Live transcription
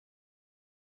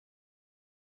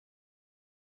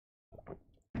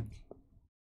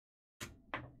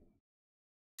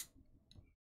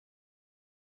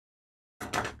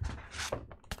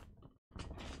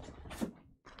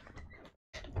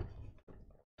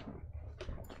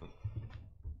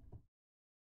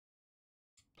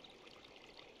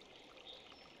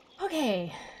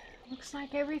Okay, looks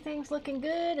like everything's looking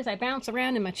good as I bounce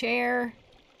around in my chair.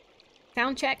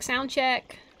 Sound check, sound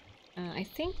check. I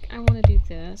think I want to do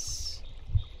this.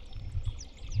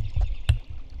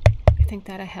 I think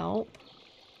that'll help.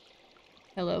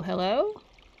 Hello, hello.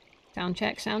 Sound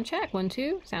check, sound check. 1,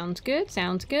 2. Sounds good,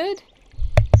 sounds good.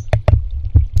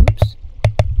 Oops.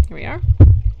 Here we are.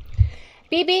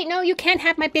 BB, no, you can't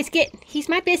have my biscuit. He's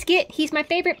my biscuit. He's my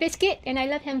favorite biscuit, and I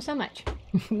love him so much.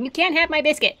 You can't have my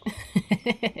biscuit.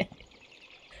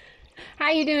 How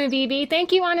you doing, BB?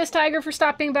 Thank you, Honest Tiger, for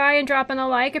stopping by and dropping a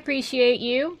like. Appreciate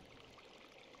you.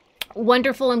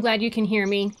 Wonderful. I'm glad you can hear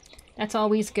me. That's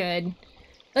always good.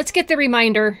 Let's get the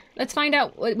reminder. Let's find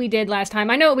out what we did last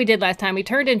time. I know what we did last time. We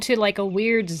turned into like a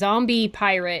weird zombie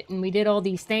pirate, and we did all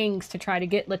these things to try to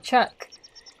get LeChuck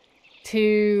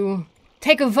to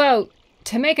take a vote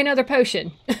to make another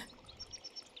potion.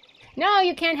 No,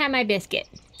 you can't have my biscuit.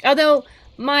 Although,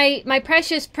 my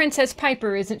precious Princess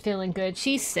Piper isn't feeling good.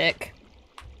 She's sick.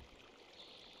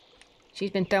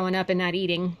 She's been throwing up and not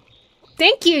eating.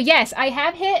 Thank you. Yes, I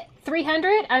have hit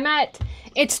 300.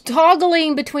 It's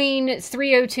toggling between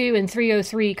 302 and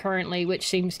 303 currently, which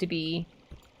seems to be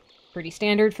pretty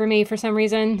standard for me for some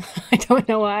reason. I don't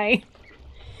know why.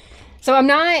 So I'm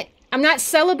not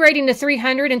celebrating the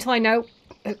 300 until I know,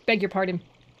 beg your pardon,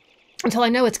 until I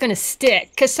know it's going to stick.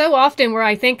 Because so often where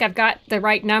I think I've got the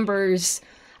right numbers,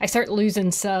 I start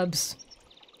losing subs.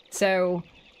 So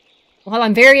while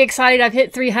I'm very excited I've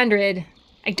hit 300,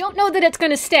 I don't know that it's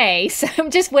going to stay. So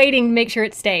I'm just waiting to make sure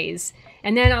it stays.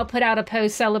 And then I'll put out a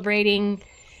post celebrating.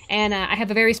 And I have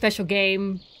a very special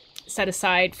game set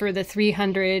aside for the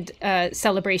 300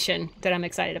 celebration that I'm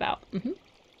excited about.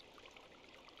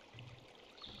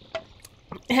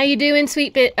 How you doing,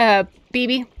 sweet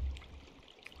BB?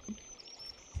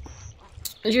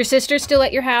 Is your sister still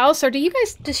at your house? Or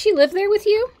does she live there with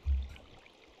you?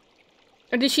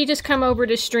 Or did she just come over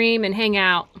to stream and hang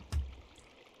out?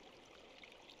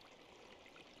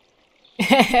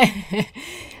 It'd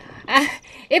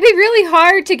be really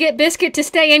hard to get Biscuit to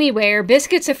stay anywhere.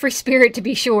 Biscuit's a free spirit, to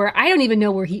be sure. I don't even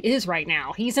know where he is right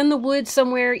now. He's in the woods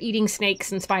somewhere eating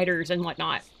snakes and spiders and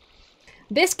whatnot.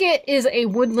 Biscuit is a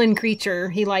woodland creature.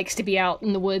 He likes to be out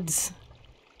in the woods.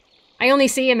 I only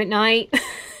see him at night.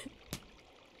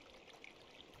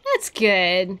 That's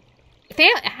good.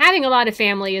 Having a lot of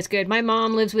family is good. My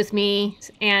mom lives with me,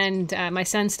 and my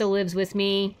son still lives with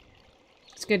me.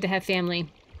 It's good to have family.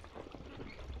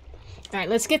 Alright,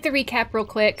 let's get the recap real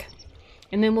quick,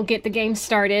 and then we'll get the game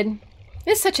started.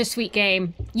 This is such a sweet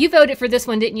game. You voted for this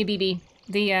one, didn't you, BB?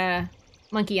 The,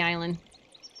 Monkey Island.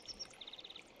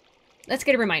 Let's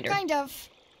get a reminder. Kind of.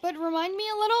 But remind me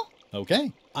a little?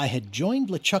 Okay. I had joined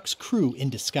LeChuck's crew in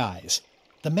disguise.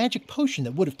 The magic potion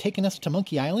that would have taken us to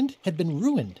Monkey Island had been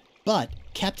ruined. But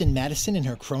Captain Madison and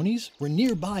her cronies were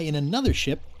nearby in another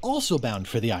ship also bound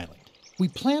for the island. We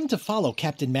planned to follow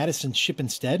Captain Madison's ship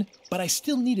instead, but I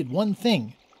still needed one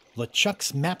thing.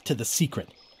 LeChuck's map to the secret.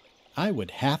 I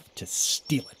would have to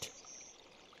steal it.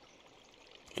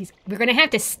 We're gonna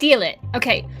have to steal it.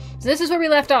 Okay, so this is where we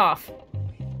left off.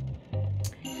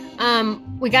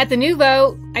 We got the new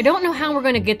vote. I don't know how we're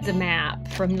gonna get the map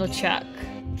from LeChuck.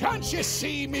 Can't you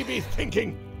see me be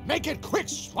thinking? Make it quick,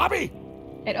 Swabby!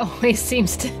 It always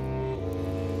seems to...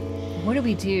 What do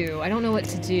we do? I don't know what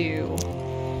to do.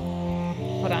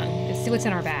 Hold on. Let's see what's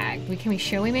in our bag. Can we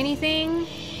show him anything?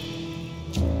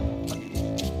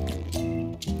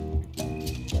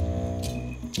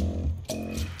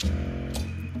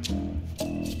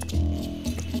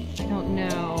 I don't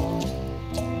know.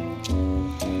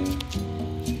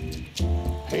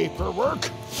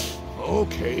 Paperwork?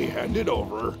 Okay, hand it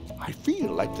over. I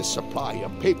feel like the supply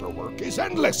of paperwork is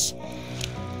endless.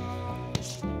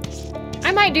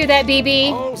 I might do that,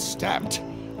 BB. All stamped.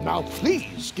 Now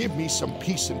please give me some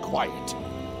peace and quiet.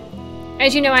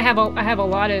 As you know, I have a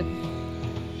lot of...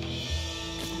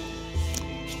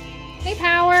 Hey,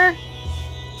 Power.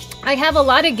 I have a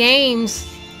lot of games.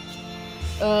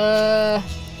 I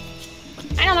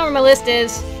don't know where my list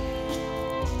is.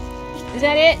 Is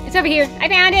that it? It's over here. I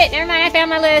found it. Never mind, I found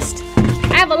my list.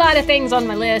 I have a lot of things on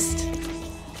my list.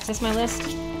 Is this my list?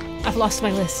 I've lost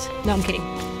my list. No, I'm kidding.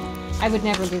 I would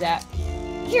never do that.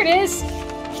 Here it is.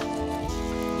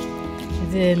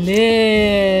 The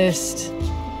list.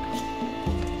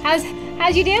 How's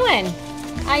you doing?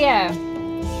 I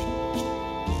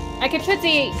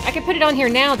could put it on here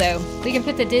now though. We can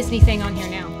put the Disney thing on here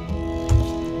now.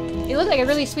 It looked like a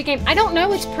really sweet game. I don't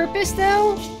know its purpose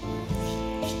though.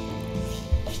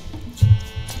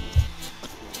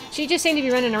 She just seemed to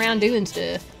be running around doing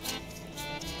stuff.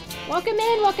 Welcome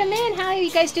in, welcome in. How are you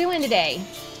guys doing today?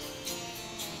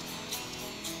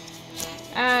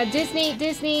 Disney.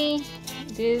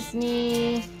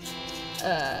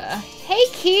 Hey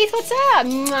Keith, what's up?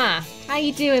 Mwah. How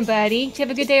you doing, buddy? Did you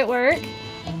have a good day at work?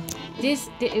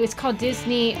 It was called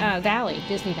Disney Valley.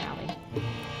 Disney Valley.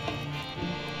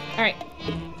 All right.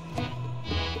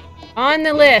 On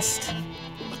the list.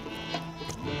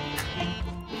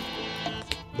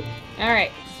 All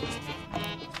right.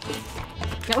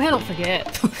 That way I don't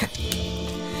forget.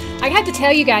 I have to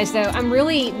tell you guys, though, I'm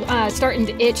really starting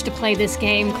to itch to play this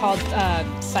game called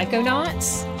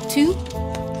Psychonauts 2.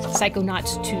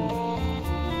 Psychonauts 2.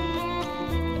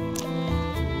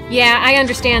 Yeah, I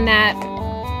understand that.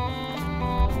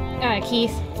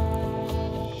 Keith.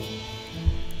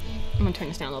 I'm gonna turn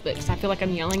this down a little bit because I feel like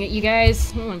I'm yelling at you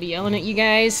guys. I don't want to be yelling at you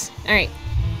guys. Alright,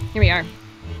 here we are.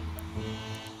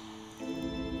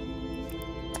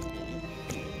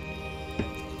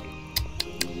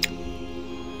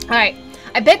 Alright,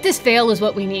 I bet this veil is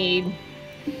what we need.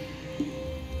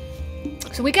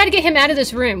 So we gotta get him out of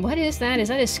this room. What is that? Is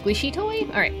that a squishy toy?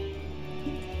 Alright.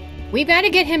 We've got to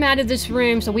get him out of this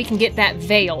room so we can get that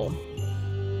veil.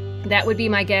 That would be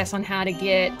my guess on how to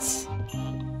get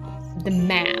the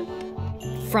map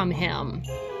from him.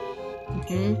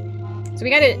 So we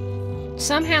gotta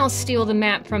somehow steal the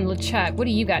map from LeChuck. What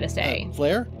do you gotta say?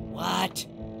 Flair? What?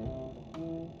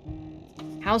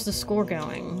 How's the score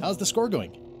going? How's the score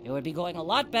going? It would be going a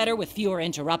lot better with fewer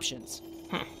interruptions.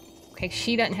 Huh. Okay,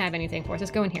 she doesn't have anything for us.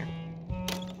 Let's go in here.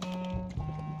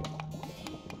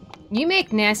 You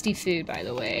make nasty food, by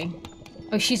the way.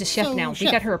 Oh, she's a chef So, now. chef.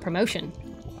 We got her a promotion.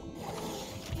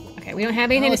 Okay, we don't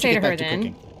have anything to say to her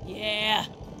then. Yeah.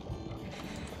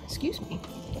 Excuse me.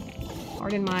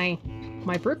 Pardon my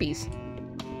burpees.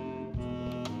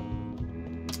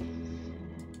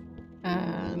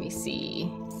 Let me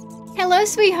see. Hello,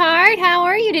 sweetheart. How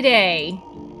are you today?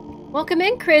 Welcome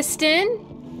in, Kristen.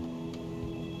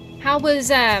 How was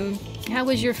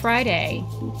your Friday?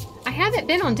 I haven't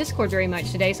been on Discord very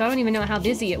much today, so I don't even know how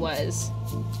busy it was.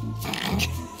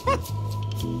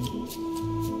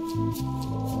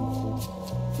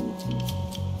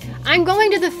 I'm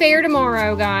going to the fair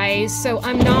tomorrow, guys, so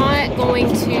I'm not going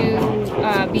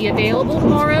to be available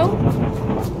tomorrow.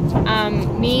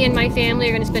 Me and my family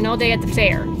are going to spend all day at the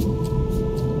fair.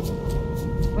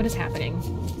 What is happening?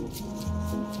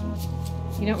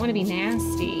 You don't want to be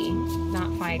nasty.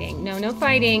 Not fighting. No, no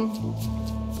fighting.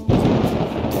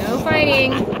 No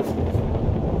fighting.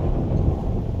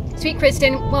 Sweet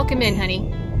Kristen, welcome in,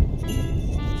 honey.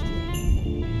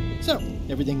 So,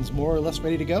 everything's more or less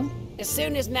ready to go? As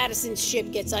soon as Madison's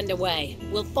ship gets underway,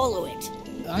 we'll follow it.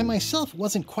 I myself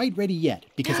wasn't quite ready yet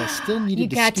because I still You needed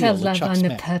to got to steal love LeChuck's on the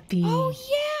map. puppy. Oh,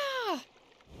 yeah!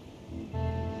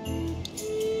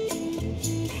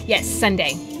 Yes,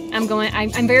 Sunday. I'm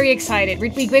very excited.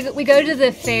 We go to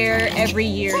the fair every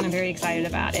year, and I'm very excited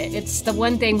about it. It's the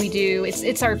one thing we do.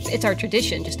 It's our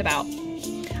tradition, just about.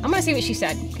 I'm gonna see what she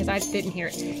said because I didn't hear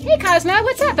it. Hey, Cosmo,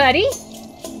 what's up, buddy?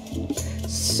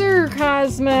 Sir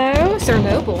Cosmo, Sir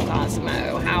Noble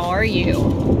Cosmo, how are you?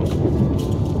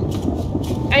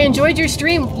 I enjoyed your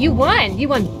stream. You won. You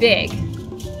won big.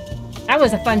 That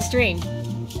was a fun stream.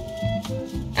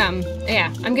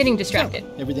 Yeah, I'm getting distracted.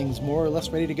 So, everything's more or less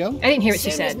ready to go? I didn't hear what As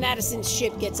she soon as said. Madison's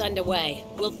ship gets underway,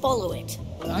 we'll follow it.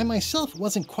 I myself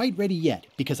wasn't quite ready yet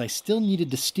because I still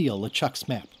needed to steal LeChuck's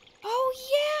map. Oh,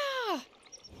 yeah!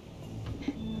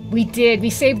 We did. We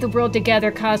saved the world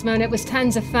together, Cosmo, and it was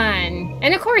tons of fun.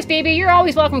 And of course, baby, you're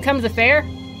always welcome to come to the fair.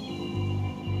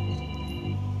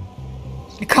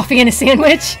 A coffee and a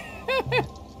sandwich.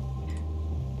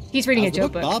 He's reading How's a the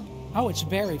joke book, book. Bob? Oh, it's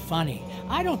very funny.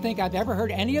 I don't think I've ever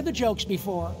heard any of the jokes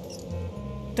before.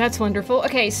 That's wonderful.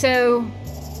 Okay, so...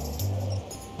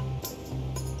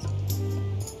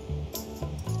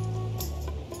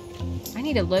 I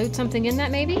need to load something in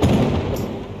that, maybe?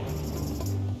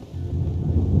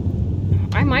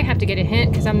 I might have to get a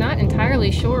hint, because I'm not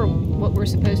entirely sure what we're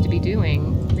supposed to be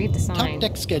doing. Read the Top sign.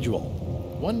 deck schedule.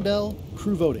 1 bell,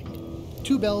 crew voting.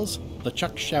 2 bells,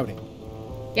 LeChuck shouting.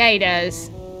 Yeah, he does.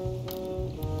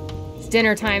 It's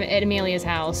dinner time at Amelia's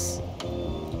house.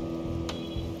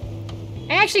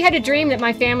 I actually had a dream that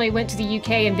my family went to the UK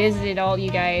and visited all you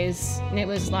guys, and it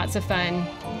was lots of fun.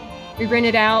 We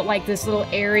rented out like this little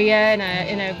area in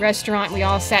a restaurant. We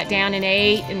all sat down and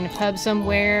ate in a pub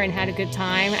somewhere and had a good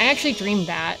time. I actually dreamed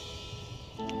that.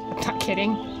 I'm not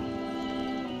kidding.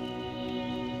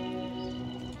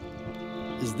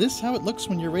 Is this how it looks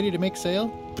when you're ready to make sail?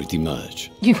 Pretty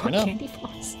much. You want know. candy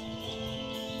floss?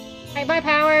 Hey, bye,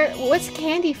 Power. What's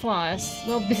candy floss?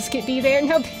 Will Biscuit be there?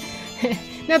 No,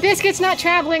 no, Biscuit's not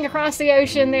traveling across the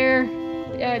ocean there,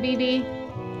 BB.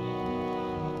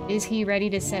 Is he ready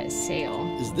to set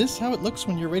sail? Is this how it looks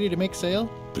when you're ready to make sail?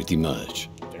 Pretty much.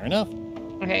 Fair enough.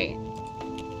 Okay.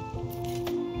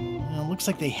 Well, looks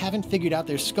like they haven't figured out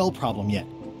their skull problem yet.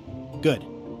 Good.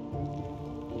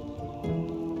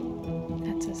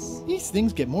 That's us. These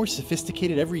things get more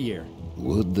sophisticated every year.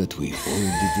 Would that we all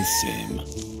did the same.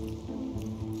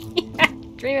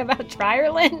 Dream about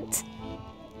Trireland?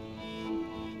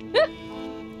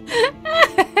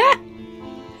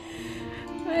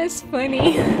 That's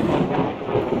funny.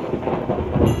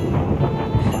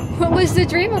 What was the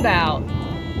dream about?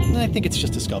 I think it's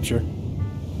just a sculpture.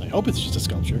 I hope it's just a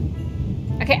sculpture.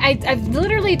 Okay, I've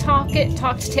literally talked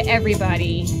to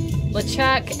everybody.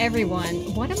 LeChuck,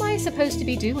 everyone. What am I supposed to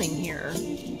be doing here?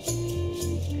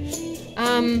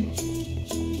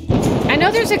 I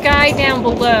know there's a guy down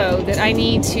below that I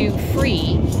need to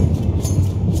free.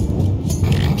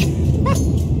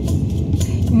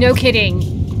 No kidding.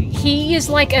 He is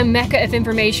like a mecca of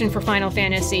information for Final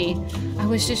Fantasy. I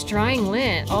was just drying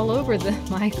lint all over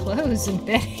my clothes and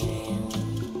bedding.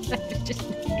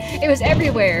 It was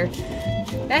everywhere.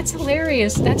 That's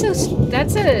hilarious. That's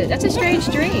a strange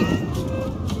dream.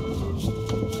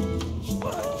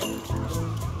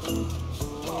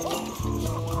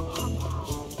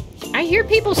 I hear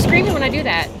people screaming when I do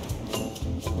that.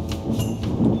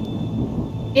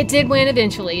 It did win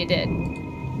eventually, it did.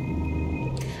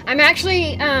 I'm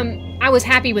actually, I was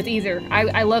happy with either.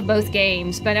 I love both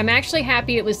games, but I'm actually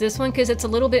happy it was this one because it's a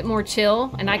little bit more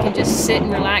chill and I can just sit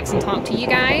and relax and talk to you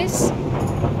guys.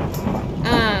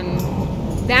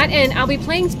 That and I'll be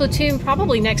playing Splatoon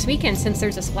probably next weekend since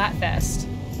there's a Splatfest.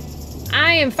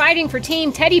 I am fighting for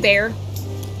Team Teddy Bear.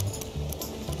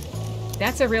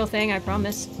 That's a real thing, I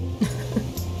promise.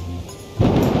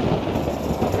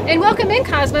 And welcome in,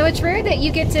 Cosmo. It's rare that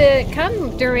you get to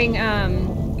come during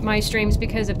my streams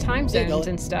because of time zones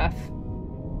and stuff.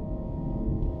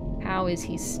 How is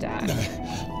he stuck?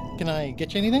 Can I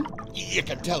get you anything? You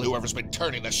can tell whoever's been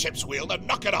turning the ship's wheel to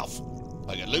knock it off.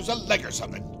 I could lose a leg or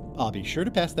something. I'll be sure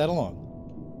to pass that along.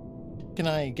 Can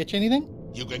I get you anything?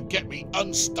 You can get me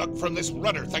unstuck from this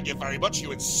rudder, thank you very much,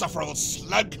 you insufferable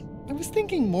slug. I was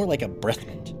thinking more like a breath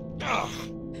mint. Ugh.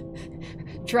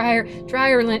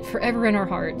 Dryer lint forever in our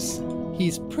hearts.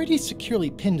 He's pretty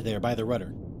securely pinned there by the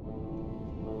rudder.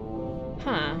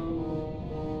 Huh.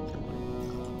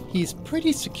 He's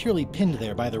pretty securely pinned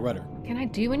there by the rudder. Can I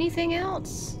do anything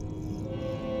else?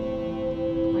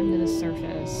 Climb to the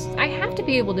surface. I have to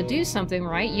be able to do something,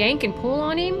 right? Yank and pull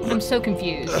on him? I'm so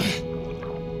confused.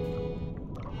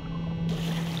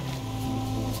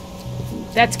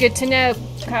 That's good to know,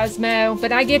 Cosmo.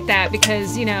 But I get that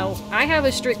because, you know, I have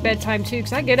a strict bedtime too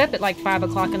because I get up at like 5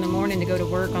 o'clock in the morning to go to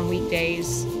work on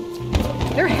weekdays.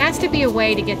 There has to be a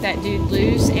way to get that dude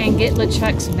loose and get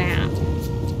LeChuck's map.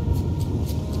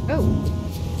 Oh.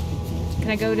 Can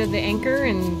I go to the anchor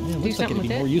and do something with it? Looks like it'd be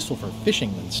more useful for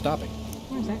fishing than stopping.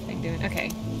 What is that thing doing? Okay.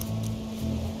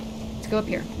 Let's go up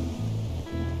here.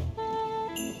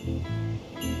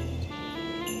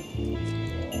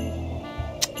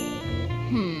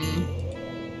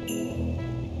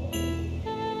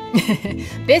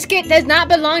 Biscuit does not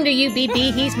belong to you,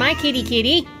 BB. He's my kitty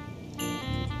kitty.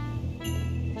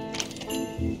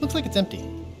 Looks like it's empty.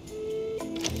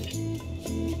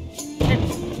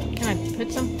 Can I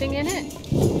put something in it?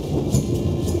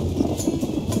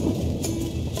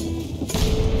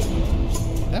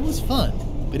 That was fun,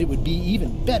 but it would be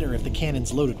even better if the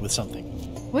cannon's loaded with something.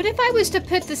 What if I was to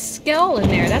put the skull in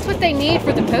there? That's what they need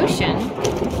for the potion.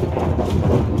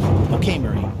 Okay,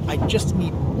 Murray, I just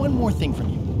need one more thing from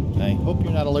you. I hope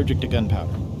you're not allergic to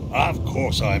gunpowder. Of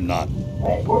course I'm not.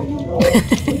 Hey, what are you doing?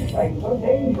 These things are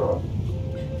dangerous.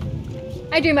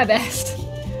 I do my best.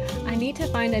 I need to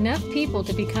find enough people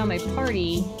to become a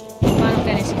party in Final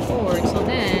Fantasy IV, so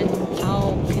then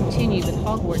I'll continue with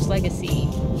Hogwarts Legacy.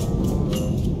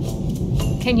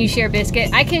 Can you share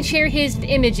Biscuit? I can share his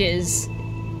images.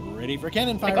 Ready for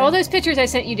cannon fire. Like all those pictures I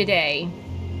sent you today.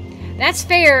 That's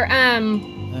fair.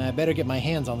 I better get my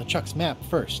hands on the Chuck's map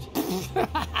first.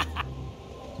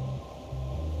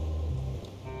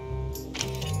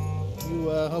 You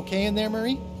okay in there,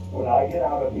 Murray? When I get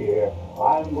out of here,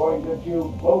 I'm going to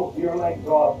chew both your legs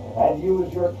off and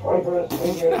use your traitorous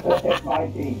fingers to hit my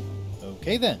teeth.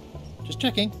 Okay then. Just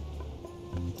checking.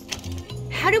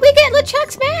 How do we get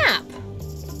LeChuck's map?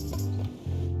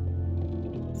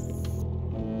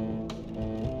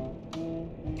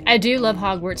 I do love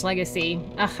Hogwarts Legacy.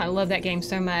 Ugh, I love that game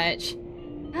so much.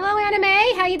 Hello,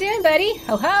 Anime. How you doing, buddy?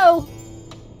 Ho ho.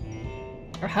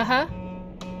 Or haha.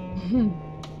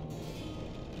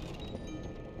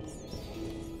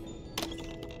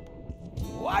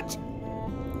 What?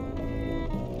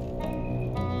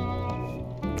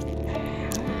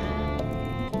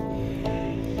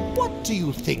 do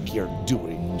you think you're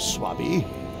doing, Swabby?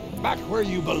 Back where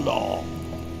you belong.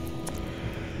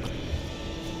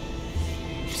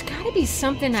 There's gotta be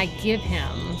something I give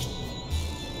him.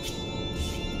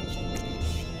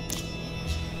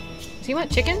 Does he want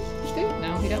chicken food?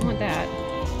 No, he doesn't want that.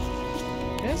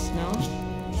 This? No.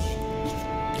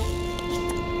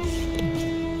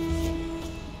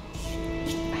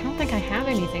 I don't think I have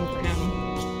anything for him.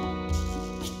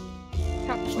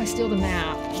 How do I steal the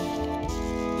map?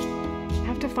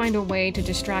 I have to find a way to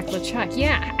distract LeChuck.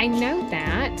 Yeah, I know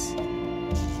that.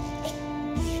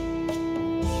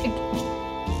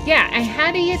 Yeah, and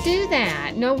how do you do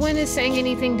that? No one is saying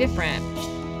anything different.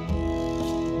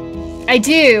 I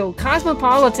do.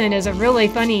 Cosmopolitan is a really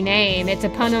funny name. It's a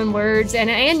pun on words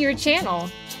and your channel.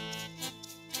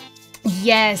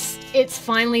 Yes, it's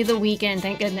finally the weekend,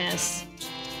 thank goodness.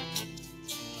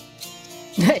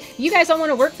 You guys don't want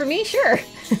to work for me? Sure.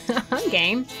 I'm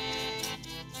game.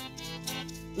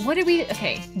 What do we...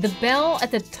 Okay, the bell at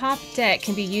the top deck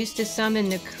can be used to summon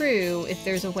the crew if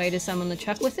there's a way to summon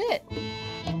LeChuck with it.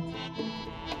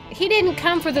 He didn't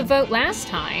come for the vote last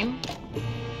time.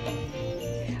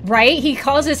 Right? He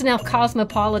calls us now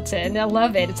Cosmopolitan. I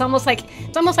love it. It's almost like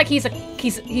he's an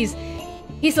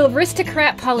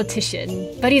aristocrat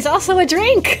politician, but he's also a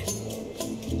drink.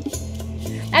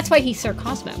 That's why he's Sir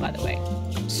Cosmo, by the way.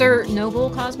 Sir Noble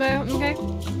Cosmo, okay?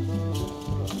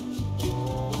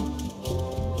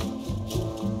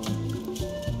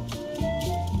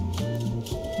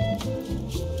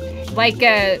 Like,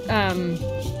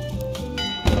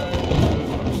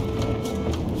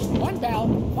 One bell.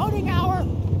 Voting hour.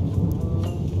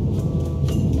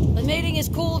 The meeting is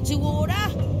called to order.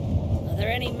 Are there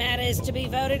any matters to be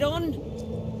voted on?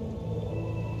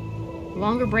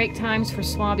 longer break times for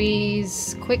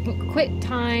swabbies, quick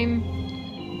time,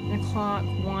 9 o'clock,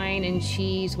 wine and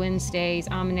cheese Wednesdays.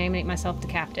 I'm gonna nominate myself the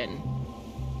captain.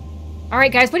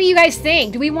 Alright guys, what do you guys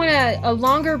think? Do we want a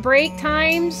longer break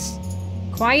times?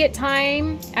 Quiet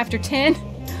time after 10?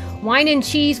 Wine and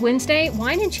cheese Wednesday?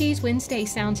 Wine and cheese Wednesday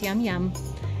sounds yum yum.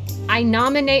 I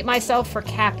nominate myself for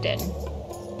captain.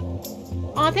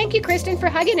 Aw, thank you Kristen for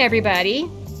hugging everybody.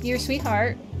 You're a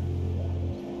sweetheart.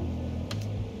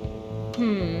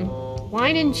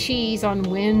 Wine and cheese on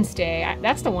Wednesday.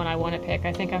 That's the one I want to pick.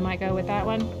 I think I might go with that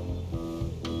one.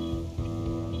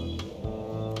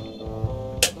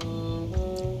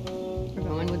 We're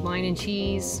going with wine and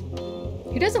cheese.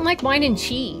 Who doesn't like wine and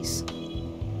cheese?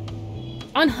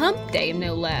 On hump day,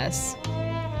 no less.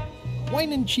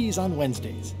 Wine and cheese on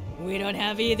Wednesdays. We don't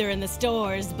have either in the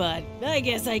stores, but I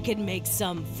guess I could make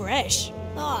some fresh.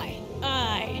 Aye.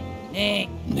 Aye. Nay.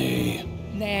 Nay.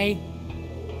 Nay.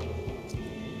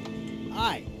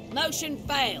 Aye. Motion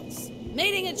fails.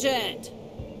 Meeting adjourned.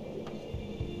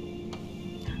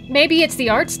 Maybe it's the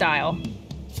art style.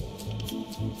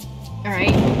 All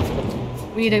right.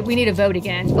 We need a vote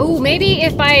again. Oh, maybe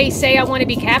if I say I want to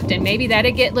be captain, maybe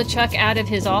that'd get LeChuck out of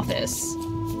his office.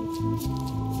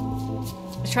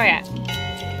 Let's try it.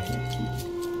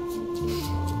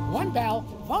 One bell.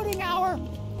 Voting hour.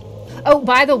 Oh,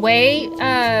 by the way,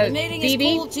 The meeting is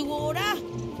Phoebe, called to order.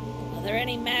 Are there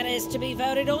any matters to be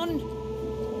voted on?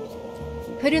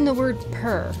 put in the word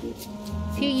per.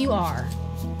 P-U-R.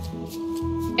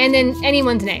 And then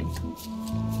anyone's name.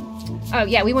 Oh,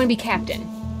 yeah, we want to be captain.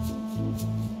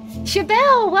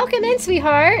 Chabelle, welcome in,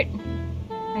 sweetheart.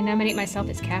 I nominate myself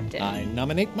as captain. I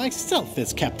nominate myself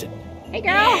as captain. Hey,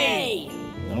 girl. Yay!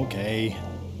 Okay,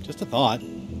 just a thought.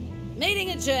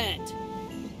 Meeting adjourned.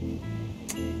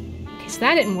 Okay, so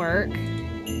that didn't work.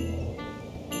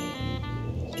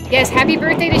 Yes, happy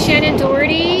birthday to Shannon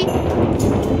Doherty.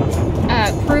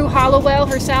 Prue Hollowell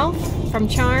herself from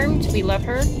Charmed. We love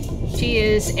her. She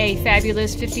is a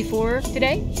fabulous 54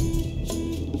 today.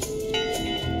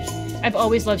 I've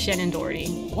always loved Shannon Doherty.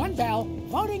 One bell.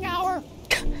 Voting hour.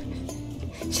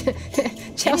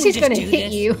 Chelsea's gonna do hit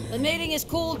this? you. The meeting is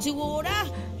called to order.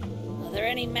 Are there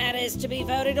any matters to be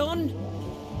voted on?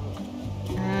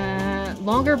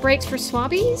 Longer breaks for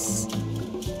swabbies?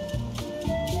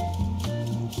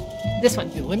 This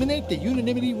one. Eliminate the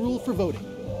unanimity rule for voting.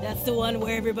 That's the one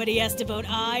where everybody has to vote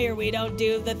aye or we don't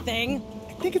do the thing?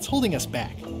 I think it's holding us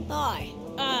back. Aye.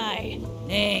 Aye.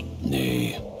 Nay.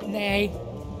 Nay. Nay.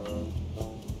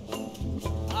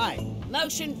 Aye.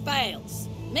 Motion fails.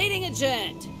 Meeting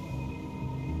adjourned.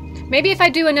 Maybe if I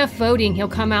do enough voting, he'll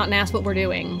come out and ask what we're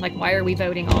doing. Like, why are we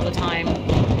voting all the time?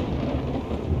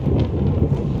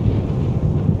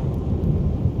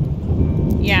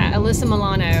 Yeah, Alyssa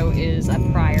Milano is a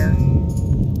prior.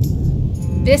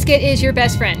 Biscuit is your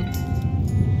best friend.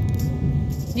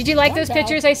 Did you like One those bell.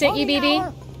 pictures I sent you, Voting BB?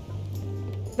 hour.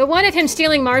 The one of him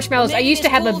stealing marshmallows, I Meeting used to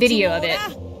is have a called video to of it.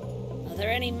 order. Are there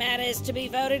any matters to be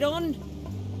voted on?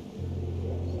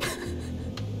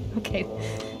 Okay.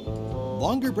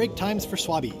 Longer break times for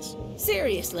swabbies.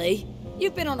 Seriously?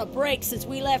 You've been on a break since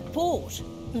we left port.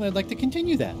 And I'd like to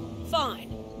continue that. Fine.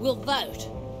 We'll vote.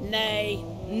 Nay.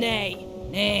 Nay.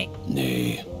 Nay.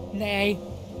 Nay. Nay.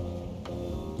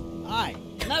 Aye.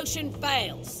 Motion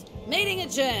fails. Meeting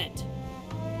adjourned.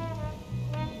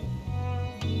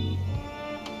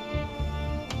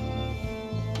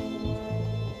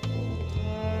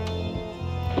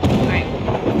 Alright.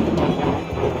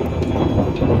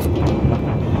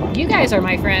 You guys are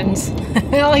my friends.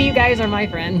 All you guys are my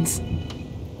friends.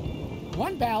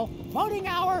 One bell. Voting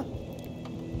hour.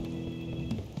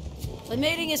 The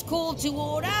meeting is called to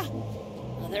order.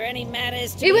 Are there any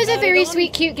matters to It be was a voted very on?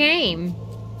 sweet, cute game.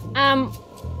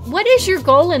 What is your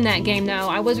goal in that game, though?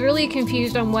 I was really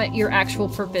confused on what your actual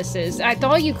purpose is. I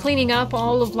thought you cleaning up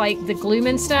all of, like, the gloom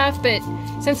and stuff, but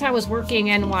since I was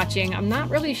working and watching, I'm not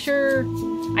really sure.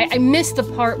 I missed the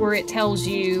part where it tells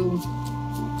you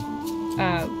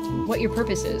what your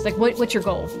purpose is. Like, what's your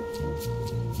goal?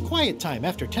 Quiet time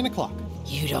after 10 o'clock.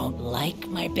 You don't like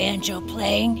my banjo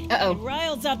playing? Uh-oh.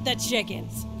 Riles up the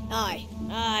chickens. Aye.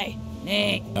 Aye.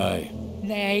 Nay. Aye.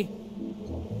 Nay.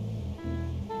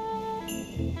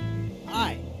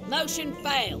 Aye. Motion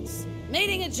fails.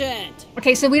 Meeting adjourned.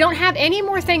 Okay, so we don't have any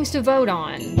more things to vote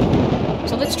on.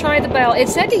 So let's try the bell. It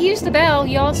said to use the bell.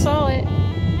 Y'all saw it.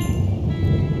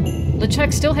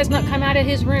 LeChuck still has not come out of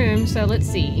his room, so let's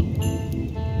see.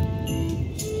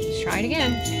 Let's try it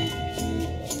again.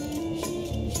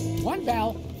 One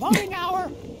bell. Voting hour.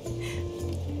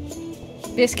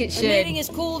 Biscuit The meeting should. is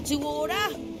called to order.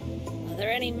 Are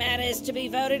there any matters to be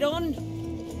voted on?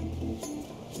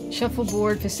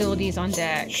 Shuffleboard facilities on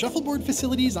deck. Shuffleboard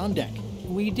facilities on deck.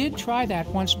 We did try that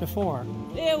once before.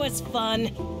 It was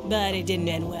fun, but it didn't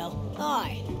end well.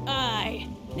 Aye. Aye.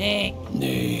 Nay.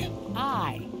 Nay.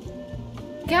 Aye.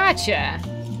 Gotcha.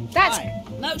 That's Aye.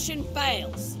 Motion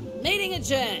fails. Meeting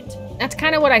adjourned. That's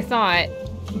kind of what I thought,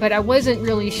 but I wasn't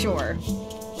really sure.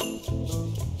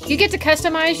 Do you get to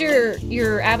customize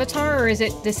your avatar, or is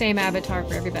it the same avatar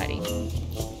for everybody?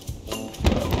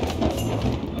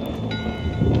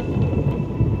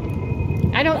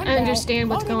 I don't One bell. understand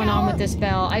what's Voting going on with hour. this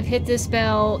bell. I've hit this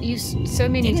bell so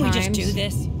many Didn't we times. just do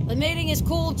this? The meeting is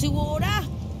called to order.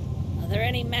 Are there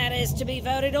any matters to be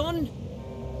voted on?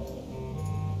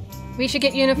 We should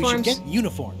get We uniforms. should get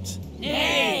uniforms.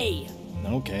 Nay.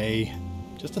 Okay.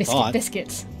 Just a thought.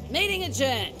 Biscuits. Meeting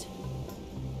adjourned.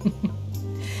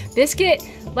 Biscuit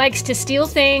likes to steal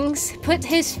things, put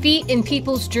his feet in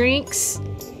people's drinks,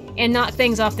 and knock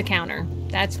things off the counter.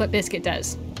 That's what Biscuit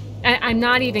does. I'm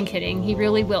not even kidding. He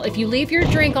really will. If you leave your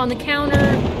drink on the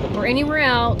counter or anywhere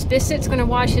else, Biscuit's going to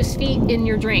wash his feet in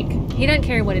your drink. He doesn't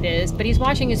care what it is, but he's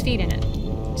washing his feet in it.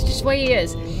 It's just the way he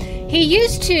is. He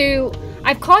used to...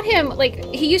 I've caught him, like,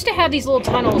 he used to have these little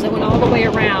tunnels that went all the way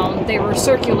around. They were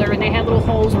circular, and they had little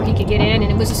holes where he could get in,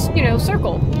 and it was, you know,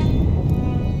 circle.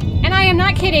 And I am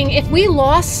not kidding. If we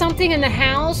lost something in the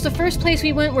house, the first place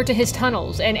we went were to his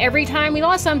tunnels. And every time we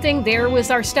lost something, there was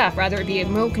our stuff. Rather it be a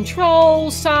remote control,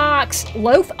 socks, a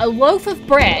loaf of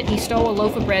bread. He stole a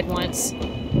loaf of bread once.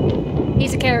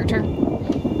 He's a character.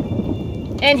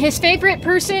 And his favorite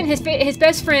person, his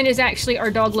best friend is actually our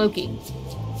dog Loki.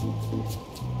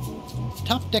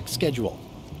 Top deck schedule.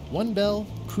 1 bell,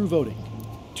 crew voting.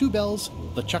 2 bells,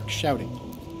 LeChuck shouting.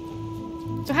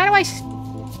 So how do I...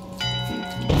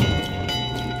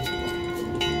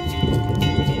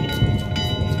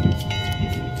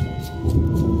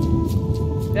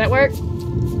 Did that work?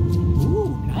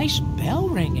 Ooh, nice bell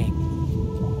ringing.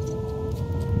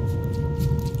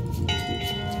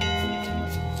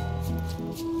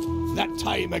 That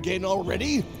time again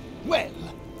already? Well,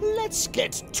 let's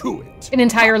get to it. An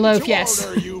entire Come loaf, to yes.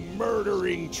 Order, you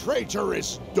murdering,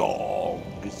 traitorous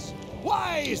dogs.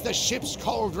 Why is the ship's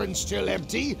cauldron still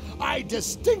empty? I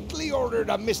distinctly ordered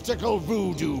a mystical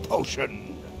voodoo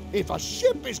potion. If a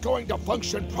ship is going to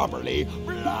function properly,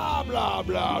 blah, blah,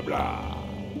 blah, blah.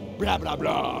 Blah, blah,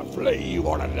 blah. Flay, you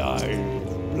wanna die.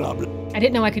 Blah, blah. I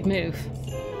didn't know I could move.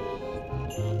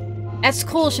 That's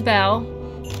cool, Chabelle.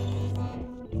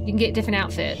 You can get different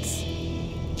outfits.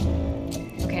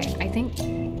 Okay, I think...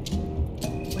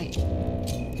 Wait.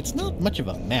 It's not much of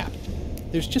a map.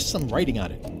 There's just some writing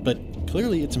on it, but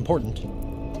clearly it's important.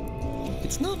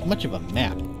 It's not much of a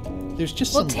map. There's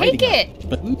just Well, some take writing on it! it,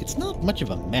 but it's not much of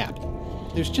a map.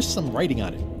 There's just some writing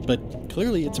on it, but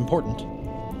clearly it's important.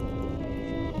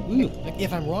 Ooh,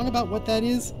 if I'm wrong about what that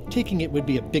is, taking it would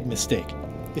be a big mistake.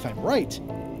 If I'm right,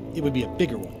 it would be a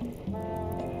bigger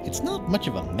one. It's not much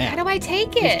of a map. How do I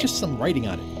take it? There's just some writing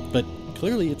on it, but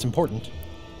clearly it's important.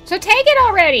 So take it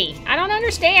already! I don't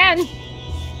understand.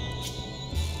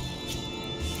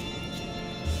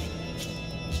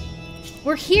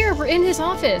 We're here. We're in his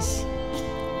office.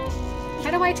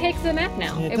 How do I take the map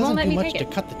now? It It won't doesn't let do me much take to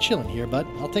it. cut the chill in here, but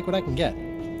I'll take what I can get.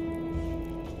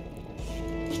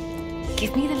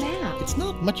 Give me the map. It's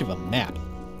not much of a map.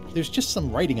 There's just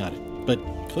some writing on it, but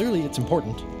clearly it's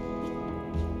important.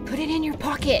 Put it in your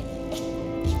pocket.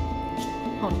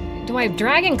 Hold on. Do I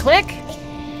drag and click?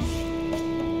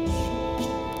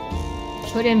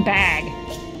 Put in bag.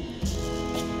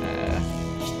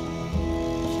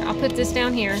 I'll put this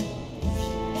down here.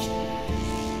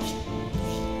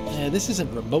 This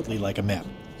isn't remotely like a map.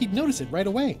 You'd notice it right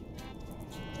away.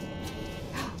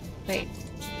 Wait.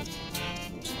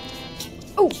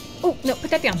 Oh, no, put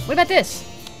that down. What about this?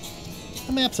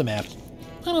 A map's a map.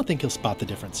 I don't think he'll spot the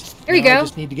difference. There you Now I go.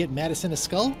 just need to get Madison a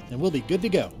skull, and we'll be good to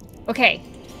go. Okay,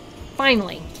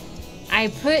 finally. I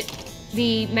put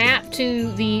the map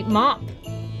to the mop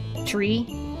tree.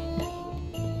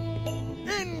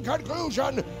 In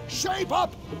conclusion, shape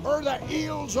up, or the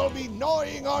eels will be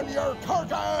gnawing on your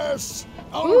carcass.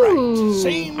 All Ooh, right,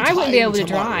 same I wouldn't be time able to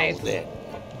tomorrow, drive. Then.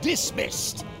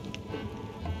 Dismissed.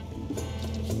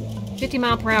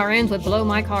 50-mile-per-hour ends would blow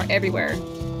my car everywhere.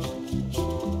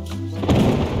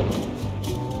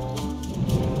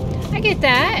 I get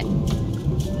that.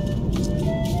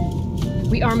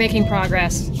 We are making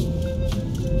progress.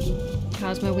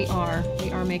 Cosmo, we are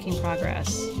making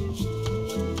progress.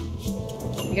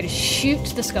 We gotta shoot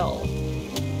the skull.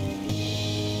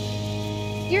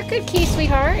 You're a good key,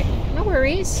 sweetheart. No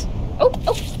worries. Oh!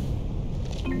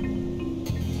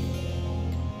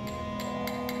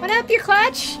 What up, your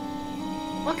clutch?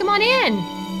 Welcome on in.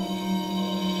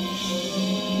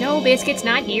 No, Biscuit's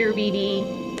not here,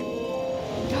 BB.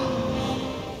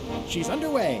 She's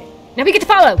underway. Now we get to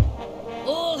follow.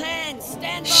 All hands,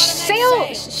 stand by the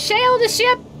mainsail. Sail the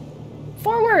ship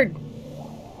forward.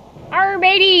 Our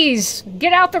mateys,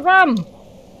 get out the rum.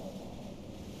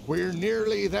 We're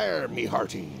nearly there, me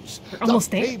hearties.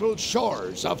 almost the there. fabled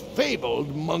shores of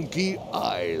fabled Monkey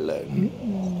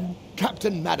Island.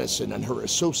 Captain Madison and her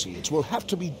associates will have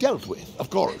to be dealt with, of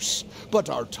course. But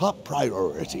our top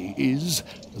priority is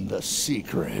the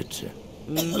secret.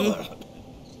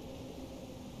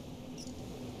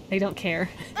 They don't care.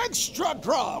 Extra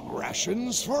grog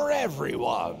rations for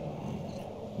everyone.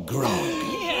 Grog.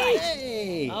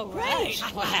 Hey! All right.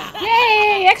 Wow.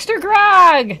 Yay! Extra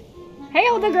grog!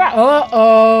 Hail the grog!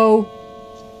 Uh-oh!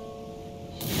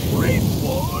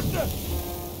 Greenwood!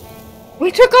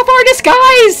 We took off our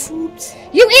disguise! Oops.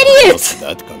 You idiots!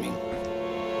 That coming.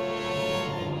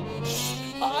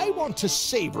 I want to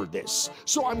savor this,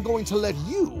 so I'm going to let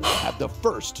you have the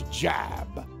first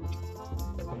jab.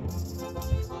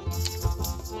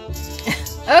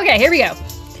 Okay, here we go.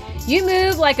 You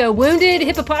move like a wounded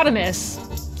hippopotamus.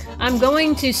 I'm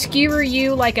going to skewer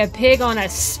you like a pig on a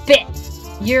spit.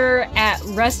 You're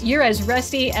as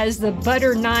rusty as the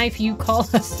butter knife you call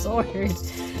a sword.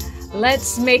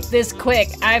 Let's make this quick.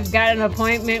 I've got an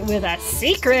appointment with a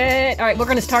secret. All right, we're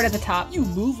gonna start at the top. You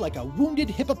move like a wounded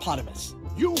hippopotamus.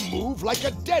 You move like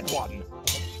a dead one.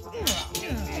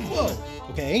 Whoa.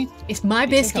 Okay. It's my You can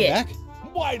biscuit. come back.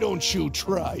 Why don't you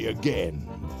try again?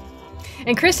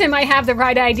 And Kristen might have the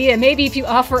right idea. Maybe if you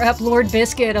offer up Lord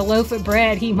Biscuit a loaf of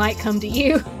bread, he might come to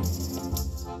you.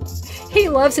 He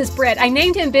loves his bread. I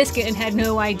named him Biscuit and had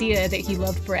no idea that he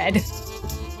loved bread.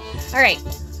 All right.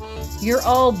 You're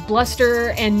all bluster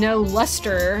and no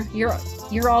luster. You're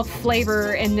all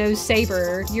flavor and no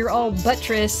savor. You're all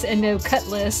buttress and no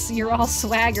cutlass. You're all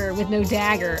swagger with no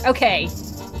dagger. Okay.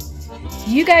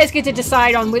 You guys get to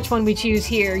decide on which one we choose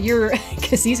here.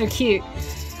 Because these are cute.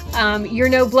 You're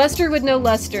no bluster with no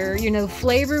luster. You're no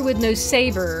flavor with no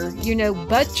savor. You're no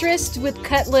buttressed with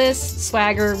cutlass.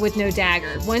 Swagger with no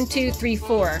dagger. 1, 2, 3,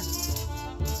 4.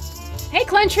 Hey,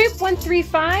 Clone Troop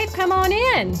 135, come on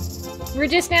in. We're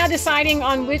just now deciding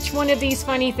on which one of these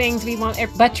funny things we want.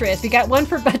 Buttress. We got one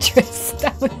for buttress.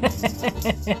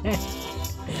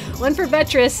 One for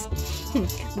buttress.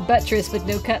 The buttress with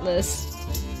no cutlass.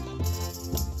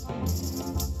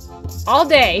 All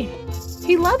day.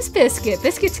 He loves Biscuit.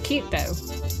 Biscuit's cute, though.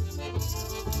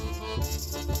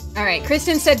 All right,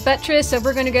 Kristen said buttress, so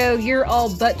we're gonna go. You're all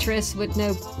buttress with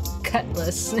no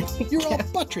cutlass. You're all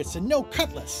buttress and no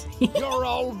cutlass. You're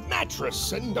all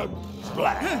mattress and a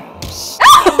blast.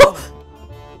 Oh!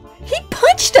 He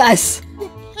punched us.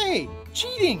 Hey,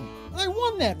 cheating! I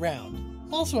won that round.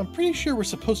 Also, I'm pretty sure we're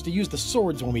supposed to use the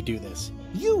swords when we do this.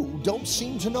 You don't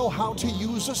seem to know how to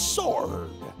use a sword.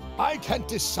 I can't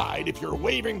decide if you're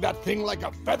waving that thing like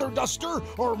a feather duster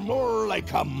or more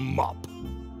like a mop.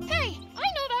 Hey, I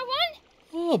know that one.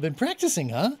 Oh, been practicing,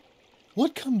 huh?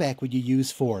 What comeback would you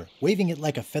use for waving it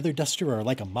like a feather duster or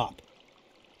like a mop?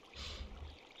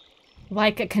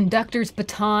 Like a conductor's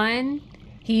baton.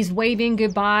 He's waving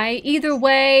goodbye. Either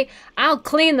way, I'll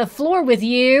clean the floor with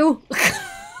you.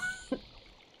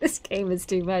 This game is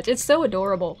too much. It's so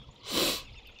adorable.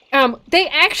 They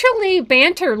actually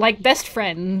banter like best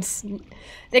friends.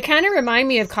 They kind of remind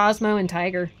me of Cosmo and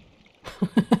Tiger.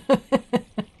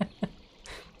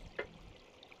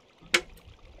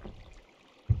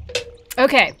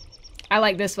 Okay, I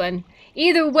like this one.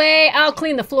 Either way, I'll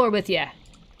clean the floor with you. Either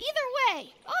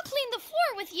way, I'll clean the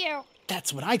floor with you.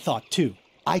 That's what I thought, too.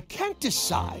 I can't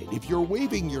decide if you're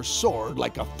waving your sword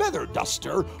like a feather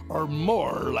duster or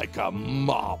more like a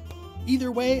mop.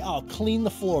 Either way, I'll clean the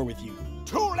floor with you.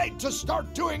 Too late to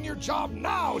start doing your job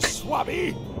now,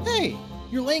 Swabby! Hey,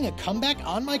 you're laying a comeback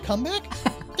on my comeback?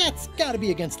 That's gotta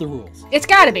be against the rules. It's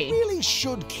gotta be. Really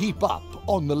should keep up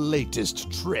on the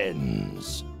latest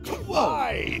trends.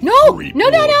 Why? No! creep No,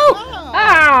 no, wood? no!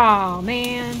 Oh,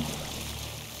 man.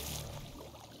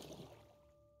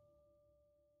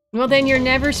 Well, then you're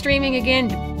never streaming again,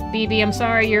 BB. I'm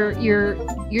sorry, your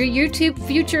YouTube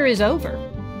future is over.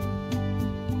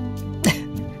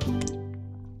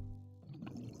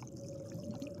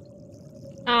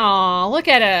 Aw, look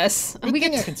at us. Good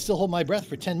thing I can still hold my breath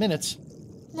for 10 minutes.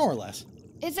 More or less.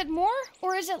 Is it more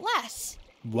or is it less?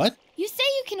 What? You say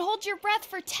you can hold your breath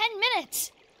for 10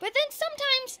 minutes, but then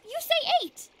sometimes you say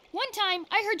 8. One time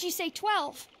I heard you say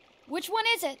 12. Which one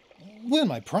is it? Well, in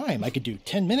my prime, I could do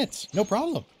 10 minutes. No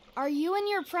problem. Are you in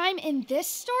your prime in this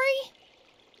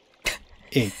story?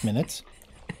 8 minutes.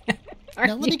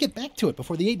 Now let me get back to it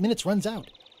before the 8 minutes runs out.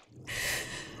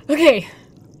 Okay.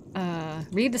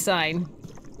 Read the sign.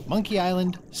 Monkey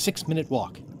Island, 6-minute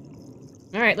walk.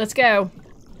 All right, let's go.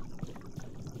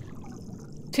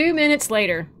 2 minutes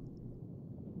later.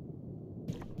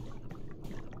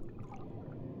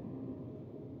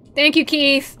 Thank you,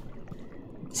 Keith.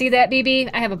 See that,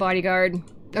 BB? I have a bodyguard.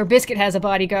 Or Biscuit has a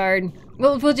bodyguard.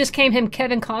 We'll just name him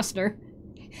Kevin Costner.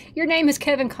 Your name is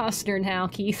Kevin Costner now,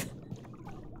 Keith.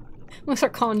 We'll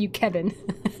start calling you Kevin.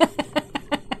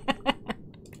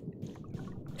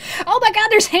 Oh my god,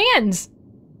 there's hands!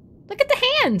 Look at the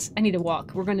hands! I need to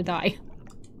walk. We're gonna die.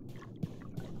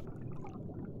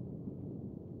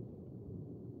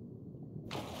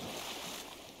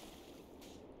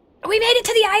 We made it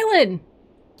to the island!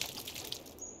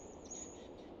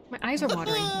 My eyes are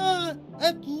watering.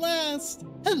 At last!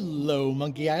 Hello,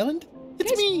 Monkey Island.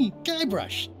 It's me,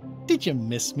 Guybrush. Did you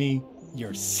miss me?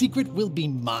 Your secret will be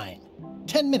mine.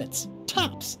 10 minutes,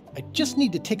 tops. I just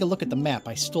need to take a look at the map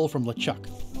I stole from LeChuck.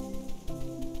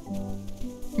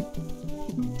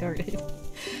 Darn it.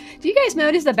 Do you guys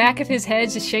notice the back of his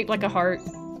head is shaped like a heart?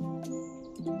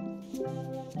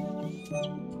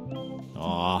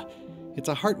 Aw, it's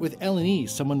a heart with L&E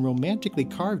someone romantically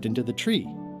carved into the tree.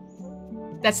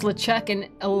 That's LeChuck and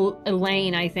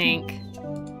Elaine, I think.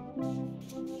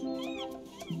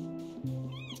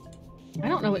 I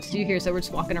don't know what to do here, so we're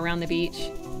just walking around the beach.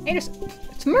 Hey,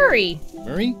 it's Murray!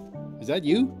 Murray? Is that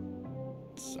you?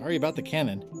 Sorry about the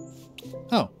cannon.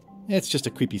 Oh, it's just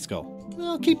a creepy skull.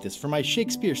 I'll keep this for my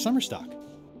Shakespeare summer stock.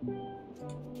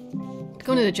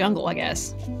 Going to the jungle, I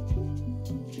guess.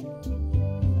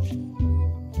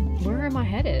 Where am I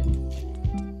headed?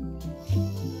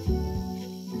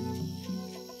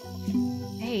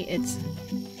 Hey, it's...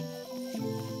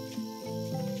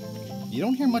 You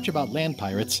don't hear much about land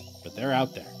pirates, but they're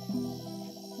out there.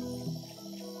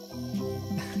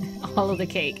 all of the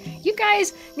cake. You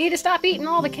guys need to stop eating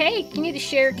all the cake. You need to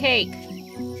share cake. I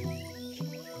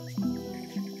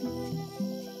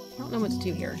don't know what to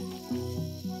do here.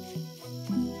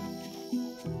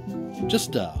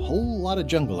 Just a whole lot of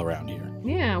jungle around here.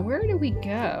 Yeah, where do we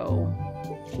go?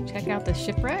 Check out the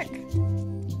shipwreck?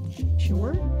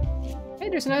 Sure. Hey,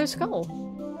 there's another skull.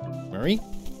 Murray,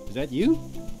 is that you?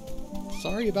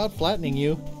 Sorry about flattening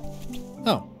you.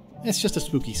 Oh, it's just a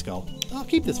spooky skull. I'll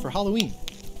keep this for Halloween.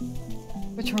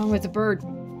 What's wrong with the bird?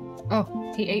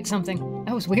 Oh, he ate something.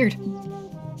 That was weird.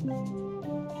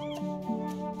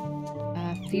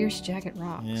 Fierce jagged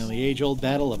rocks. Yeah, the age-old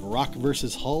battle of rock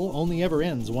versus hull only ever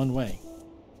ends one way.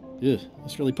 Ugh,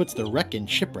 this really puts the wreck in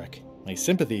shipwreck. My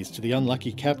sympathies to the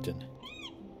unlucky captain.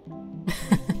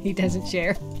 He doesn't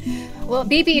share. Well,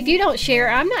 BB, if you don't share,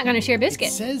 I'm not going to share Biscuit.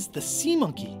 It says the Sea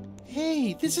Monkey.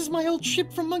 Hey, this is my old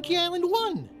ship from Monkey Island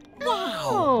 1. Wow!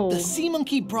 Oh. The Sea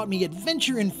Monkey brought me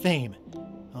adventure and fame.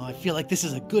 Oh, I feel like this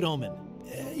is a good omen.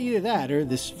 Either that, or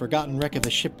this forgotten wreck of a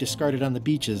ship discarded on the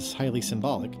beach is highly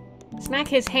symbolic. Smack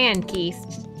his hand, Keith.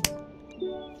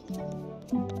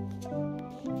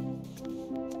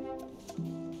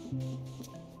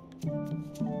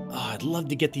 Oh, I'd love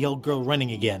to get the old girl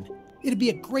running again. It'd be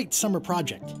a great summer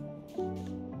project.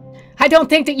 I don't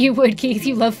think that you would, Keith.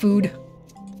 You love food.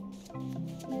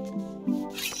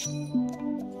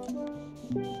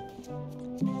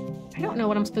 I don't know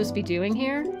what I'm supposed to be doing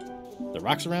here. The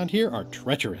rocks around here are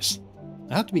treacherous.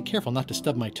 I have to be careful not to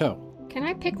stub my toe. Can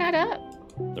I pick that up?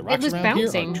 The rocks was around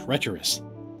bouncing. here are treacherous.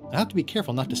 I have to be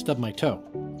careful not to stub my toe.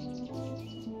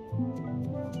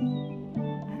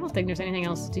 I don't think there's anything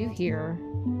else to do here.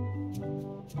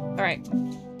 Alright.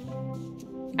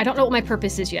 I don't know what my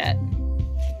purpose is yet.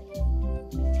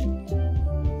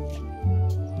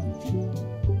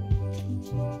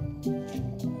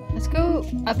 Let's go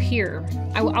up here.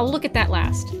 I'll look at that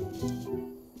last.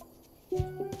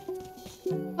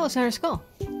 Oh, it's another skull.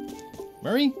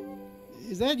 Murray?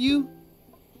 Is that you?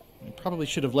 I probably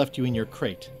should have left you in your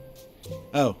crate.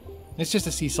 Oh, it's just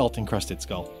a sea salt encrusted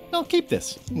skull. I'll keep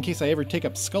this, in case I ever take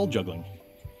up skull juggling.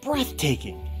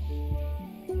 Breathtaking!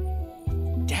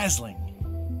 Dazzling!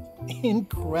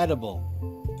 Incredible!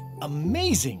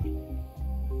 Amazing!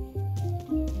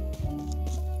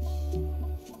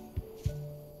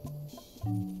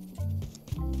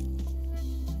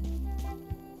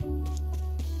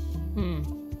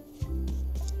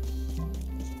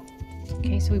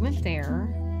 Okay, so we went there.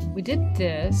 We did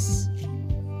this.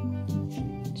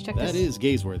 Let's check That this. is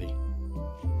gazeworthy.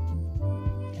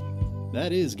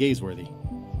 That is gazeworthy.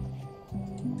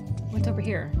 What's over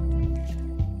here?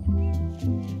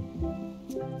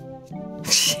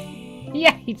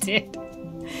 Yeah, he did.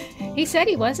 He said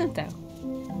he wasn't,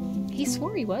 though. He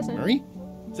swore he wasn't. Murray?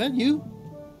 Is that you?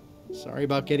 Sorry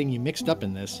about getting you mixed up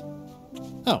in this.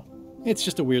 Oh, it's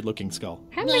just a weird looking skull.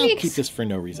 How I'll many keep this for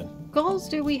no reason. skulls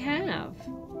do we have?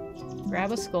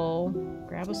 Grab a skull.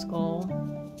 Grab a skull.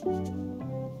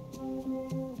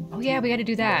 Oh yeah, we gotta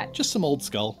do that. Just some old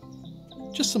skull.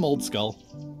 Just some old skull.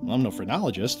 Well, I'm no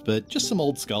phrenologist, but just some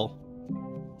old skull.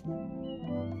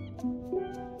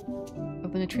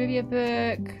 Open the trivia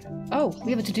book. Oh,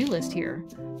 we have a to-do list here.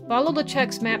 Follow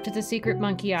LeChuck's map to the secret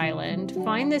Monkey Island.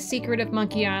 Find the secret of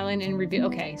Monkey Island and reveal...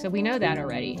 Okay, so we know that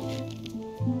already.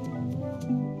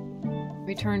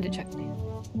 Return to check.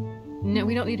 No,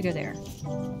 we don't need to go there.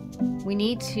 We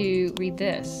need to read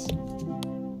this.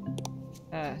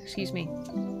 Excuse me.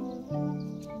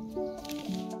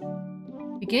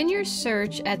 Begin your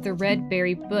search at the red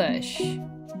berry bush.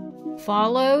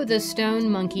 Follow the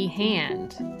stone monkey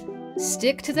hand.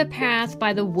 Stick to the path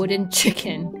by the wooden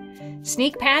chicken.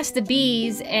 Sneak past the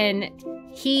bees and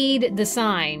heed the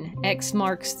sign. X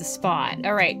marks the spot.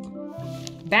 All right.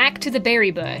 Back to the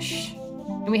berry bush.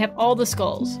 And we have all the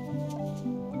skulls.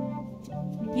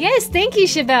 Yes, thank you,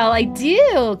 Chevelle. I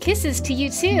do. Kisses to you,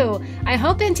 too. I'm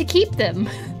hoping to keep them.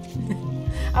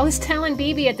 I was telling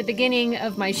BB at the beginning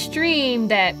of my stream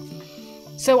that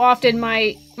so often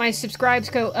my subscribes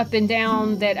go up and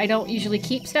down that I don't usually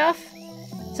keep stuff.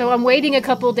 So I'm waiting a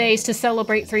couple days to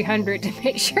celebrate 300 to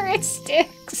make sure it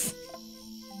sticks.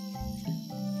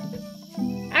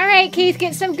 All right, Keith,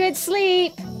 get some good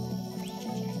sleep.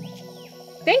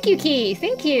 Thank you, Keith.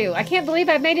 Thank you. I can't believe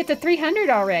I've made it to 300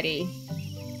 already.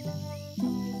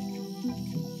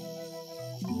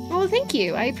 Well, thank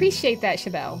you. I appreciate that,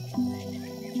 Chevelle.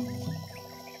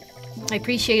 I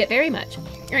appreciate it very much.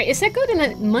 All right, is that good in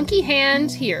a monkey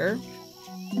hand here?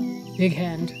 Big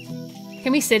hand.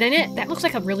 Can we sit in it? That looks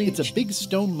like a really... It's a big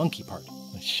stone monkey part.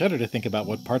 I shudder to think about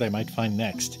what part I might find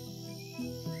next.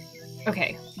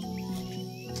 Okay.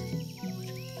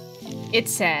 It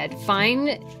said,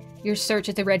 find your search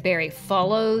at the red berry.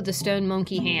 Follow the stone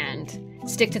monkey hand.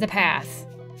 Stick to the path.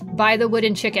 Buy the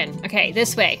wooden chicken. Okay,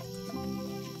 this way.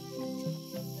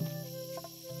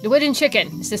 The wooden chicken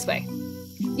is this way.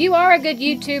 You are a good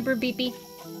YouTuber, Beepy.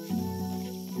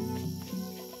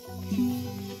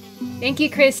 Thank you,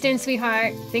 Kristen,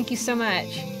 sweetheart. Thank you so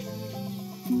much.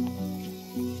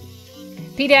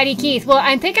 P Daddy Keith. Well,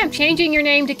 I think I'm changing your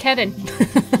name to Kevin.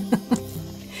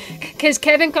 Because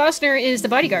Kevin Costner is the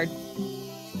bodyguard.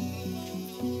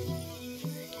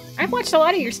 I've watched a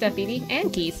lot of your stuff, BB.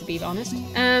 And Keith, to be honest.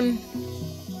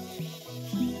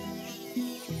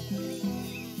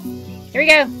 Here we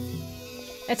go.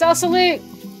 Let's all salute.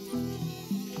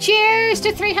 Cheers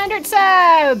to 300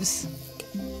 subs!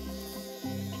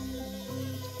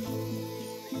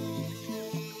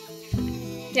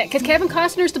 Yeah, because Kevin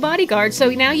Costner's the bodyguard, so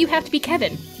now you have to be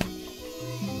Kevin.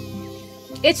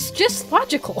 It's just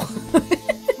logical.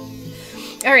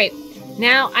 Alright,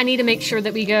 now I need to make sure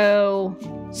that we go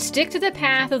Stick to the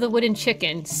path of the wooden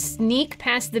chicken. Sneak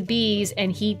past the bees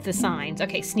and heed the signs.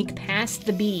 Okay, sneak past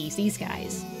the bees. These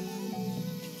guys.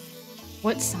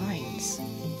 What signs?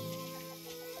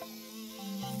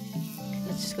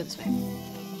 Let's just go this way.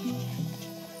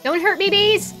 Don't hurt me,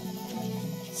 bees!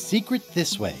 Secret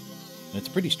this way. It's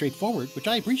pretty straightforward, which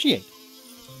I appreciate.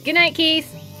 Good night,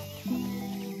 Keith.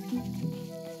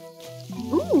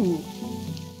 Ooh.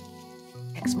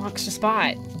 X marks the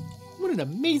spot. What an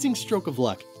amazing stroke of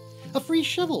luck. A free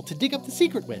shovel to dig up the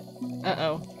secret with.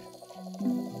 Uh-oh.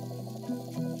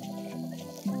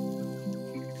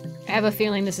 I have a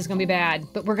feeling this is going to be bad,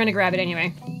 but we're going to grab it anyway.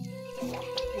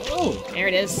 Whoa! There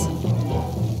it is.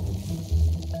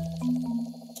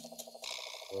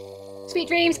 Sweet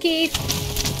dreams, Keith.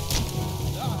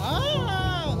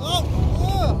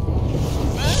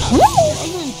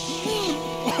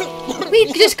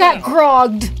 We just got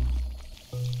grogged.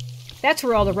 That's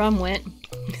where all the rum went.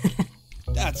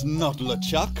 That's not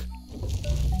LeChuck.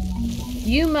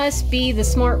 You must be the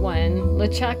smart one.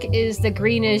 LeChuck is the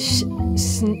greenish,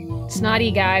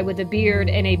 snotty guy with a beard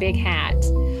and a big hat.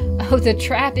 Oh, the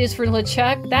trap is for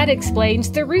LeChuck? That explains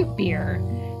the root beer.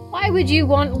 Why would you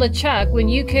want LeChuck when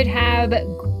you could have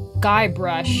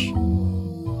Guybrush?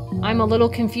 I'm a little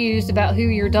confused about who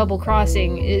you're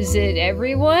double-crossing. Is it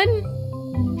everyone?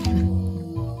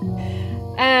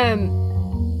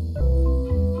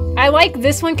 I like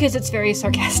this one because it's very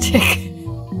sarcastic.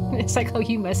 It's like, oh,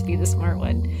 you must be the smart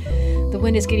one. The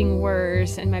wind is getting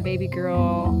worse and my baby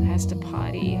girl has to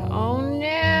potty. Oh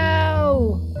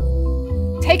no!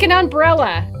 Take an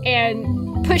umbrella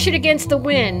and push it against the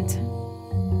wind.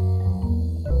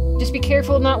 Just be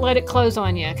careful not let it close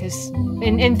on you,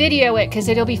 and video it, because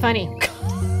it'll be funny.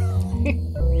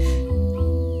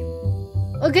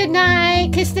 Well, good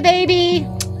night. Kiss the baby.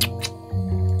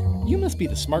 You must be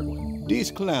the smart one.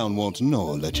 This clown won't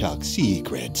know LeChuck's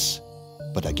secrets.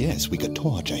 But I guess we could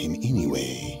torture him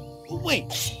anyway.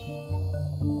 Wait!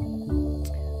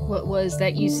 What was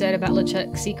that you said about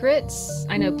LeChuck's secrets?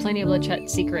 I know plenty of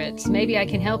LeChuck's secrets. Maybe I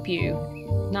can help you.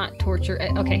 Not torture.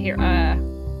 Okay, here. We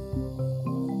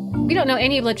don't know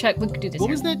any of LeChuck. We could do this. What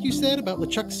was that you said about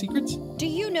LeChuck's secrets? Do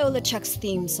you know LeChuck's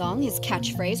theme song, his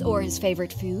catchphrase, or his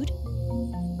favorite food?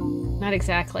 Not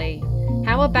exactly.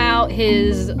 How about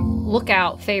his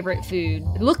Lookout's favorite food?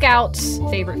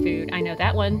 I know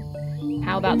that one.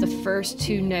 How about the first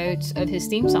two notes of his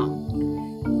theme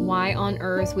song? Why on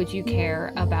earth would you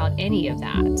care about any of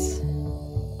that?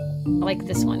 I like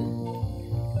this one.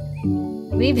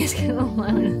 Leave this kid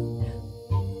alone.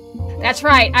 That's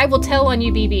right. I will tell on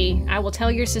you, BB. I will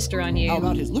tell your sister on you. How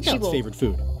about his Lookout's favorite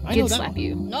food? I know that slap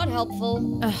you. Not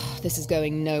helpful. Ugh, this is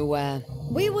going nowhere.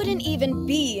 We wouldn't even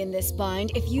be in this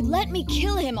bind if you'd let me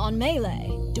kill him on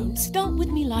melee. Don't start with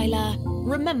me, Lila.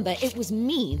 Remember, it was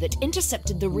me that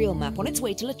intercepted the real map on its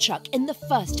way to LeChuck in the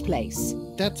first place.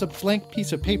 That's a blank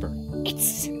piece of paper.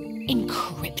 It's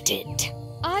encrypted.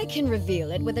 I can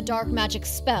reveal it with a dark magic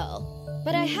spell,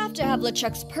 but I have to have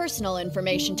LeChuck's personal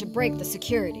information to break the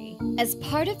security. As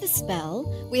part of the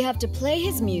spell, we have to play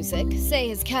his music, say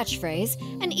his catchphrase,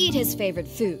 and eat his favorite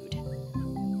food.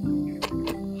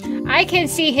 I can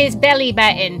see his belly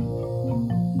button.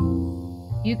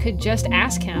 You could just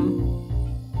ask him.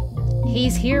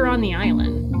 He's here on the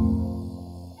island.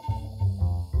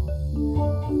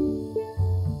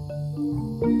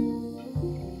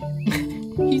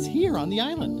 He's here on the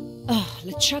island. Ugh,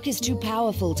 LeChuck is too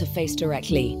powerful to face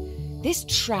directly. This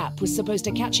trap was supposed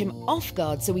to catch him off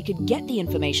guard so we could get the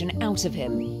information out of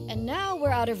him. And now we're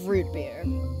out of root beer.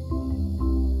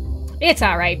 It's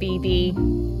alright,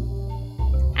 BB.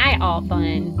 I all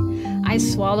fun. I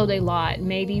swallowed a lot.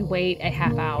 Maybe wait a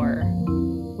half hour.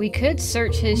 We could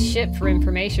search his ship for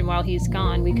information while he's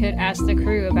gone. We could ask the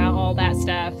crew about all that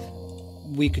stuff.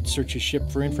 We could search his ship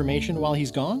for information while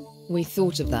he's gone? We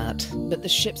thought of that, but the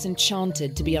ship's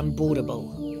enchanted to be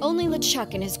unboardable. Only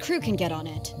LeChuck and his crew can get on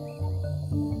it.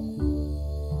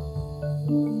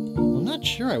 I'm not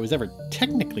sure I was ever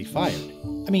technically fired.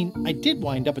 I mean, I did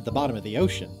wind up at the bottom of the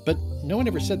ocean, but no one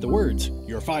ever said the words,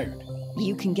 "You're fired."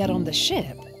 You can get on the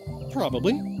ship.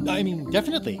 Probably. I mean,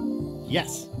 definitely.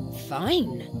 Yes.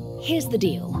 Fine. Here's the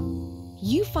deal.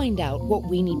 You find out what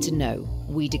we need to know.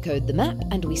 We decode the map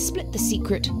and we split the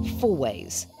secret 4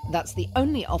 ways. That's the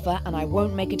only offer and I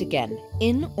won't make it again.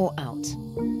 In or out.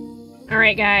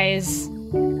 Alright, guys.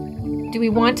 Do we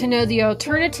want to know the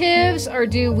alternatives or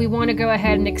do we want to go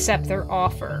ahead and accept their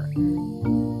offer?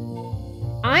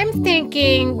 I'm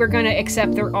thinking we're going to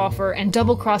accept their offer and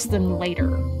double-cross them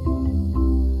later.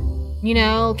 You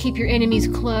know, keep your enemies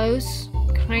close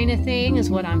kind of thing is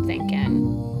what I'm thinking.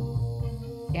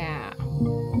 Yeah.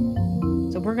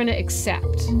 So we're gonna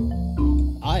accept.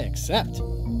 I accept.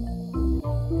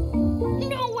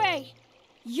 No way!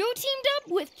 You teamed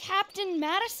up with Captain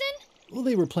Madison? Well,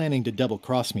 they were planning to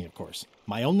double-cross me, of course.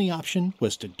 My only option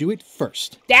was to do it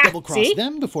first. Ah, Double-cross see?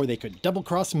 them before they could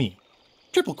double-cross me.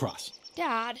 Triple-cross.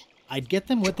 Dad. I'd get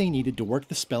them what they needed to work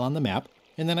the spell on the map,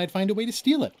 and then I'd find a way to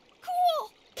steal it.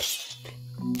 Cool!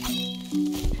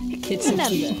 It's so Remember,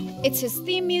 cute. it's his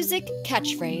theme music,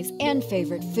 catchphrase, and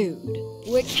favorite food.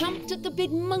 We're camped at the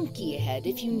Big Monkey Head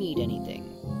if you need anything.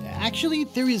 Actually,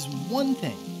 there is one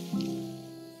thing.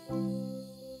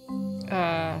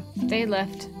 They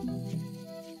left.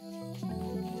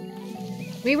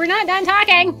 We were not done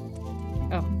talking!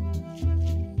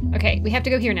 Oh. Okay, we have to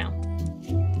go here now.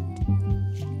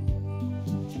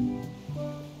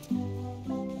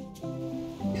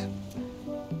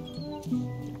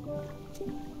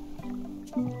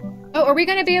 Oh, are we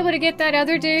gonna be able to get that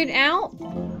other dude out?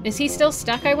 Is he still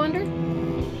stuck, I wonder?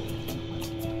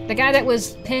 The guy that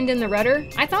was pinned in the rudder?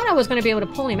 I thought I was gonna be able to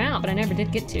pull him out, but I never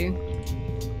did get to.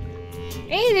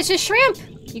 Hey, this is shrimp!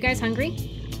 You guys hungry?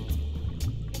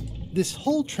 This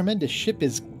whole tremendous ship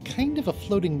is kind of a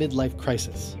floating midlife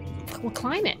crisis. We'll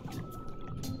climb it.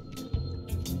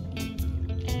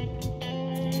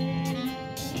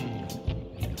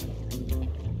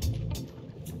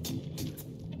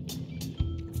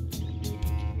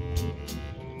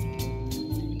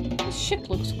 This ship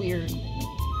looks weird.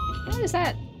 How does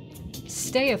that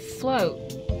stay afloat?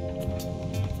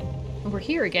 Oh, we're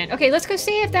here again. Okay, let's go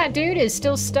see if that dude is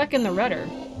still stuck in the rudder.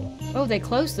 Oh, they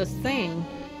closed the thing.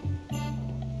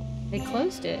 They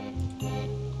closed it.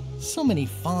 So many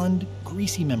fond,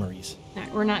 greasy memories. All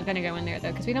right, we're not going to go in there,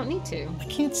 though, because we don't need to. I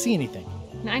can't see anything.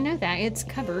 I know that. It's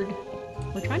covered.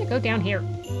 We're trying to go down here.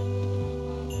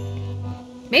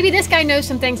 Maybe this guy knows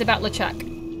some things about LeChuck.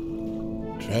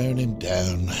 Drowning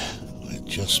down.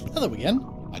 Just Hello again.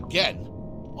 again.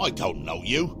 I don't know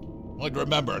you. I'd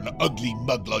remember an ugly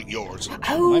mug like yours.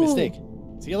 Oh, My mistake.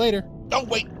 See you later. Oh,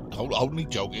 wait. Only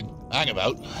joking. Hang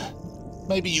about.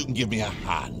 Maybe you can give me a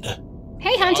hand.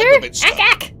 Hey, Hunter! I'm a bit stuck.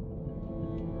 Ack!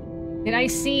 Did I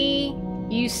see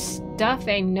you stuff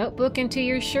a notebook into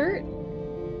your shirt?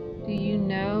 Do you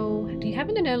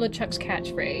happen to know LeChuck's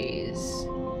catchphrase?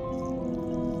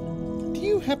 Do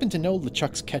you happen to know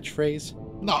LeChuck's catchphrase?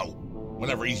 No.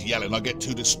 Whenever he's yelling, I get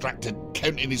too distracted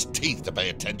counting his teeth to pay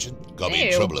attention. Got me in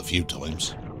Ew. trouble a few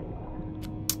times.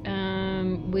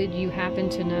 Would you happen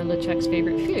to know LeChuck's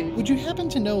favorite food? Would you happen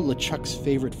to know LeChuck's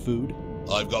favorite food?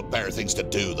 I've got better things to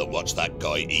do than watch that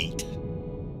guy eat.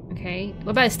 Okay.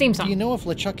 What about his theme song? Do you know if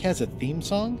LeChuck has a theme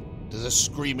song? Does the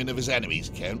screaming of his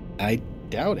enemies count? I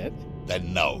doubt it.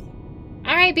 Then no.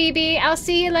 All right, BB. I'll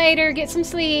see you later. Get some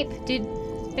sleep.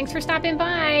 Thanks for stopping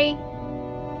by.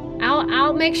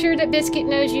 I'll make sure that Biscuit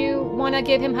knows you want to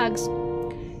give him hugs.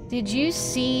 Did you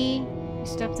see you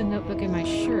stuffed the notebook in my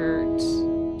shirt?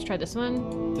 Let's try this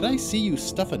one. Did I see you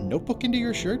stuff a notebook into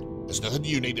your shirt? There's nothing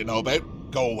you need to know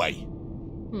about. Go away.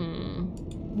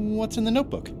 What's in the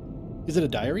notebook? Is it a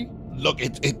diary? Look,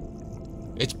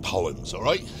 it's poems, all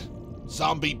right?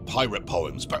 Zombie pirate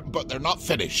poems, but they're not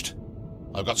finished.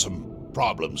 I've got some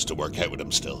problems to work out with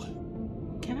them still.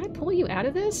 Can I pull you out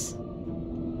of this?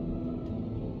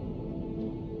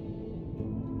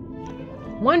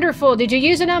 Wonderful. Did you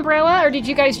use an umbrella, or did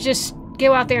you guys just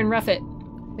go out there and rough it?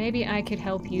 Maybe I could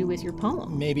help you with your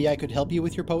poem. Maybe I could help you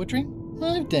with your poetry?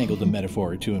 I've dangled a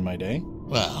metaphor or two in my day.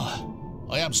 Well,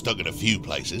 I am stuck in a few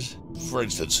places. For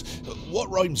instance, what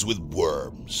rhymes with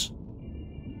worms?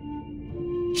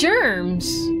 Germs.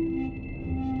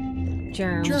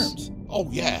 Germs. Germs. Oh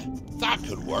yeah, that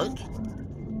could work.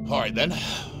 All right then.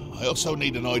 I also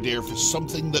need an idea for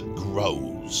something that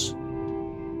grows.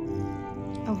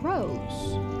 A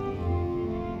rose.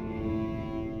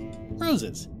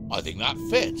 Roses. I think that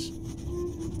fits.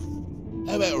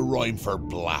 How about a rhyme for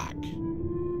black?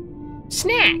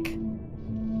 Snack.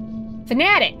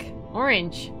 Fanatic.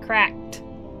 Orange. Cracked.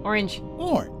 Orange.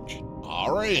 Orange.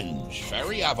 Orange.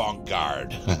 Very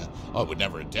avant-garde. I would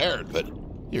never have dared, but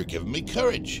you're giving me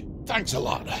courage. Thanks a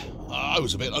lot. I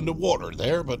was a bit underwater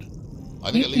there, but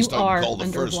I think at least I can call the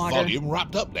first volume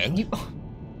wrapped up now. You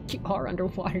are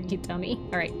underwater, you dummy.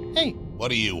 All right. Hey, What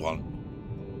do you want?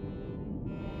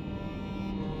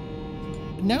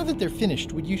 now that they're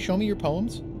finished, would you show me your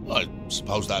poems? I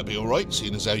suppose that'd be all right,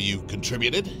 seeing as how you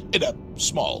contributed in a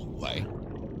small way.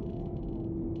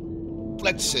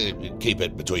 Let's keep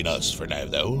it between us for now,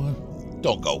 though.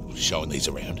 Don't go showing these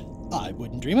around. I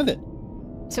wouldn't dream of it.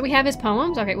 So we have his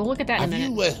poems? Okay, we'll look at that in a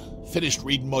Have minute. you finished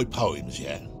reading my poems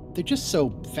yet? They're just so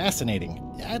fascinating.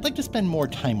 I'd like to spend more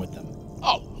time with them.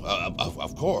 Oh,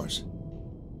 of course.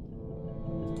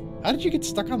 How did you get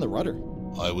stuck on the rudder?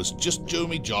 I was just doing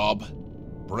my job,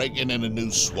 breaking in a new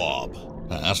swab.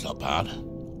 That's not bad.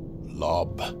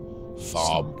 Lob,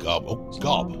 fob, gob. Oh,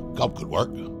 gob. Gob could work.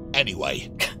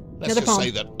 Anyway, let's just say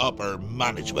that upper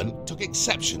management took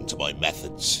exception to my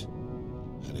methods.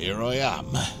 And here I am.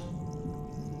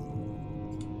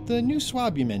 The new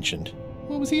swab you mentioned,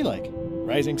 what was he like?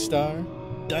 Rising star?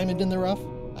 Diamond in the rough?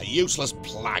 A useless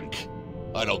plank.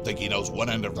 I don't think he knows one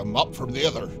end of the mop from the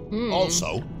other.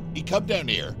 Also, he come down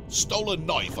here, stole a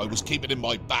knife I was keeping in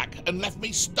my back, and left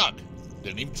me stuck.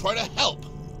 Didn't even try to help.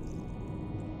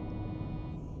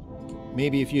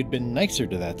 Maybe if you'd been nicer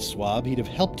to that swab, he'd have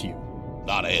helped you.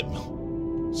 Not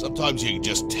him. Sometimes you can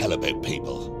just tell about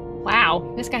people.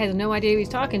 Wow, this guy has no idea who he's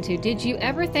talking to. Did you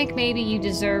ever think maybe you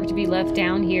deserve to be left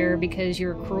down here because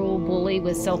you're a cruel bully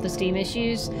with self-esteem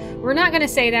issues? We're not going to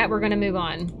say that. We're going to move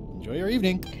on. Enjoy your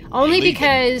evening. Only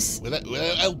because... Without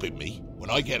helping me, when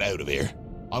I get out of here,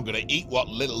 I'm going to eat what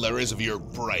little there is of your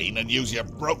brain and use your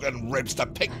broken ribs to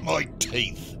pick my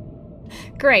teeth.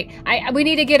 Great. We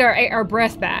need to get our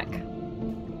breath back.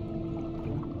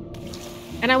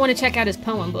 And I want to check out his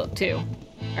poem book, too.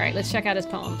 All right, let's check out his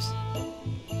poems.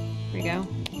 Here we go.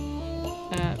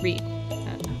 Read.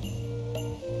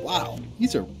 Wow,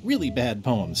 these are really bad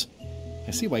poems.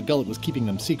 I see why Gullet was keeping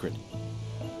them secret.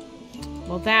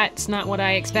 Well, that's not what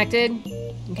I expected.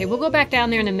 Okay, we'll go back down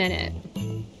there in a minute.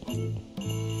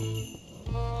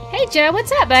 Hey, Joe,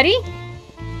 what's up, buddy?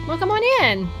 Welcome on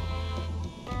in.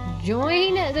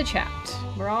 Join the chat.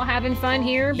 We're all having fun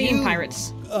here being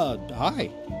pirates. Hi.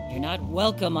 You're not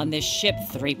welcome on this ship,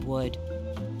 Threepwood.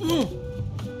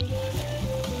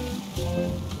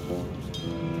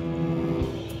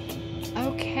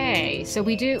 Okay, so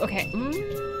we do... Okay.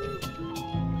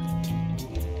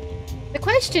 The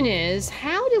question is,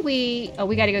 how do we... Oh,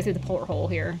 we gotta go through the porthole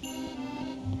here.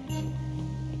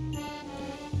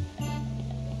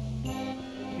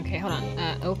 Okay, hold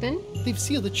on. Open? They've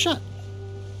sealed it shut.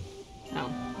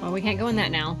 Oh, well, we can't go in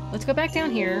that now. Let's go back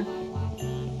down here.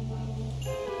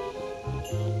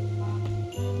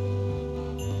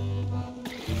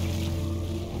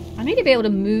 I need to be able to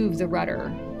move the rudder.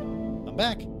 I'm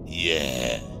back.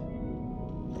 Yeah.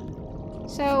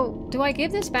 So, do I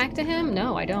give this back to him?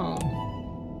 No, I don't.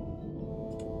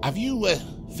 Have you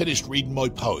finished reading my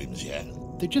poems yet?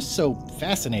 They're just so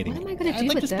fascinating. What am I going to do I'd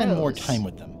like with to spend more those? time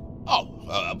with them. Oh,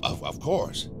 of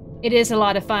course. It is a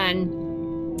lot of fun.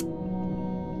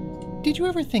 Did you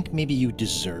ever think maybe you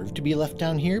deserve to be left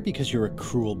down here because you're a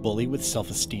cruel bully with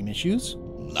self-esteem issues?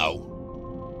 No.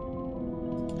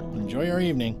 Enjoy your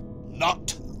evening.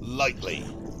 Not likely.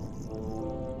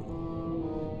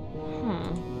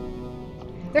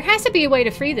 There has to be a way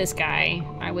to free this guy,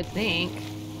 I would think.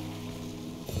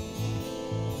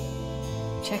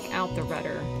 Check out the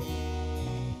rudder.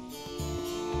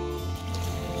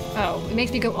 Oh, it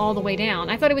makes me go all the way down.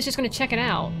 I thought it was just going to check it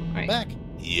out. All right. Back.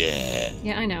 Yeah.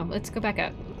 Yeah, I know. Let's go back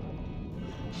up.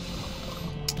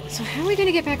 So how are we going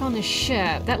to get back on the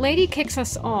ship? That lady kicks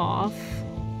us off.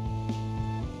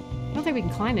 I don't think we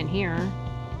can climb in here.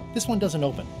 This one doesn't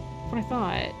open. What I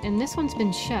thought. And this one's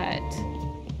been shut.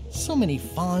 So many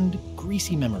fond,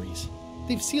 greasy memories.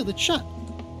 They've sealed it shut.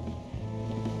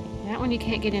 That one you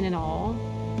can't get in at all.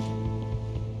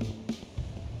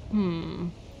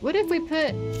 What if we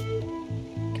put...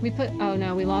 Can we put... Oh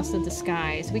no, we lost the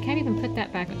disguise. We can't even put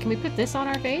that back. Can we put this on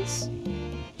our face?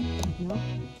 No.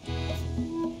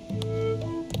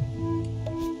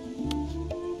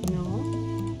 No.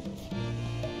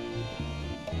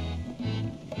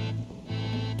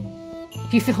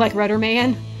 Do you feel like Rudder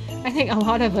Man? I think a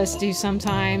lot of us do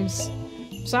sometimes.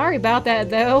 Sorry about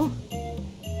that, though.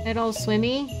 That all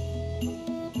swimmy.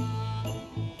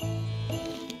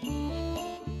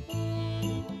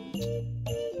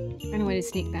 Find a way to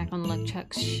sneak back on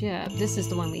LeChuck's ship. This is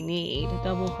the one we need.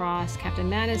 Double cross Captain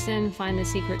Madison. Find the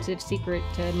secret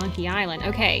to Monkey Island.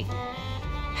 Okay.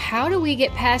 How do we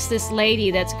get past this lady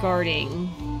that's guarding?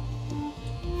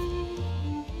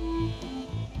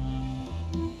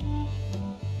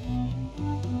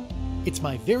 It's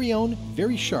my very own,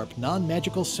 very sharp,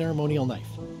 non-magical ceremonial knife.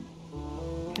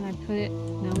 Can I put it?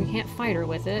 No, we can't fight her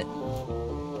with it.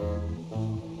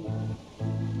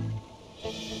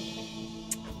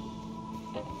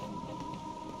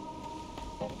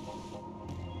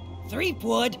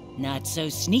 Threepwood, not so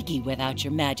sneaky without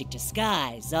your magic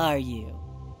disguise, are you?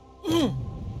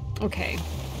 Okay.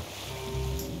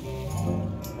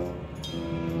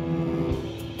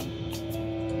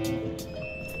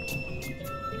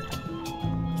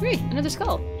 Great, another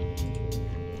skull.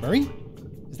 Murray?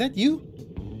 Is that you?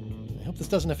 I hope this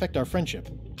doesn't affect our friendship.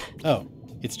 Oh,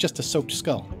 it's just a soaked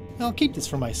skull. I'll keep this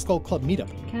for my Skull Club meetup.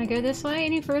 Can I go this way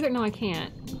any further? No, I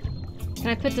can't. Can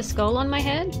I put the skull on my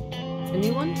head? The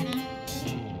new one?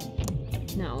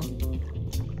 No.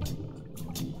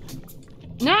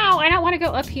 No, I don't want to go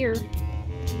up here.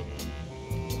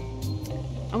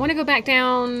 I want to go back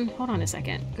down. Hold on a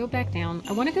second. Go back down.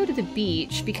 I want to go to the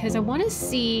beach because I want to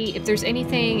see if there's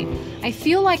anything. I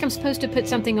feel like I'm supposed to put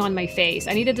something on my face.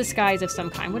 I need a disguise of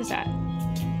some kind. What is that?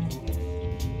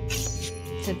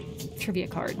 It's a trivia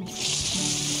card.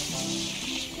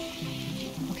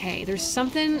 Okay, there's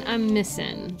something I'm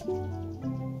missing.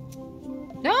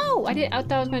 No, I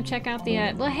thought I was going to check out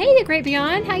the. Well, hey, the Great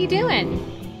Beyond. How you doing?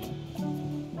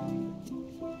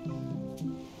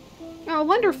 Oh,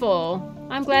 wonderful.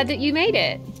 I'm glad that you made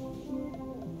it.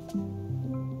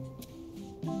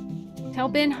 Tell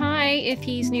Ben hi if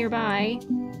he's nearby.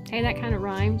 Hey, that kind of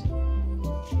rhymed.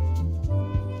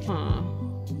 Huh.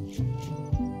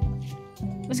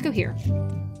 Let's go here.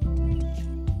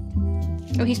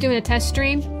 Oh, he's doing a test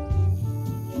stream?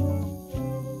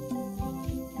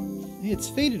 It's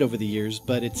faded over the years,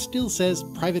 but it still says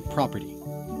private property.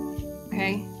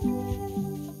 Okay.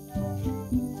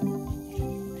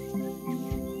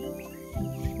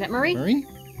 Is that Murray? Murray?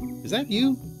 Is that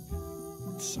you?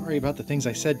 Sorry about the things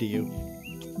I said to you.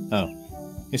 Oh,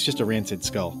 it's just a rancid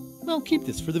skull. I'll keep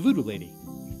this for the voodoo lady.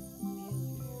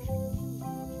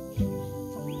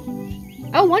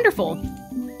 Oh, wonderful.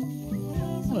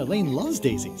 Oh, Elaine loves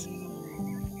daisies.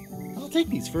 I'll take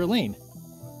these for Elaine.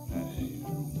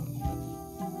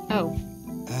 Oh.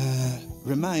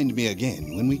 Remind me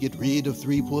again when we get rid of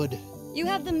Threepwood. You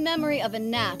have the memory of a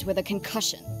gnat with a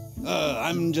concussion.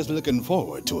 I'm just looking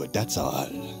forward to it, that's all.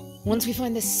 Once we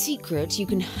find the secret, you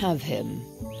can have him.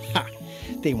 Ha!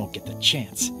 They won't get the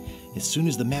chance. As soon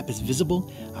as the map is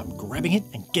visible, I'm grabbing it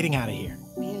and getting out of here.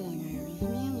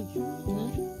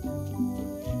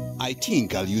 I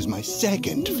think I'll use my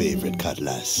second favorite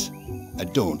cutlass. I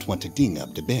don't want to ding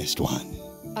up the best one.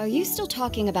 Are you still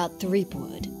talking about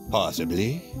Threepwood?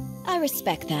 Possibly. I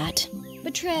respect that.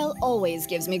 Betrayal always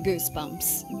gives me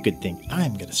goosebumps. Good thing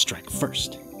I'm gonna strike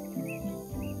first.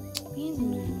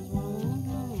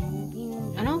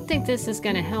 I don't think this is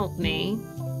gonna help me.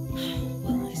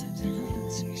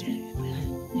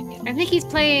 I think he's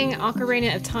playing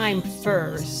Ocarina of Time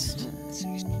first.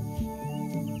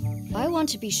 I want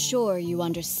to be sure you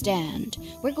understand.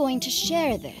 We're going to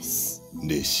share this.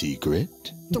 The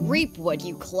secret? Threepwood,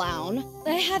 you clown.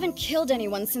 I haven't killed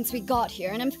anyone since we got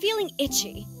here, and I'm feeling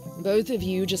itchy. Both of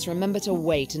you just remember to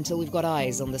wait until we've got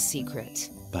eyes on the secret.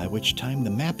 By which time the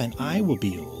map and I will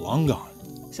be long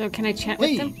gone. So can I chat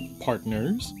with them?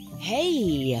 Partners.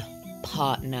 Hey,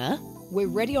 partner. We're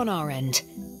ready on our end.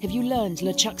 Have you learned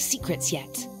LeChuck's secrets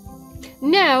yet?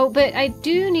 No, but I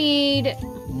do need...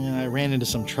 I ran into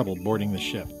some trouble boarding the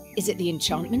ship. Is it the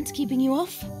enchantment keeping you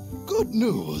off? Good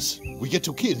news. We get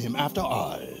to kill him after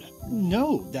all.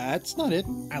 No, that's not it.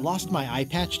 I lost my eye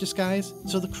patch disguise,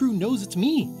 so the crew knows it's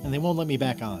me, and they won't let me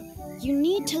back on. You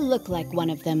need to look like one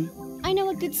of them. I know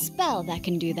a good spell that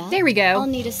can do that. There we go. I'll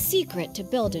need a secret to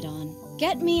build it on.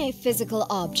 Get me a physical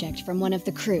object from one of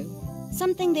the crew.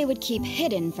 Something they would keep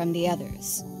hidden from the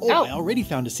others. Oh, I already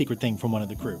found a secret thing from one of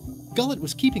the crew. Gullet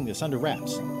was keeping this under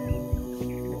wraps.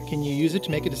 Can you use it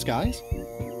to make a disguise?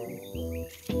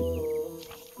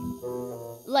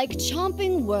 Like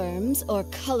chomping worms or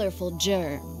colorful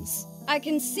germs. I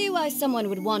can see why someone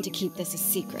would want to keep this a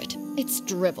secret. It's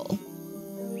drivel.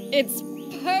 It's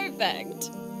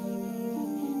perfect.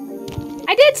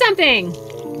 I did something!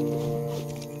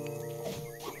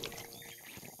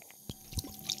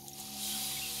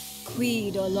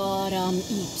 Qui doloram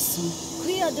ipsum,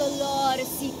 quia dolor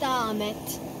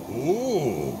sitamet.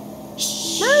 Ooh.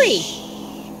 Murray!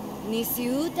 Nisi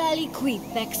utali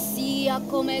quipexia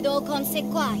comedo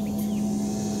consequat.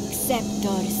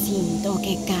 Exceptor sim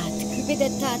docecat,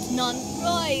 cupidetat non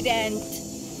proident.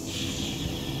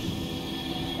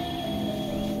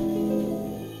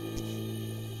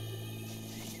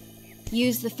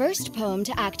 Use the first poem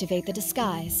to activate the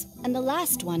disguise, and the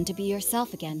last one to be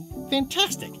yourself again.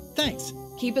 Fantastic! Thanks.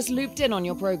 Keep us looped in on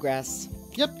your progress.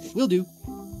 Yep, will do.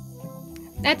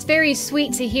 That's very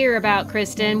sweet to hear about,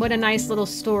 Kristen. What a nice little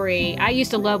story. I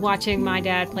used to love watching my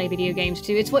dad play video games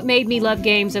too. It's what made me love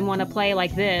games and want to play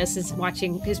like this is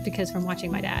because from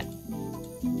watching my dad.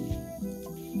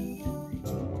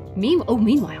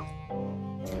 Meanwhile.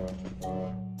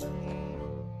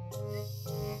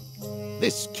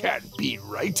 This can't be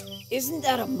right. Isn't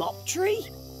that a mop tree?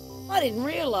 I didn't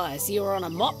realize you were on a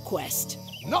mop quest.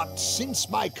 Not since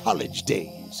my college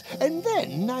days. And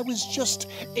then I was just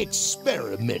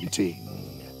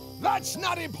experimenting. That's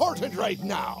not important right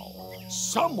now.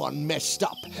 Someone messed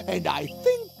up, and I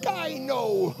think I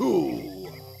know who.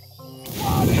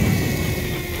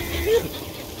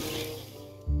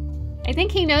 I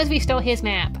think he knows we stole his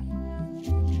map.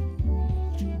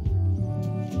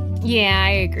 Yeah,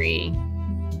 I agree.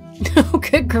 Oh,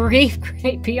 good grief,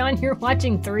 Great Beyond, you're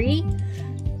watching 3?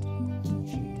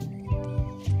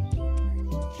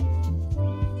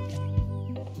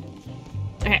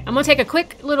 Okay, I'm gonna take a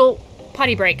quick little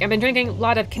potty break. I've been drinking a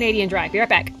lot of Canadian Dry. Be right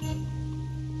back.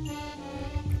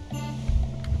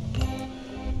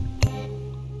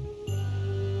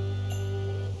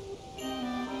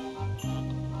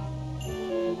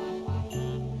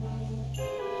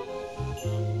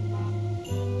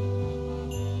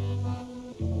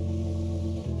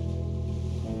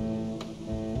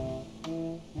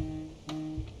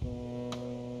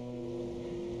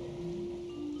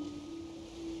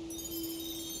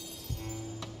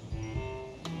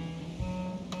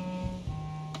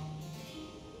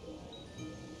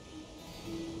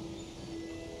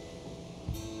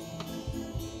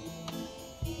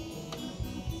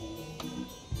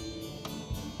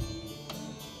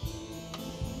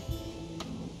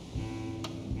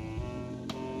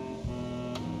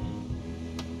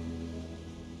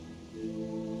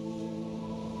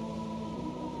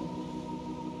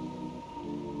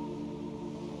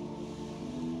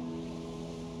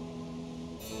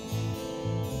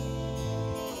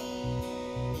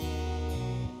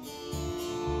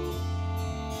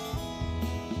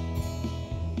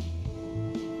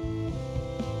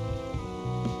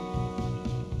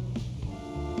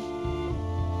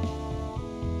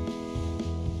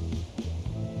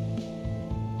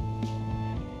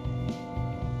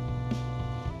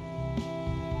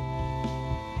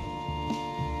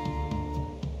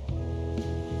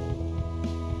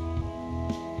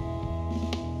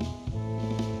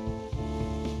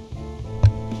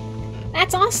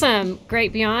 That's awesome,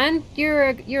 Great Beyond. You're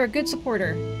a good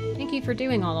supporter. Thank you for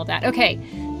doing all of that. Okay,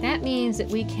 that means that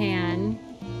we can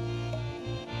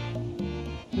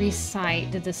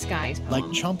recite the disguise poem. Like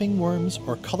chomping worms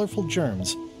or colorful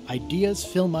germs, ideas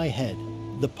fill my head.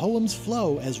 The poems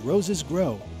flow as roses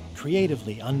grow,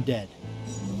 creatively undead.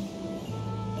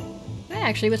 That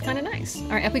actually was kind of nice. All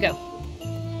right, up we go.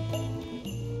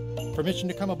 Permission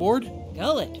to come aboard?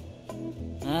 Gullet.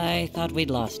 I thought we'd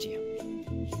lost you.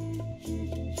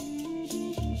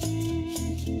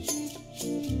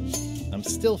 I'm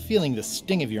still feeling the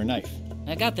sting of your knife.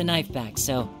 I got the knife back,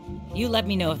 so you let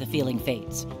me know if the feeling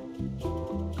fades.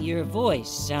 Your voice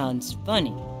sounds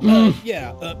funny.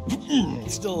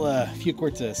 Still a few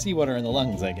quarts of seawater in the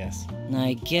lungs, I guess.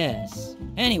 I guess.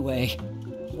 Anyway,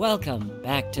 welcome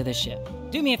back to the ship.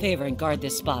 Do me a favor and guard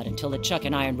this spot until LeChuck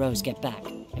and Iron Rose get back.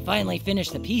 I finally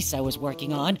finished the piece I was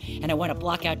working on, and I want to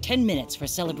block out 10 minutes for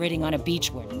celebrating on a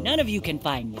beach where none of you can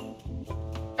find me.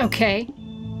 Okay.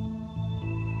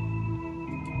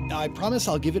 I promise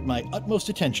I'll give it my utmost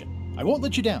attention. I won't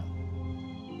let you down.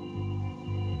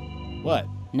 What?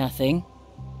 Nothing.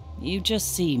 You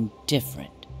just seem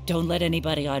different. Don't let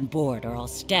anybody on board or I'll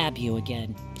stab you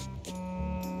again.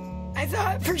 I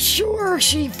thought for sure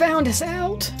she found us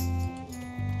out.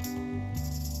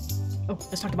 Oh,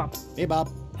 let's talk to Bob. Hey, Bob.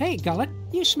 Hey, Gullet,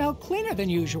 you smell cleaner than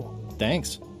usual.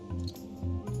 Thanks.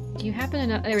 Do you happen to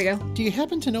know... There we go. Do you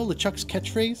happen to know LeChuck's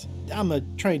catchphrase?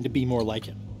 I'm trying to be more like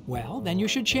him. Well, then you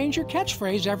should change your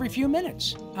catchphrase every few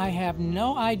minutes. I have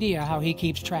no idea how he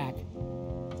keeps track.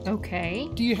 Okay.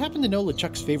 Do you happen to know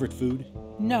LeChuck's favorite food?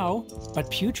 No, but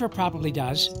Putra probably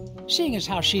does, seeing as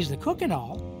how she's the cook and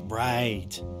all.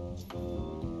 Right.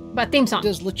 But theme song.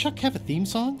 Does LeChuck have a theme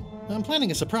song? I'm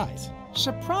planning a surprise.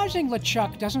 Surprising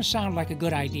LeChuck doesn't sound like a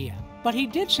good idea, but he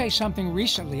did say something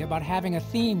recently about having a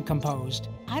theme composed.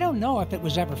 I don't know if it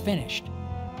was ever finished.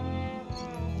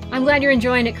 I'm glad you're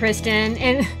enjoying it, Kristen.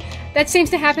 And that seems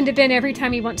to happen to Ben every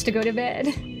time he wants to go to bed.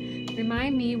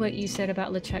 Remind me what you said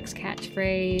about LeChuck's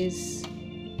catchphrase.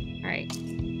 All right.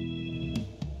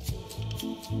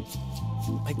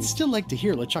 I'd still like to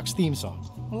hear LeChuck's theme song.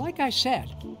 Like I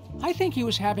said, I think he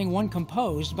was having one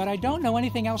composed, but I don't know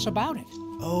anything else about it.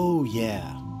 Oh,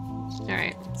 yeah. All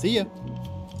right. See ya.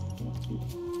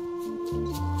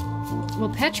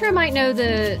 Well, Petra might know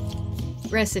the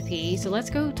recipe, so let's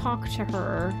go talk to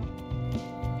her.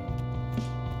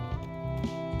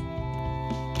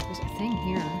 There's a thing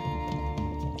here.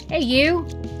 Hey, you!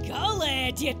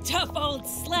 Gullet, you tough old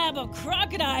slab of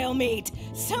crocodile meat!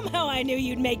 Somehow I knew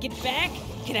you'd make it back.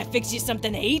 Can I fix you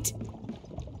something to eat?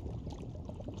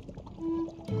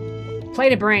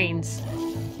 Plate of brains.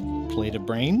 Plate of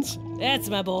brains? That's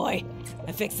my boy.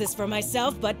 I fixed this for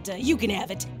myself, but you can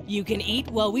have it. You can eat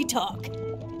while we talk.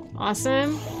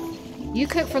 Awesome. You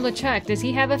cook for LeChuck. Does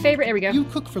he have a favorite? There we go. You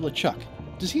cook for LeChuck.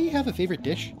 Does he have a favorite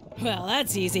dish? Well,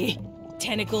 that's easy.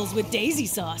 Tentacles with daisy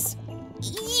sauce.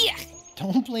 Yeah!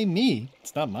 Don't blame me.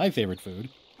 It's not my favorite food.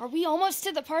 Are we almost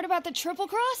to the part about the triple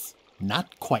cross?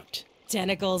 Not quite.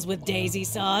 Tentacles with daisy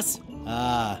sauce.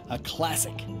 Ah, a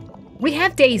classic. We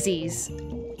have daisies.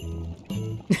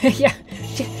 Yeah,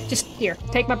 just here,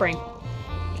 take my brain.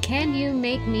 Can you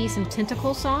make me some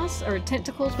tentacle sauce or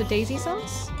tentacles with daisy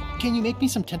sauce? Can you make me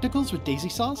some tentacles with daisy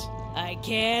sauce? I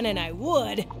can and I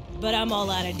would, but I'm all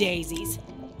out of daisies.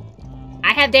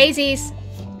 I have daisies.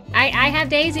 I have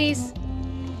daisies.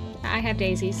 I have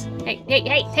daisies. Hey, take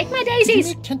my Can daisies.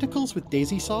 you make tentacles with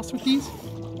daisy sauce with these?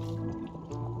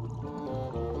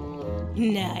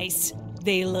 Nice.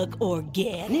 They look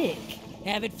organic.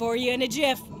 Have it for you in a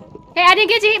jiff. Hey, I didn't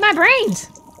get to eat my brains.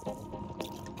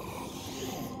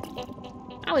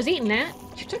 I was eating that.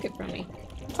 You took it from me.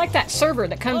 It's like that server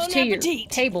that comes Bon to your appetit.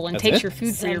 table and That's takes it? your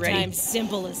food for you ready. Sometimes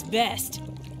simple is best.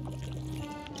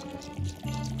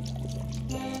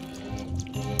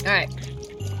 All right.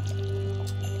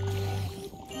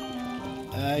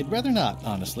 I'd rather not,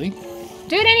 honestly.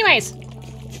 Do it anyways.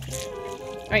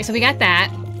 All right, so we got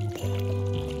that.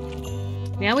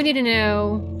 Now we need to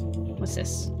know, what's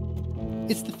this?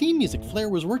 It's the theme music Flair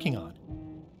was working on.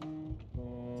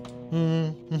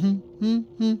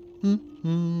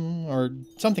 Or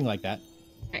something like that.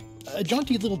 A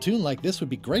jaunty little tune like this would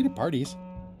be great at parties.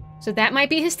 So that might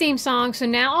be his theme song. So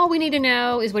now all we need to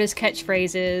know is what his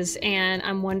catchphrase is, and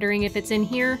I'm wondering if it's in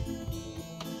here.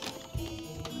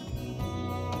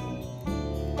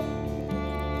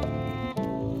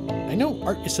 I know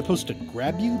Art is supposed to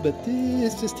grab you, but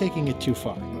this is taking it too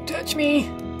far. Touch me.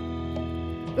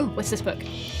 Ooh, what's this book?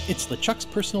 It's LeChuck's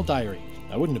personal diary.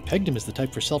 I wouldn't have pegged him as the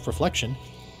type for self-reflection.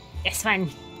 It's fun.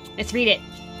 Let's read it.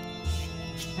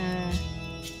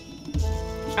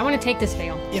 I want to take this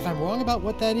veil. If I'm wrong about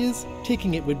what that is,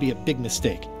 taking it would be a big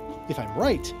mistake. If I'm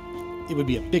right, it would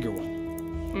be a bigger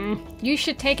one. You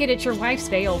should take it at your wife's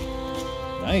veil.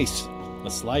 Nice. A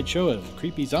slideshow of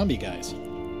creepy zombie guys.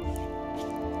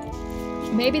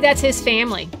 Maybe that's his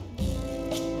family.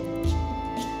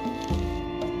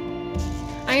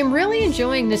 I am really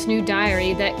enjoying this new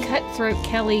diary that Cutthroat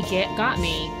Kelly got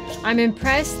me. I'm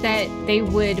impressed that they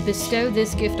would bestow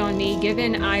this gift on me,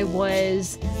 given I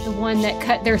was the one that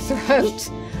cut their throats.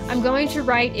 I'm going to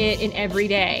write it in every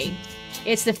day.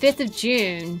 It's the 5th of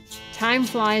June. Time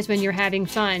flies when you're having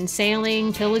fun,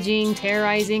 sailing, pillaging,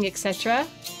 terrorizing, etc.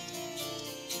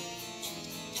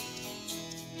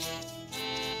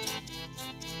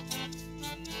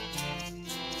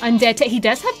 Undead Ted. He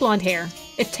does have blonde hair.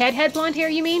 If Ted had blonde hair,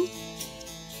 you mean?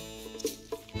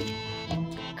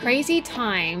 Crazy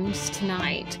times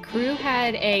tonight. Crew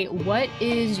had a what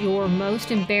is your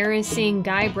most embarrassing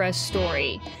Guybrush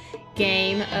story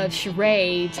game of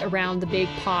charades around the big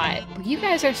pot. You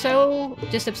guys are so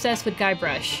just obsessed with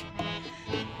Guybrush.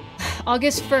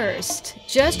 August 1st.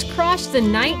 Just crossed the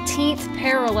 19th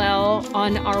parallel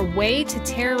on our way to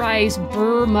terrorize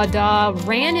Burmada.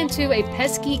 Ran into a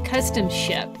pesky customs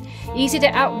ship. Easy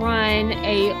to outrun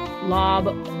a lob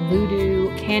voodoo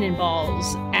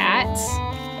cannonballs at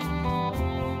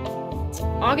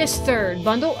August 3rd.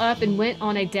 Bundled up and went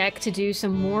on a deck to do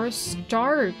some more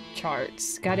star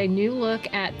charts. Got a new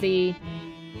look at the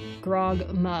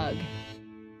grog mug.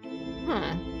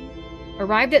 Huh.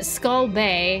 Arrived at Skull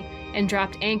Bay and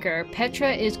dropped anchor.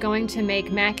 Petra is going to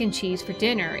make mac and cheese for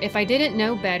dinner. If I didn't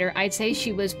know better, I'd say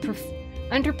she was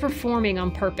underperforming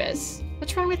on purpose.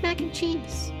 What's wrong with mac and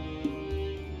cheese?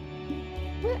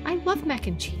 What? I love mac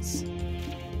and cheese.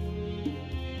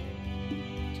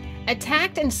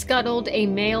 Attacked and scuttled a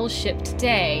mail ship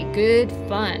today. Good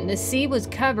fun. The sea was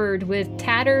covered with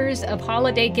tatters of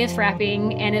holiday gift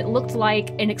wrapping, and it looked like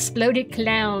an exploded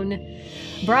clown.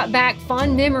 Brought back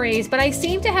fond memories, but I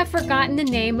seem to have forgotten the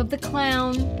name of the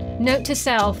clown. Note to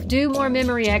self, do more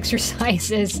memory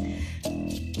exercises.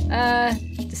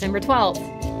 December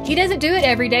 12th. He doesn't do it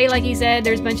every day like he said.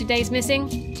 There's a bunch of days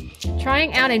missing.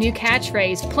 Trying out a new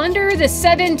catchphrase. Plunder the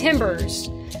 7 timbers.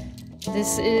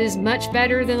 This is much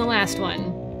better than the last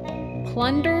one.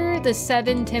 Plunder the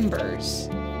 7 timbers.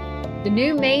 The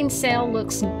new mainsail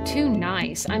looks too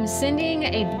nice. I'm sending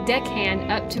a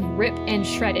deckhand up to rip and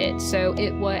shred it, so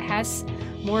it has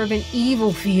more of an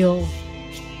evil feel.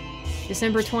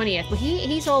 December 20th. Well,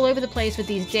 he's all over the place with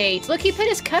these dates. Look, he put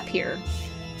his cup here.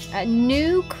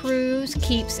 New Cruise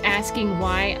keeps asking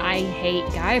why I hate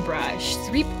Guybrush.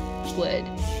 3 wood.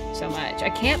 so much. I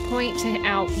can't point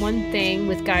out one thing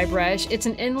with Guybrush. It's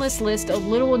an endless list of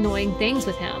little annoying things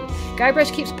with him.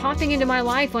 Guybrush keeps popping into my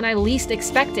life when I least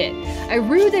expect it. I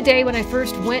rue the day when I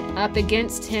first went up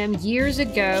against him years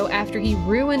ago after he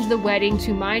ruined the wedding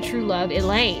to my true love,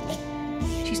 Elaine.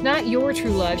 She's not your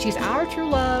true love, she's our true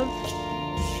love.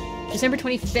 December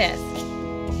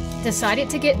 25th. Decided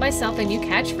to get myself a new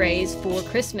catchphrase for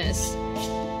Christmas.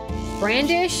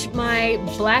 Brandish my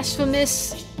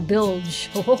blasphemous bilge.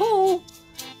 Ho ho ho!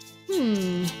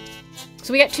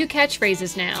 So we got 2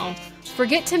 catchphrases now.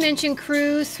 Forget to mention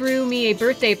crew threw me a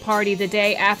birthday party the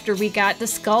day after we got the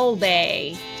Skull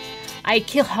Bay. I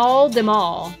hauled them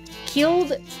all.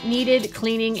 Killed needed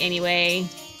cleaning anyway.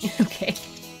 Okay.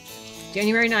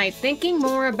 January 9th. Thinking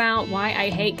more about why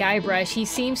I hate Guybrush, he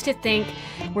seems to think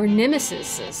we're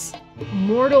nemesis.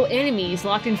 Mortal enemies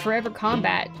locked in forever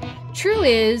combat.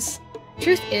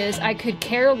 Truth is, I could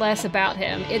care less about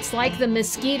him. It's like the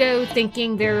mosquito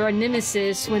thinking they're a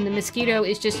nemesis when the mosquito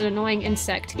is just an annoying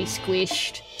insect to be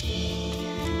squished.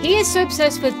 He is so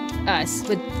obsessed with us,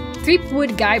 with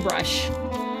Threepwood Guybrush.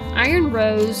 Iron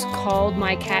Rose called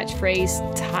my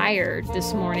catchphrase tired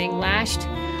this morning, lashed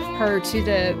her to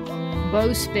the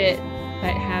bowsprit,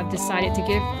 but have decided to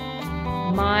give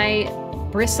my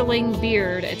bristling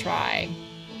beard a try.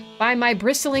 By my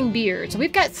bristling beard. So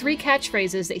we've got 3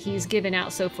 catchphrases that he's given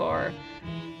out so far.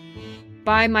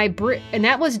 By my and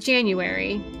that was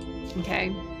January.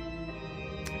 Okay.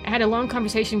 I had a long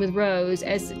conversation with Rose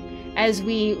as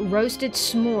we roasted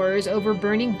s'mores over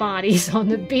burning bodies on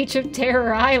the beach of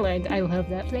Terror Island. I love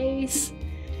that place.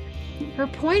 Her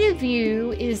point of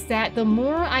view is that the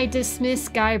more I dismiss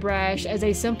Guybrush as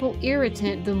a simple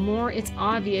irritant, the more it's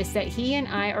obvious that he and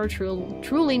I are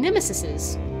truly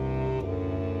nemesises.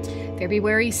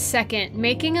 February 2nd,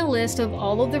 making a list of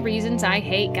all of the reasons I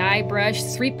hate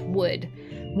Guybrush Threepwood.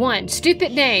 1.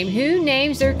 Stupid name. Who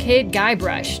names their kid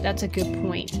Guybrush? That's a good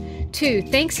point. 2.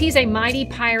 Thinks he's a mighty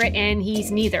pirate and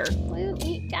he's neither. Well,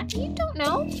 you don't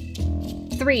know.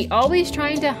 3. Always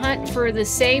trying to hunt for the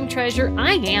same treasure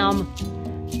I am.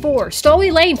 4. Stole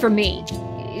Elaine from me.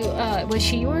 Was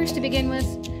she yours to begin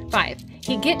with? 5.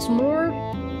 He gets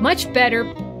much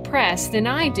better press than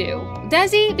I do.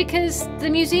 Does he? Because the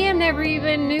museum never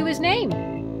even knew his name.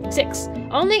 6.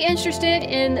 Only interested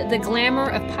in the glamour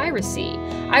of piracy.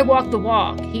 I walk the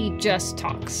walk. He just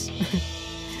talks.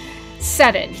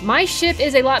 7. My ship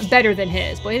is a lot better than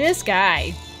his. Boy, this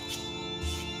guy.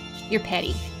 You're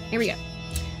petty. Here we go.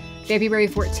 February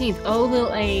 14th. Oh,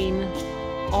 Lil Ain.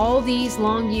 All these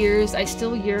long years, I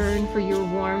still yearn for your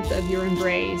warmth of your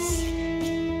embrace.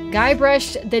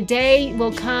 Guybrush, the day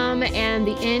will come and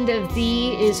the end of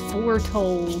thee is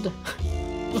foretold.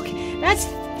 Okay, that's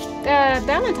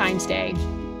Valentine's Day.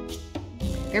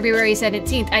 February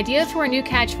 17th. Idea for a new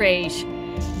catchphrase.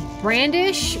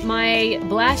 Brandish my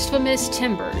blasphemous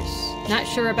timbers. Not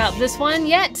sure about this one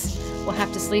yet. We'll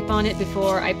have to sleep on it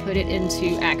before I put it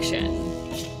into action.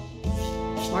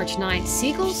 March 9th.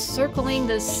 Seagulls circling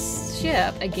the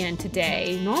ship again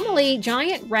today. Normally,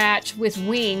 giant rats with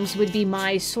wings would be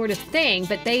my sort of thing,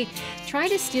 but they try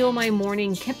to steal my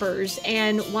morning kippers,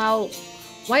 and while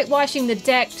whitewashing the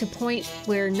deck to point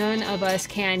where none of us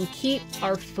can keep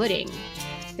our footing.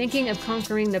 Thinking of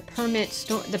conquering the permanent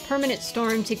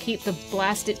storm to keep the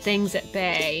blasted things at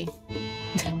bay.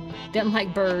 Doesn't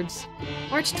like birds.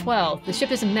 March 12th. The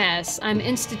ship is a mess. I'm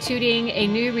instituting a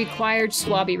new required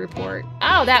Swabby report.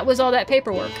 Oh, that was all that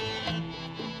paperwork.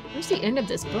 Where's the end of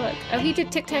this book? Oh, he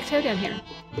did tic-tac-toe down here.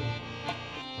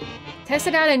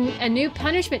 Tested out a new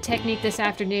punishment technique this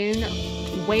afternoon.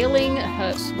 Whaling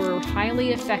hooks were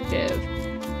highly effective.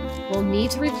 We'll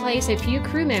need to replace a few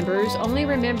crew members, only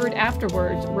remembered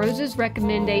afterwards. Rose's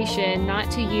recommendation not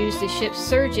to use the ship's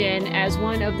surgeon as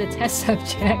one of the test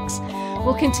subjects.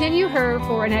 We'll continue her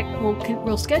for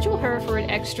we'll schedule her for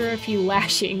an extra few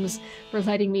lashings for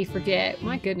letting me forget.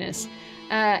 My goodness.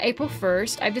 April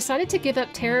 1st, I've decided to give up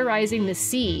terrorizing the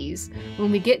seas.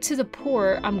 When we get to the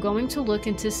port, I'm going to look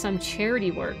into some charity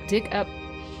work, dig up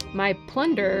my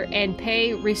plunder, and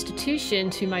pay restitution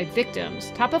to my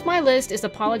victims. Top of my list is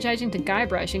apologizing to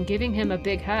Guybrush and giving him a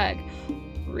big hug.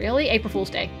 Really? April Fool's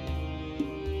Day.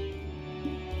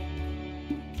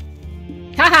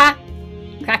 Haha!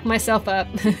 Crack myself up.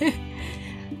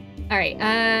 Alright,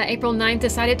 April 9th,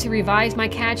 decided to revise my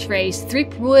catchphrase,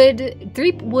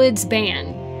 Threepwood's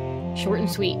Ban. Short and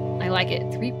sweet. I like it.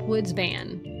 Threepwood's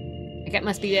Ban. I think that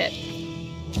must be it.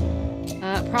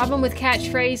 Problem with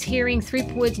catchphrase, hearing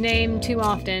Threepwood's name too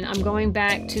often. I'm going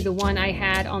back to the one I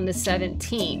had on the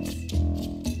 17th.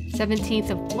 17th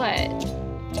of what?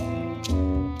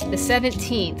 The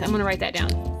 17th. I'm going to write that down.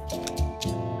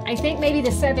 I think maybe the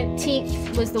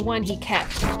 17th was the one he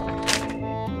kept. I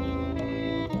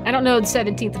don't know the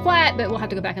 17th flat, but we'll have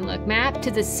to go back and look. Map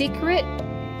to the secret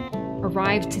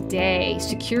arrived today.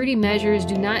 Security measures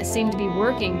do not seem to be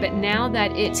working, but now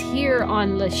that it's here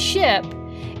on the ship,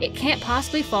 it can't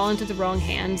possibly fall into the wrong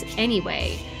hands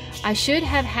anyway. I should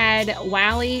have had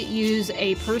Wally use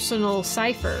a personal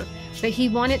cipher, but he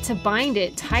wanted to bind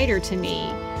it tighter to me.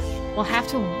 I'll have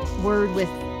to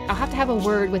have a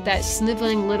word with that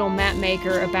sniveling little map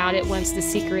maker about it once the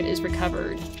secret is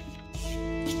recovered.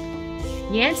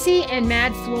 Yancy and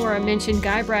Mad Flora mentioned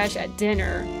Guybrush at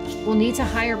dinner. We'll need to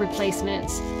hire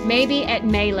replacements, maybe at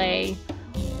Melee.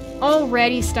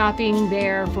 Already stopping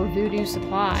there for voodoo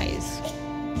supplies.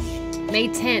 May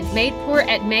 10th, made port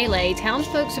at Melee.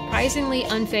 Townsfolk surprisingly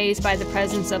unfazed by the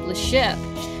presence of the ship.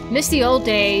 Miss the old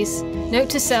days. Note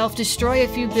to self, destroy a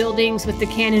few buildings with the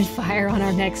cannon fire on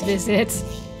our next visit.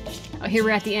 Oh, here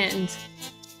we're at the end.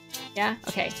 Yeah?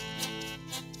 Okay.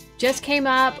 Just came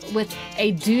up with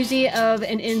a doozy of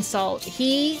an insult.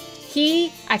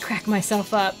 I cracked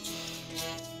myself up.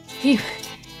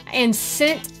 And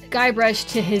sent Guybrush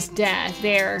to his death.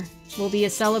 There will be a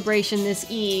celebration this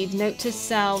eve. Note to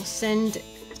self, send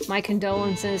my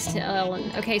condolences to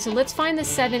Ellen. Okay, so let's find the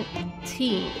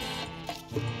 17th.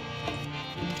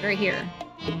 Right here.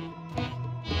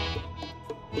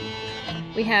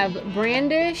 We have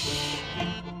brandish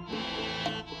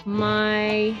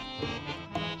my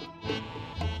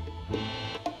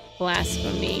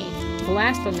blasphemy.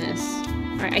 Blasphemous.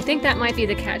 Alright, I think that might be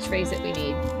the catchphrase that we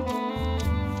need.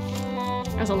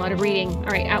 That was a lot of reading.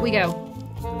 Alright, out we go.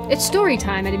 It's story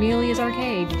time at Amelia's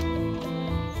Arcade.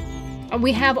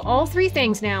 We have all three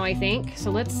things now, I think.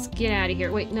 So let's get out of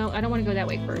here. Wait, no, I don't want to go that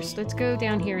way first. Let's go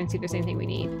down here and see if there's anything we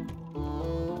need.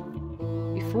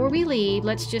 Before we leave,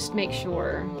 let's just make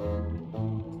sure.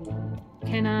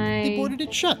 Can I... They boarded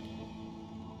it shut.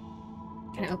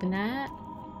 Can I open that?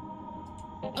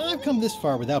 I've come this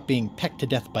far without being pecked to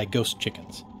death by ghost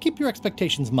chickens. Keep your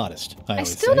expectations modest, I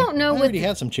always still say. don't know I what already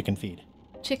have some chicken feed.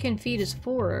 Chicken feed is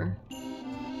for.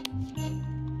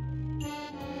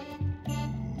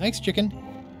 Thanks, chicken.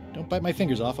 Don't bite my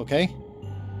fingers off, okay?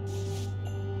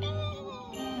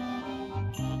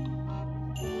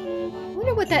 I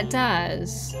wonder what that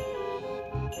does.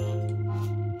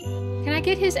 Can I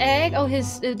get his egg? Oh,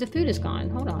 the food is gone.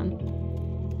 Hold on.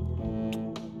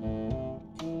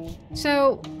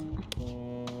 So...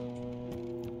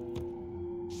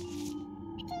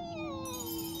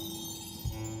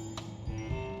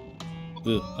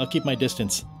 Ugh, I'll keep my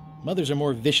distance. Mothers are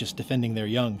more vicious defending their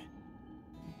young.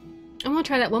 I'm gonna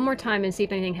try that one more time and see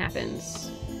if anything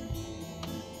happens.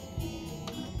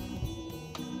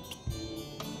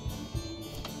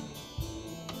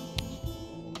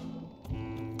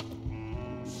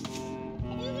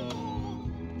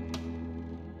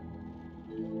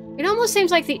 It almost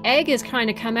seems like the egg is trying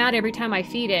to come out every time I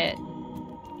feed it.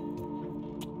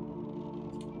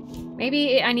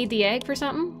 Maybe I need the egg for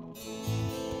something?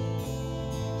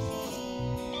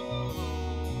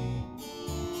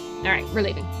 Alright, we're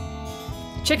leaving.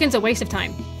 Chicken's a waste of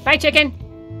time. Bye, chicken!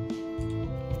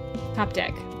 Top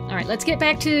deck. Alright, let's get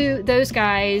back to those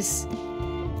guys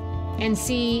and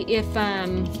see if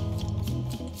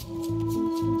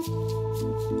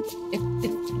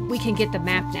we can get the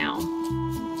map now.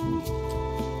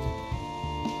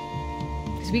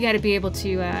 Because we got to be able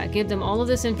to give them all of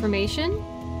this information.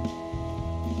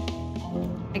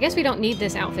 I guess we don't need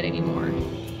this outfit anymore.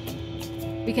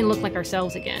 We can look like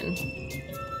ourselves again.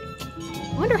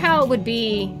 I wonder how it would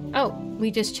be... Oh,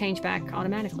 we just changed back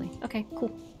automatically. Okay, cool.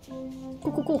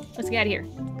 Cool. Let's get out of here.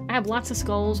 I have lots of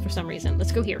skulls for some reason.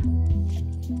 Let's go here.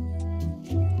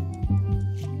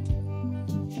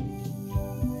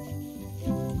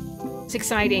 It's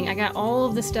exciting. I got all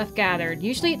of the stuff gathered.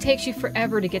 Usually it takes you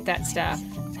forever to get that stuff.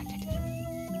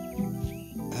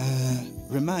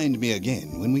 Remind me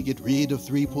again, when we get rid of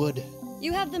Threepwood?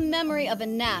 You have the memory of a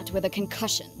gnat with a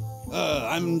concussion.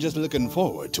 I'm just looking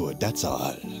forward to it, that's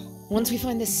all. Once we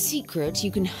find the secret,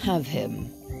 you can have him.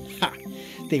 Ha!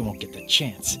 They won't get the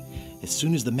chance. As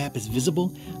soon as the map is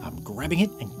visible, I'm grabbing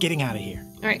it and getting out of here.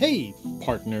 All right. Hey,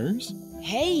 partners.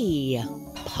 Hey,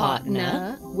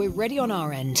 partner. We're ready on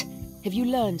our end. Have you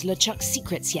learned LeChuck's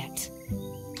secrets yet?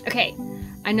 Okay,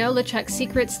 I know LeChuck's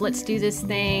secrets. Let's do this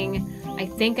thing. I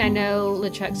think I know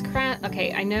LeChuck's crap.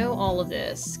 Okay, I know all of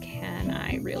this. Can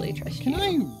I really trust you? Can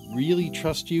I really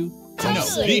trust you?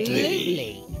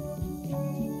 Absolutely.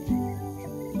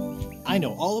 I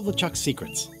know all of LeChuck's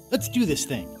secrets. Let's do this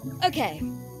thing. Okay,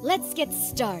 let's get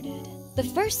started. The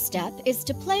first step is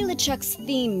to play LeChuck's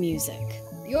theme music.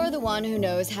 You're the one who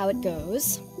knows how it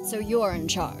goes, so you're in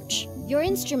charge. Your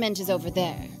instrument is over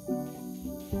there.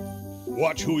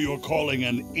 Watch who you're calling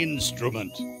an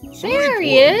instrument. There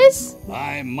he is!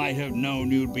 I might have known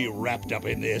you'd be wrapped up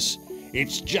in this.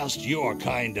 It's just your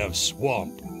kind of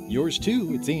swamp. Yours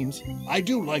too, it seems. I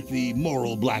do like the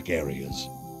moral black areas.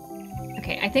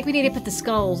 Okay, I think we need to put the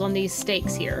skulls on these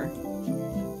stakes here.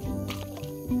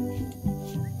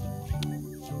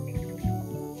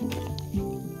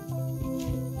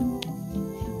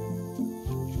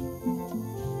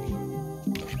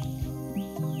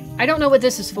 I don't know what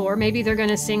this is for. Maybe they're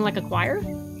gonna sing like a choir?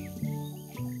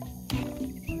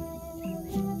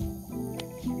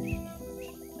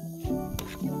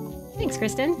 Thanks,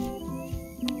 Kristen.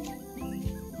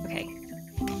 Okay.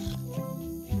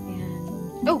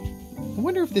 And... oh! I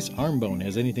wonder if this arm bone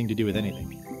has anything to do with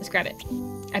anything. Let's grab it.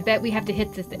 I bet we have to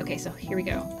hit the... okay, so here we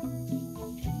go.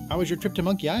 How was your trip to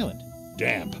Monkey Island?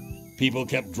 Damp. People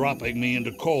kept dropping me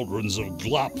into cauldrons of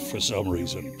glop for some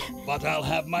reason. But I'll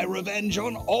have my revenge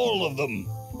on all of them.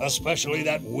 Especially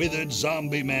that withered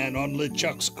zombie man on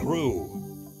LeChuck's crew.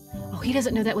 Oh, he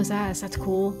doesn't know that was us. That's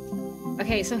cool.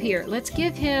 Okay, so here, let's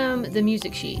give him the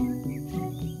music sheet.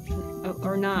 Oh,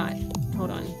 or not.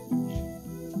 Hold on.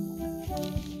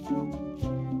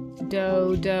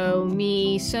 Do, do,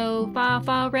 mi, so, fa,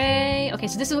 fa, re. Okay,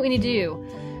 so this is what we need to do.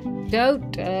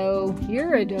 Dodo.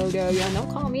 You're a dodo. Yeah,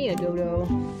 don't call me a dodo.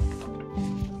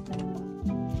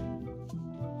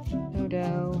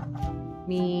 Dodo.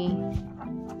 Mi.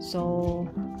 Sol.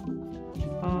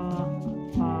 Fa.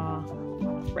 Fa.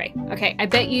 Right. Okay, I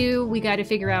bet you we gotta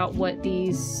figure out what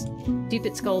these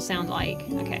stupid skulls sound like.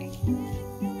 Okay.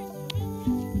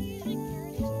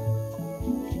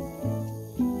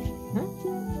 Huh?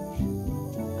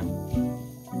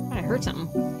 Oh. I heard something.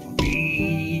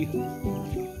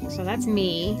 So that's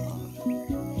me.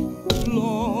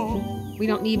 Law. We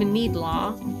don't even need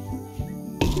Law.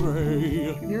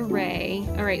 Ray. You're Ray.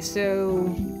 Alright, so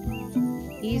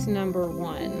he's number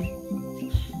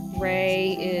 1.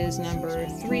 Ray is number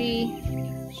 3.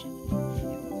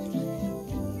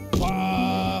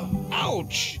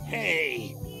 Ouch!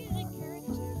 Hey!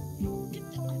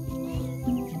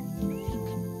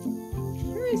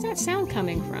 Where is that sound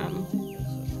coming from?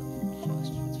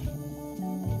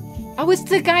 Oh, it's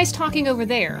the guys talking over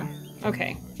there.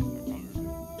 Okay.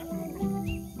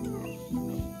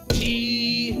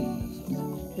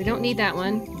 We don't need that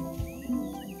one.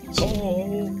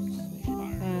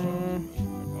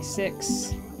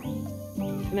 6.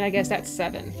 And then I guess that's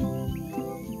 7.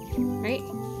 Right?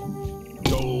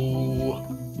 Go.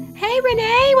 Hey,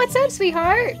 Renee! What's up,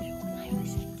 sweetheart?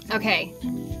 Okay.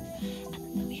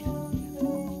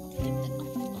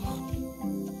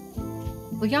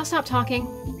 Will y'all stop talking?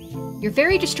 You're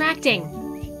very distracting.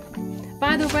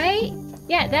 By the way,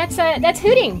 yeah, that's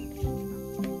hooting.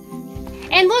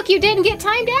 And look, you didn't get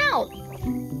timed out.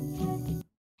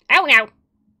 Ow, ow.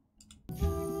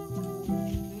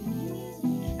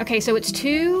 Okay, so it's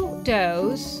 2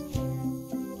 does.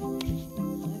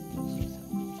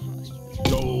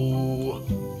 Do.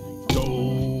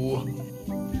 Do.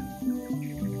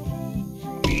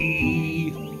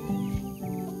 Mi.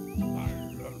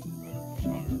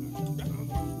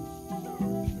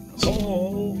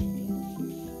 Sol.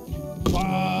 Fa.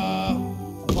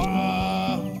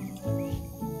 Fa.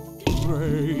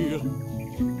 Ray.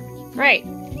 Right,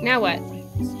 now what?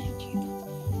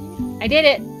 I did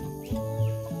it.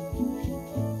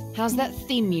 How's that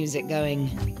theme music going?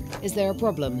 Is there a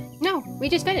problem? No, we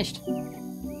just finished.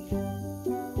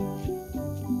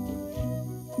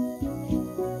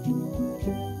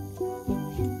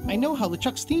 I know how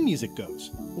LeChuck's theme music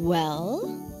goes.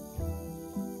 Well?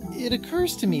 It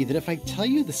occurs to me that if I tell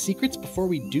you the secrets before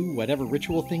we do whatever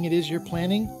ritual thing it is you're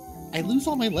planning, I lose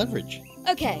all my leverage.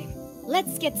 Okay,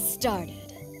 let's get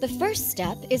started. The first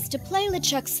step is to play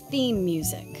LeChuck's theme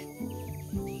music.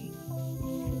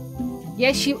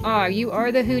 Yes, you are. You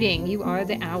are the hooting. You are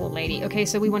the owl lady. Okay,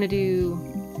 so we want to do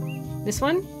this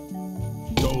one?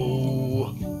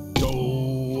 Do.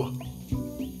 Do.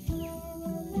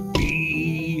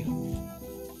 Mi.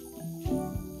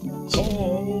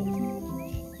 Sol.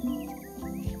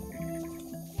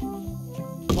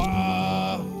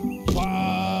 Fa. Fa.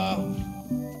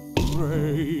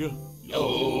 Ray. Yo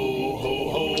ho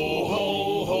ho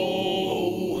ho ho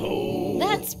ho.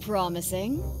 That's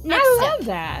promising. Next I step. love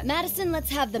that. Madison, let's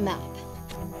have the map.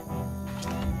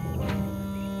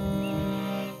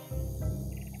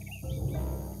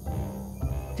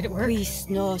 Did it work? Quis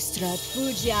nostrat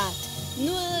fugiat,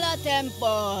 nulla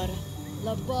tempor.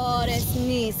 Labores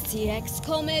nisi ex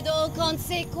comedo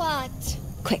consequat.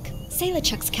 Quick, say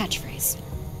LeChuck's catchphrase.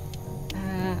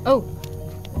 Oh.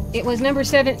 It was number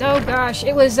 7. Oh gosh,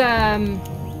 it was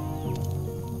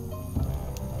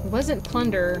wasn't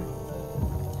plunder.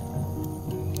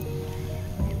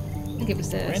 I think it was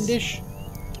this. Brandish.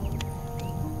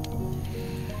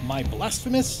 My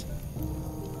blasphemous.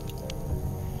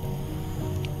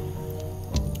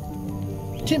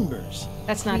 Timbers.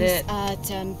 That's not it.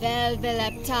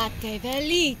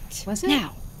 Was it?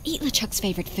 Now, eat LeChuck's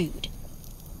favorite food.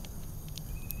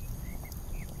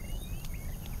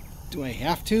 Do I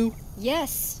have to?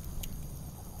 Yes.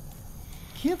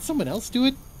 Can't someone else do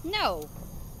it? No.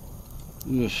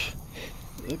 Oof.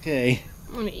 Okay.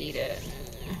 I'm gonna eat it.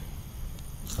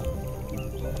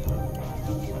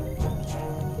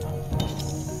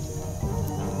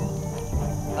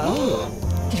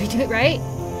 Oh. Did we do it right?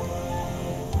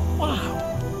 Wow.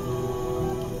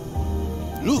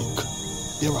 Look,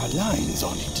 there are lines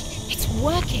on it. It's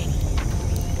working.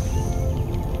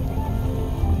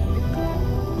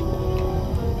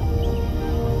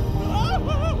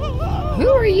 Who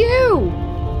are you?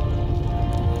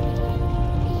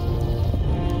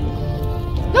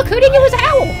 Look, who did it was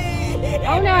Owl?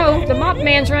 Oh no, the mop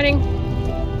man's running.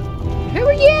 Who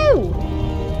are you?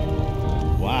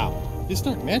 Wow. This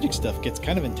dark magic stuff gets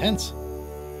kind of intense.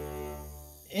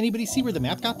 Anybody see where the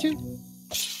map got to?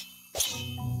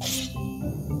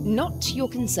 Not your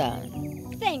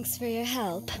concern. Thanks for your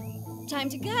help. Time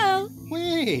to go.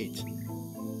 Wait.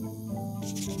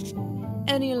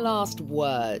 Any last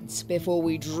words before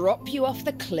we drop you off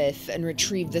the cliff and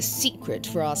retrieve the secret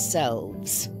for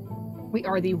ourselves? We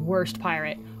are the worst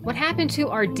pirate. What happened to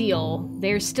our deal?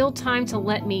 There's still time to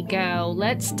let me go.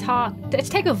 Let's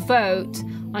take a vote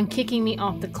on kicking me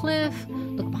off the cliff.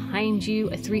 Look behind you,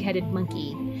 a three-headed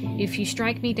monkey. If you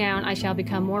strike me down, I shall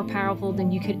become more powerful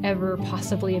than you could ever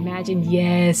possibly imagine.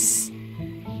 Yes.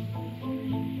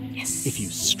 Yes. If you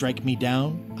strike me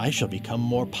down, I shall become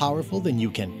more powerful than you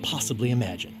can possibly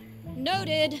imagine.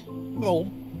 Noted. Oh.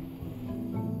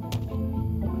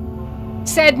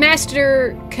 Said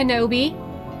Master Kenobi.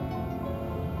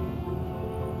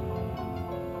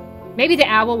 Maybe the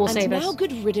owl will save us. And now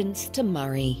good riddance to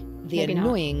Murray, the Maybe not.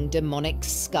 annoying demonic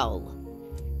skull.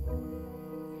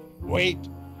 Wait,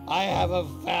 I have a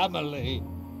family.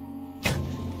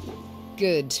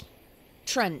 Good.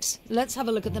 Trent, let's have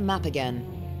a look at the map again.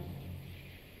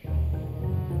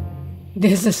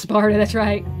 This is Sparta, that's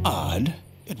right. Odd.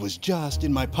 It was just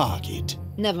in my pocket.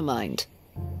 Never mind.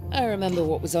 I remember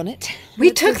what was on it. We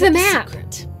Let's took go the get map.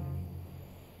 secret.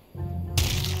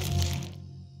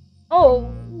 Oh.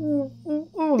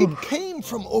 It came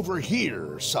from over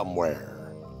here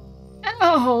somewhere.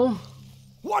 Oh.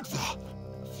 What the?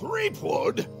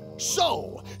 Threepwood?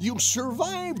 So, you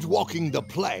survived walking the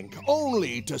plank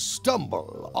only to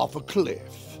stumble off a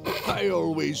cliff. I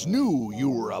always knew you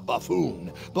were a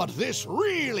buffoon, but this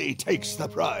really takes the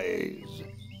prize.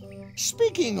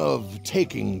 Speaking of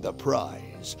taking the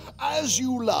prize, as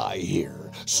you lie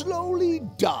here, slowly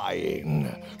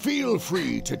dying, feel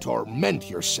free to torment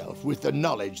yourself with the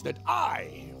knowledge that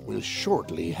I will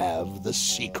shortly have the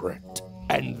secret.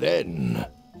 And then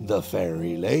the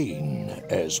fairy lane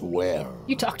as well.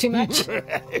 You talk too much.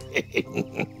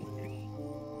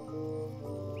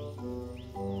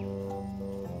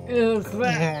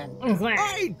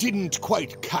 I didn't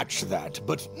quite catch that,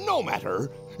 but no matter.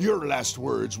 Your last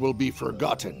words will be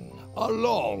forgotten,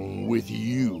 along with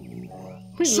you.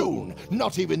 Soon,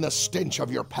 not even the stench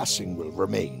of your passing will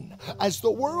remain, as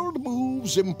the world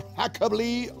moves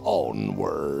impeccably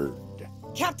onward.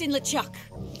 Captain LeChuck,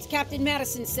 it's Captain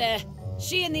Madison, sir.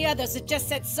 She and the others have just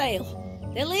set sail.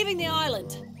 They're leaving the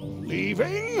island.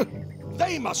 Leaving?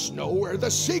 They must know where the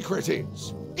secret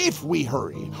is. If we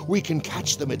hurry, we can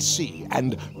catch them at sea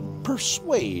and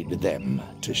persuade them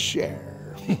to share.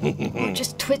 I'm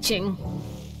just twitching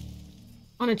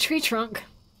on a tree trunk.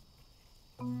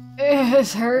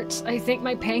 This hurts. I think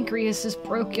my pancreas is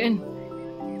broken.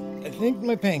 I think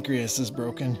my pancreas is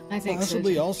broken. I think so,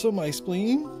 Possibly too. also my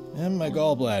spleen and my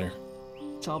gallbladder.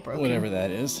 It's all broken. Whatever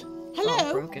that is.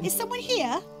 Hello? broken. Is someone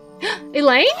here?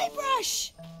 Elaine? Hi,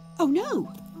 Brush! Oh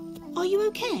no. Are you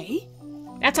okay?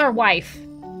 That's our wife,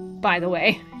 by the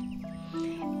way.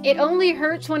 It only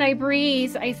hurts when I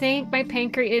breathe. I think my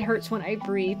pancreas, it hurts when I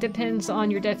breathe. Depends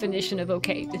on your definition of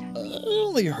okay. It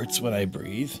only hurts when I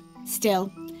breathe.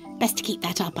 Still, best to keep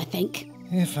that up, I think.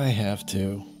 If I have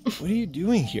to. What are you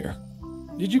doing here?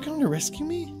 Did you come to rescue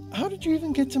me? How did you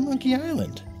even get to Monkey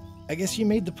Island? I guess you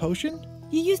made the potion?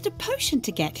 You used a potion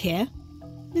to get here.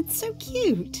 It's so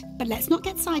cute. But let's not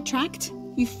get sidetracked.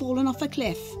 You've fallen off a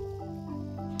cliff.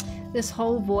 This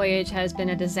whole voyage has been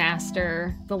a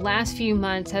disaster. The last few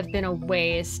months have been a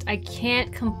waste. I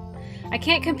can't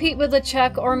compete with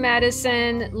LeChuck or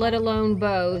Madison, let alone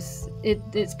both.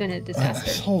 It's been a This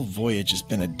disaster. whole voyage has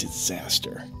been a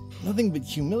disaster. Nothing but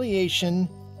humiliation,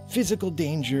 physical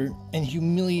danger, and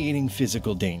humiliating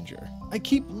physical danger. I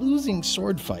keep losing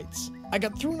sword fights. I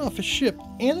got thrown off a ship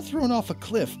and thrown off a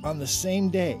cliff on the same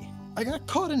day. I got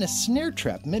caught in a snare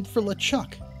trap meant for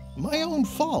LeChuck. My own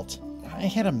fault. I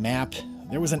had a map.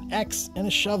 There was an X and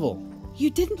a shovel. You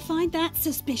didn't find that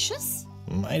suspicious?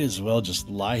 Might as well just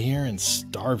lie here and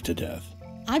starve to death.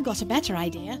 I've got a better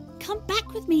idea. Come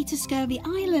back with me to Scurvy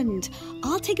Island.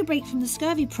 I'll take a break from the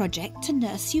Scurvy Project to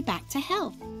nurse you back to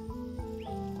health.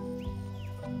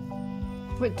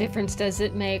 What difference does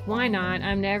it make? Why not?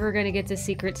 I'm never going to get the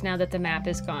secrets now that the map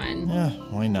is gone.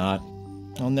 Why not?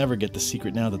 I'll never get the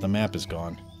secret now that the map is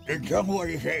gone. Tell me what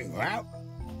you think, Ralph.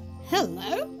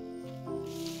 Hello?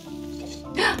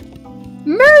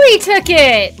 Murray took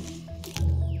it!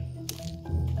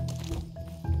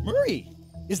 Murray,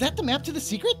 is that the map to the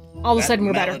secret? All of a sudden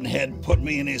we're better. That melonhead put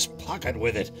me in his pocket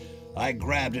with it. I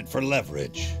grabbed it for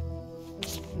leverage.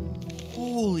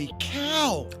 Holy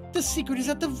cow! The secret is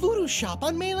at the voodoo shop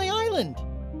on Melee Island!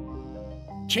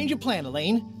 Change of plan,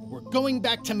 Elaine. We're going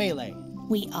back to Melee.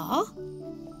 We are?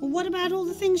 What about all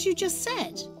the things you just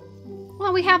said?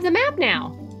 Well, we have the map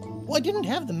now. Well, I didn't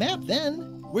have the map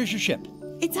then. Where's your ship?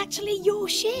 It's actually your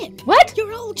ship. What?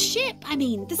 Your old ship. I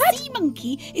mean, the What? Sea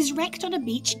Monkey is wrecked on a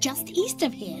beach just east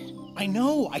of here. I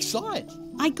know, I saw it.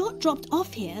 I got dropped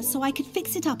off here so I could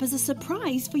fix it up as a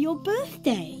surprise for your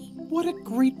birthday. What a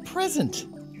great present.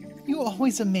 You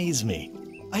always amaze me.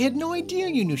 I had no idea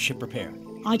you knew ship repair.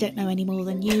 I don't know any more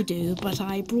than you do, but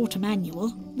I brought a manual.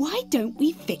 Why don't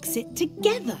we fix it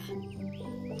together?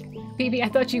 Phoebe, I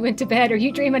thought you went to bed. Are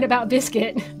you dreaming about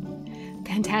Biscuit?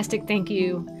 Fantastic, thank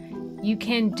you. You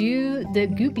can do the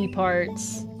goopy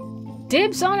parts.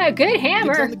 Dibs on a good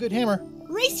hammer. Dibs on the good hammer.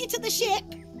 Race you to the ship.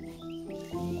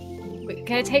 We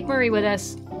gotta take Murray with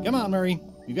us. Come on, Murray.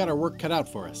 You got our work cut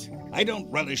out for us. I don't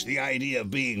relish the idea of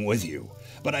being with you,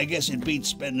 but I guess it beats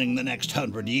spending the next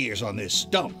 100 years on this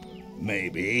stump.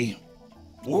 Maybe.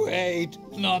 Wait,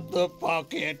 not the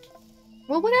pocket.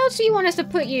 Well, what else do you want us to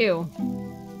put you?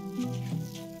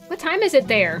 What time is it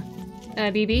there,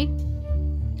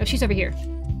 BB? Oh, she's over here.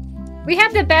 We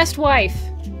have the best wife.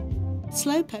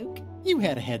 Slowpoke. You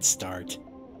had a head start.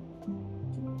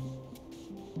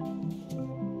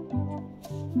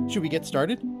 Should we get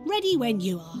started? Ready when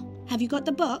you are. Have you got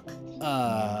the book?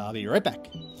 I'll be right back.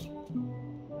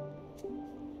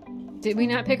 Did we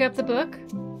not pick up the book?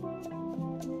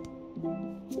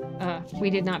 We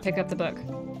did not pick up the book.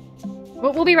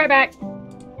 We'll be right back.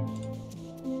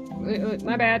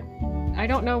 My bad. I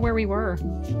don't know where we were.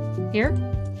 Here?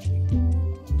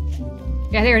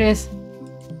 Yeah, there it is.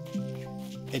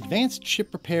 Advanced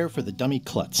ship repair for the dummy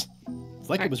klutz. It's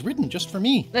like it was written just for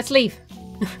me. Let's leave.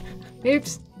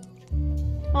 Oops.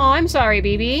 Oh, I'm sorry,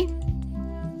 BB.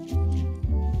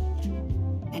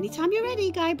 Anytime you're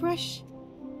ready, Guybrush.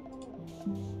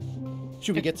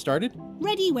 Should we get started?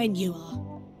 Ready when you are.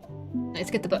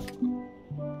 Let's get the book.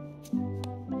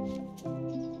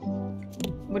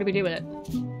 What do we do with it?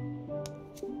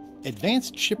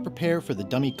 Advanced ship repair for the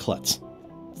dummy klutz.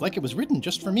 It's like it was written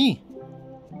just for me.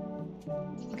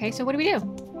 Okay, so what do we do?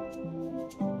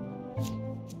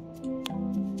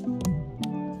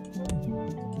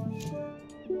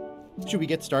 Should we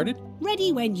get started?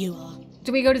 Ready when you are.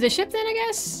 Do we go to the ship then, I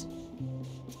guess?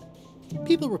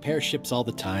 People repair ships all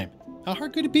the time. How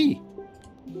hard could it be?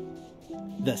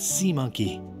 The Sea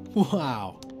Monkey.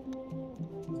 Wow.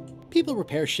 People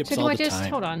repair ships So do all I the just-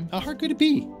 time. hold on. How hard could it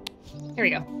be? Here we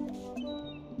go.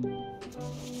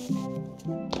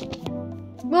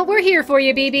 Well, we're here for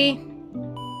you, BB.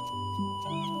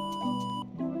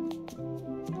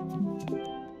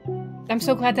 I'm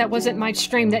so glad that wasn't my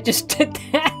stream that just did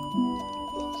that.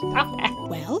 Stop that.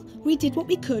 Well, we did what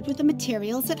we could with the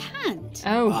materials at hand.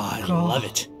 Oh, I God. love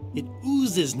it. It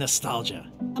oozes nostalgia.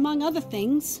 Among other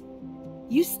things.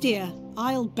 You steer,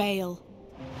 I'll bail.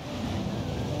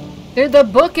 The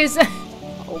book is...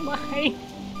 Oh, my.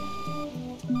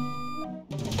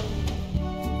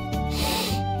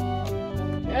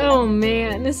 Oh,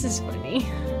 man. This is funny.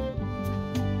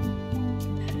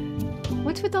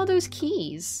 What's with all those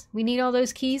keys? We need all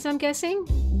those keys, I'm guessing?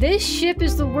 This ship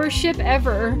is the worst ship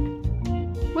ever.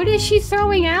 What is she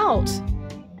throwing out?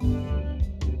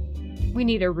 We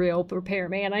need a real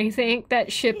repairman, I think.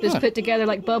 That ship is put together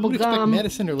like bubble Would expect gum.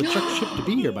 Madison or LeChuck's ship to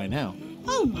be here by now.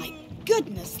 Oh my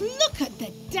goodness, look at the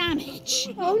damage.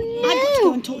 Oh no! I've got to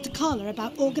go and talk to Carla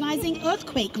about organising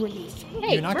earthquake relief.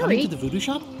 Hey, You're not Murray. coming to the voodoo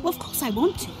shop? Well, of course I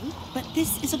want to, but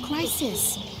this is a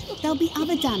crisis. There'll be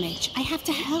other damage. I have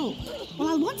to help. Well,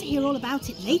 I'll want to hear all about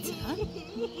it later.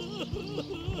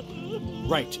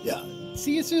 Right.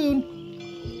 See you soon.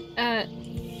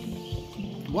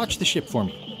 watch the ship for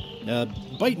me.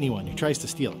 Bite anyone who tries to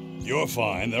steal it. You're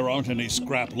fine. There aren't any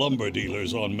scrap lumber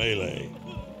dealers on Melee.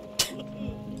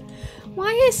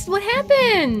 What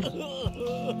happened?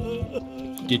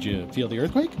 Did you feel the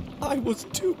earthquake? I was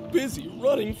too busy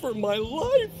running for my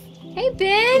life. Hey,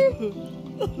 Ben!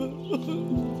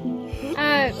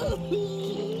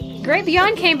 Great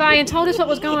Beyond came by and told us what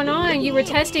was going on. You were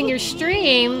testing your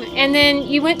stream, and then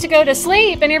you went to go to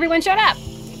sleep, and everyone showed up.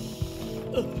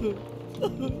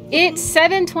 It's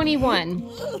 7:21.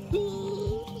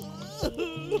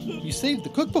 You saved the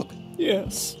cookbook.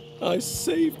 Yes, I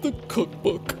saved the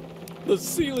cookbook. The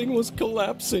ceiling was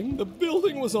collapsing, the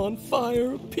building was on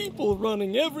fire, people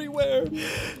running everywhere,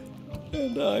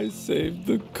 and I saved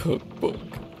the cookbook.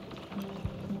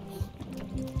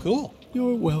 Cool.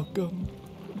 You're welcome.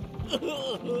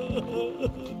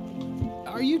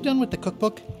 Are you done with the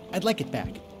cookbook? I'd like it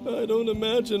back. I don't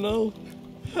imagine I'll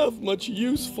have much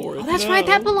use for it. Oh, that's now. right,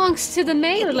 that belongs to the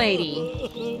mayor lady.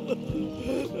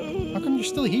 How come you're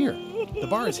still here? The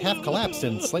bar is half collapsed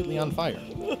and slightly on fire.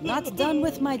 Not done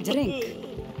with my drink.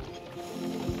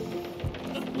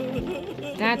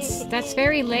 That's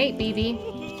very late, BB.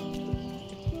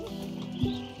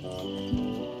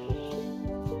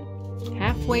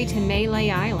 Halfway to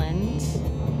Melee Island.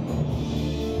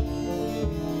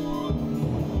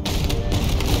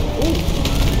 Ooh.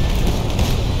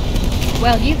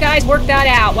 Well, you guys work that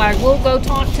out while we'll go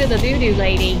talk to the voodoo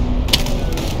lady.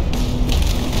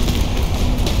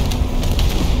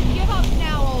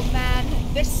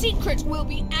 The secret will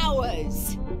be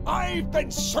ours. I've been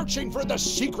searching for the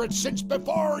secret since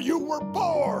before you were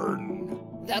born.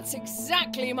 That's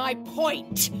exactly my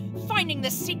point. Finding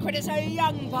the secret is a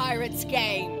young pirate's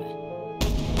game.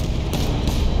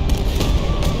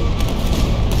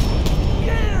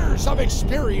 Years of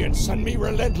experience and me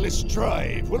relentless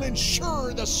drive will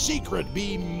ensure the secret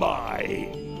be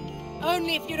mine.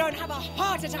 Only if you don't have a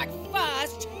heart attack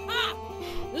first. Ha!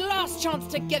 Last chance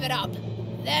to give it up.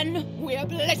 Then we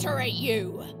obliterate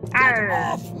you. Get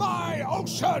off my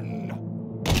ocean!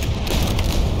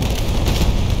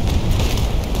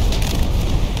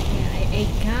 A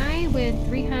guy with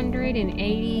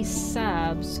 380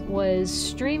 subs was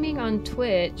streaming on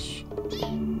Twitch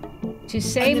to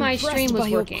say my stream was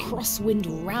working. Your crosswind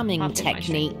ramming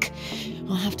technique.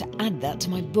 I'll have to add that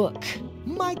to my book.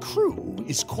 My crew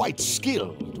is quite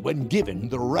skilled when given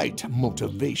the right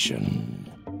motivation.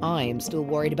 I am still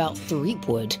worried about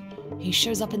Threepwood. He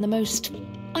shows up in the most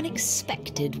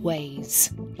unexpected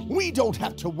ways. We don't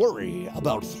have to worry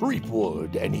about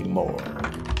Threepwood anymore.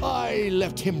 I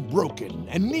left him broken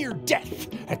and near death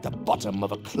at the bottom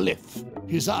of a cliff.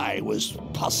 His eye was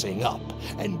pussing up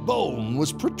and bone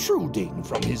was protruding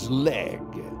from his leg.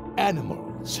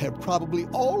 Animals have probably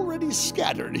already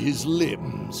scattered his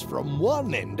limbs from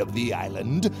one end of the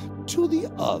island to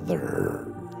the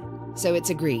other. So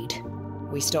it's agreed.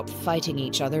 We stop fighting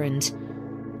each other and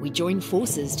we join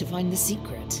forces to find the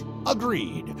secret.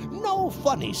 Agreed. No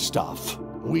funny stuff.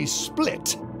 We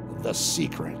split the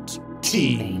secret.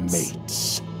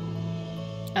 Teammates.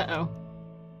 Uh-oh.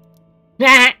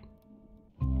 Nah.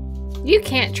 You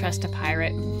can't trust a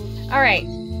pirate. Alright.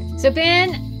 So,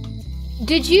 Ben,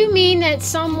 did you mean that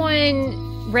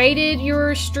someone rated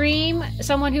your stream?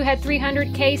 Someone who had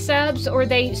 300k subs? Or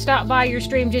they stopped by your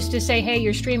stream just to say, hey,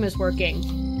 your stream is working?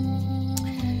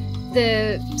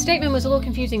 The statement was a little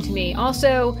confusing to me.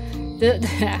 Also,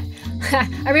 I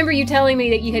remember you telling me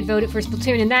that you had voted for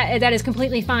Splatoon, and that is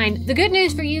completely fine. The good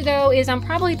news for you, though, is I'm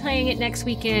probably playing it next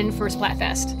weekend for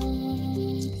Splatfest.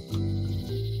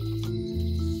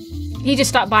 He just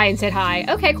stopped by and said hi.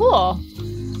 Okay, cool.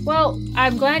 Well,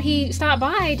 I'm glad he stopped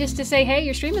by just to say, hey,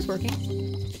 your stream is working.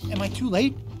 Am I too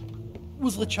late?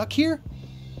 Was LeChuck here?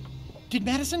 Did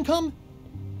Madison come?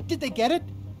 Did they get it?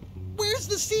 Where's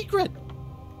the secret?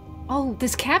 Oh,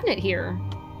 this cabinet here.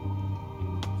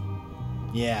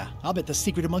 Yeah, I'll bet the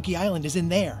secret of Monkey Island is in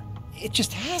there. It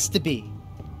just has to be.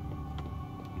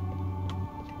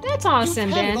 That's awesome,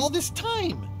 You've had Ben. it all this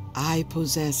time. I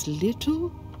possess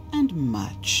little and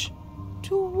much.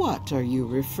 To what are you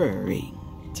referring?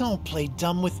 Don't play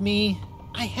dumb with me.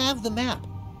 I have the map.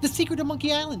 The secret of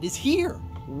Monkey Island is here.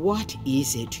 What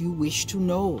is it you wish to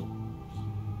know?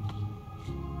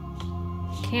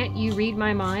 Can't you read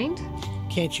my mind?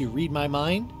 Can't you read my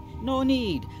mind? No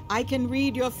need. I can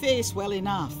read your face well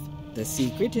enough. The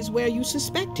secret is where you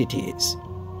suspect it is.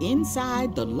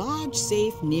 Inside the large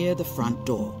safe near the front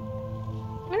door.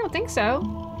 I don't think so.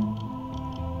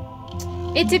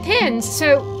 It depends.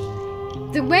 So,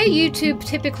 the way YouTube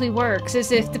typically works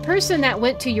is if the person that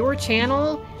went to your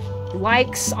channel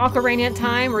likes Ocarina of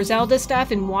Time or Zelda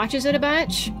stuff and watches it a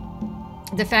bunch,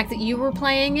 the fact that you were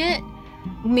playing it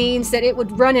means that it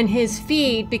would run in his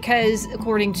feed because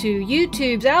according to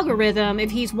YouTube's algorithm,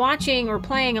 if he's watching or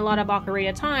playing a lot of Ocarina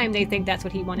of Time, they think that's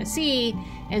what he want to see.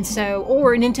 And so,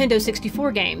 or Nintendo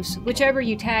 64 games, whichever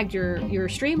you tagged your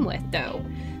stream with though.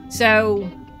 So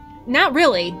not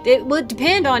really. It would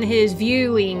depend on his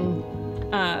viewing,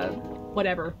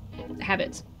 whatever,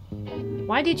 habits.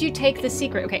 Why did you take the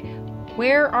secret? Okay,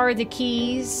 where are the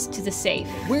keys to the safe?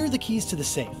 Where are the keys to the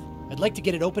safe? I'd like to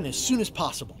get it open as soon as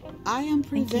possible. I am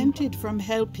prevented from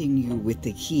helping you with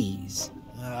the keys.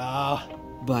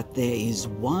 But there is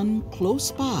one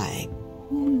close by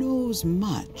who knows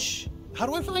much. How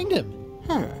do I find him?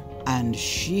 Her, and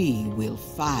she will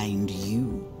find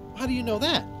you. How do you know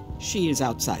that? She is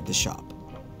outside the shop.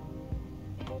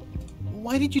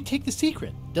 Why did you take the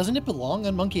secret? Doesn't it belong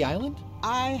on Monkey Island?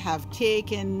 I have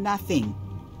taken nothing.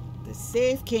 The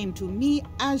safe came to me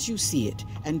as you see it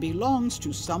and belongs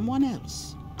to someone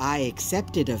else. I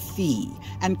accepted a fee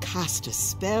and cast a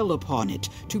spell upon it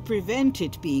to prevent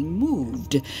it being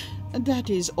moved.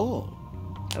 That is all.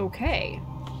 Okay.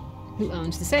 Who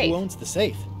owns the safe? Who owns the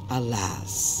safe?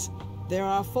 Alas, there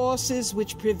are forces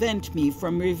which prevent me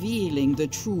from revealing the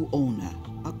true owner.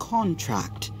 A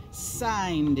contract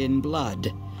signed in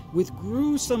blood with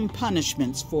gruesome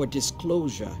punishments for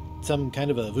disclosure. Some kind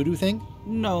of a voodoo thing?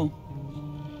 No.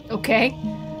 Okay.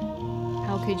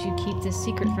 How could you keep this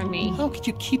secret from me? How could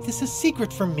you keep this a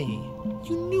secret from me?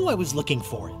 You knew I was looking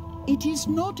for it. It is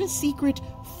not a secret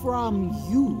from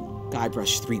you,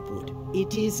 Guybrush Threepwood.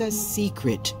 It is a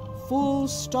secret. Full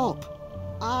stop.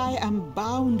 I am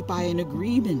bound by an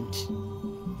agreement.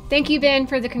 Thank you, Ben,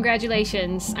 for the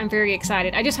congratulations. I'm very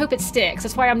excited. I just hope it sticks.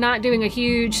 That's why I'm not doing a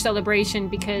huge celebration,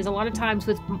 because a lot of times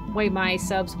with the way my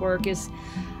subs work is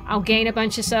I'll gain a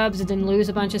bunch of subs and then lose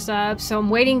a bunch of subs. So I'm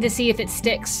waiting to see if it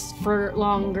sticks for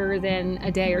longer than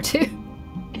a day or two.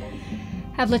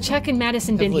 Have LeChuck and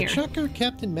Madison been here? Have LeChuck or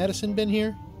Captain Madison been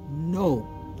here? No.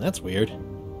 That's weird.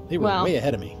 They were way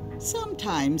ahead of me.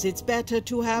 Sometimes it's better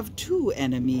to have two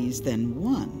enemies than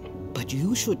one. But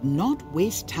you should not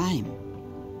waste time.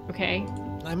 Okay.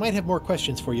 I might have more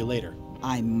questions for you later.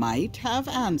 I might have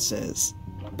answers,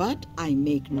 but I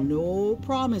make no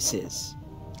promises.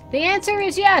 The answer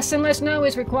is yes, unless no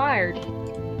is required.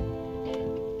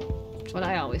 That's what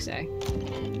I always say.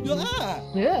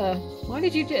 Yeah. Why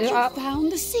did you do? You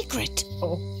found the secret.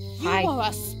 Oh, you hi. are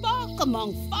a spark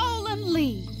among fallen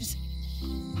leaves.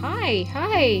 Hi.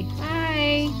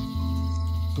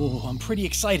 Oh, I'm pretty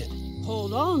excited.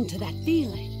 Hold on to that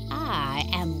feeling. I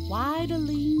am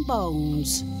Widerling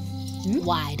Bones.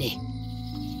 Whitey.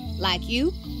 Like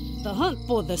you, the hunt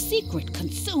for the secret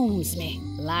consumes me.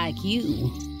 Like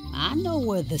you, I know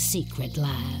where the secret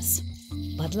lies,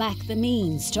 but lack the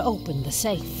means to open the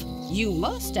safe. You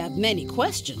must have many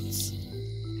questions.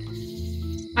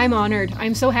 I'm honored.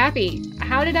 I'm so happy.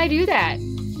 How did I do that?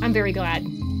 I'm very glad.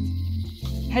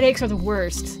 Headaches are the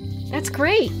worst. That's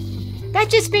great. That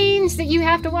just means that you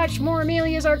have to watch more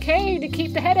Amelia's Arcade to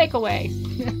keep the headache away.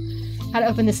 How to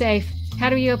open the safe? How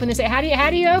do you open the safe? How do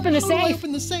you open the safe? How do I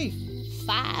open the safe?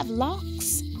 5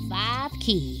 locks, 5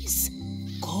 keys.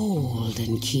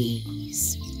 Golden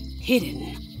keys.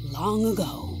 Hidden long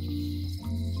ago.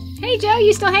 Hey Joe,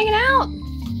 you still hanging out?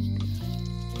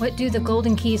 What do the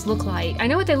golden keys look like? I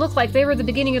know what they look like. They were the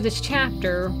beginning of this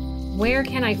chapter. Where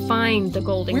can I find the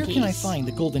golden keys? Where can I find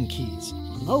the golden keys?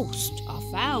 Most are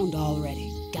found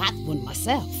already. Got one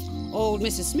myself. Old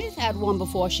Mrs. Smith had one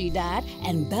before she died,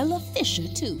 and Bella Fisher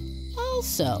too.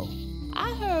 Also,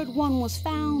 I heard one was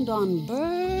found on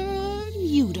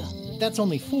Bermuda. That's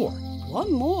only 4.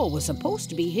 One more was supposed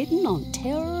to be hidden on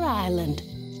Terror Island.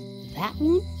 That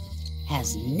one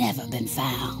has never been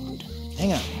found.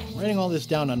 Hang on, I'm writing all this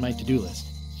down on my to-do list.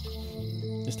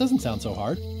 This doesn't sound so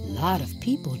hard. A lot of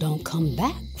people don't come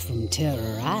back from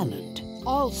Terror Island.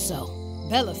 Also,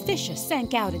 Bella Fisher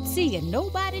sank out at sea and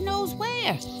nobody knows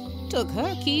where. Took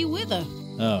her key with her.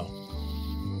 Oh.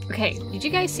 Okay, did you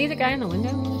guys see the guy in the window?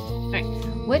 Alright,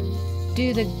 what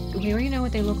do the... We already know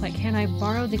what they look like. Can I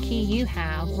borrow the key you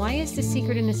have? Why is the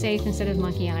secret in the safe instead of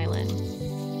Monkey Island?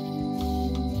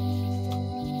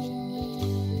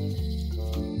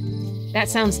 That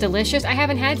sounds delicious. I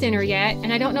haven't had dinner yet,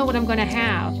 and I don't know what I'm gonna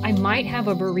have. I might have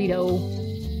a burrito.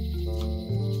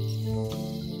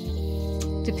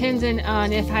 Depending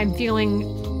on if I'm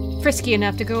feeling frisky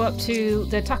enough to go up to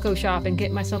the taco shop and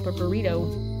get myself a burrito.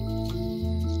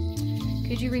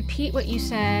 Could you repeat what you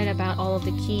said about all of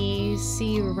the keys?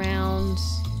 See you around.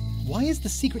 Why is the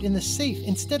secret in the safe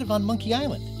instead of on Monkey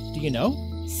Island? Do you know?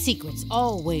 Secret's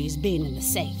always been in the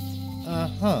safe.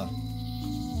 Uh-huh.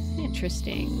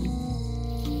 Interesting.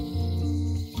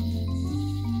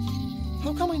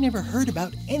 How come I never heard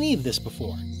about any of this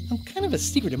before? I'm kind of a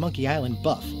secret Monkey Island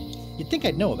buff. You'd think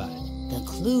I'd know about it. The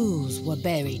clues were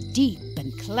buried deep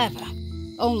and clever.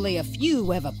 Only a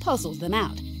few ever puzzled them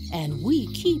out, and we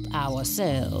keep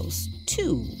ourselves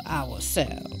to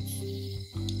ourselves.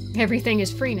 Everything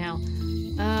is free now.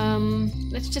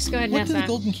 Let's just go ahead and What ask do the that.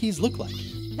 golden keys look like?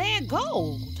 They're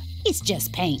gold. It's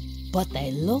just paint, but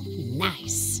they look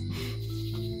nice.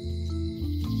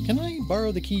 Can I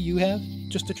borrow the key you have,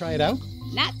 just to try it out?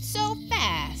 Not so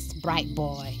fast, bright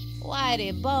boy.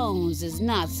 Whitey Bones is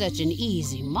not such an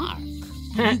easy mark.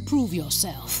 You prove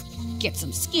yourself. Get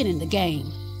some skin in the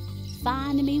game.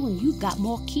 Find me when you've got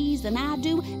more keys than I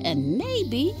do, and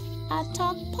maybe I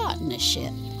talk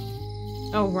partnership.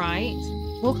 Oh, right.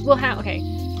 We'll have... Okay.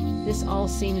 This all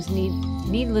seems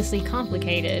needlessly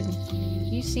complicated.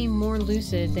 You seem more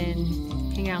lucid than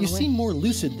hanging out on You the seem more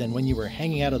lucid than when you were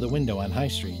hanging out of the window on High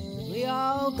Street. We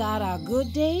all got our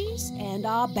good days and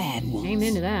our bad ones.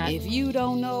 Amen to that. If you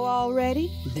don't know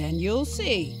already, then you'll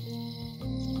see.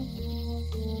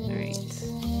 Alright.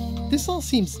 This all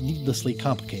seems needlessly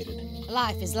complicated.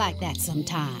 Life is like that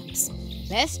sometimes.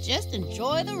 Best just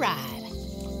enjoy the ride.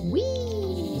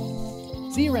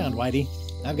 Whee! See you around, Whitey.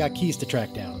 I've got keys to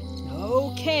track down.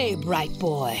 Okay, bright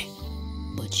boy.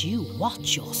 But you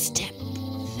watch your step.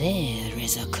 There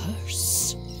is a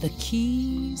curse. The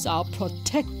keys are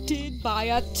protected by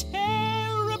a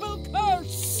terrible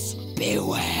curse.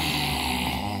 Beware.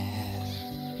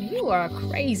 You are a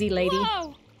crazy lady.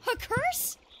 Whoa! A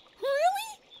curse?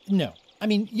 Really? No. I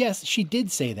mean, yes, she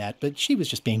did say that, but she was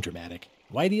just being dramatic.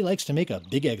 Whitey likes to make a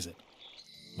big exit.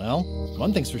 Well,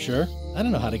 one thing's for sure. I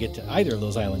don't know how to get to either of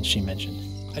those islands she mentioned.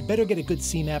 I'd better get a good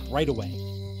sea map right away.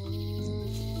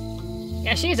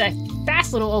 Yeah, she's a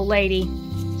fast little old lady.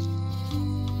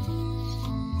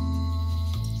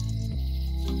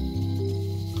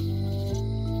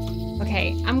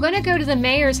 Okay, I'm gonna go to the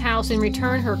mayor's house and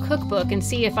return her cookbook and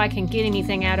see if I can get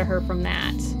anything out of her from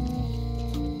that.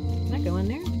 Can I go in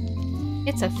there?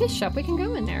 It's a fish shop. We can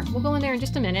go in there. We'll go in there in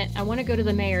just a minute. I want to go to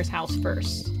the mayor's house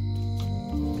first.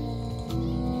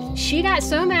 She got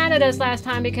so mad at us last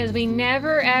time because we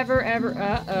never, ever,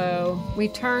 ever,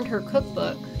 returned her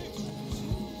cookbook.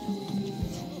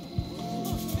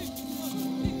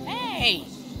 Hey!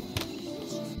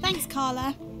 Thanks,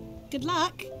 Carla. Good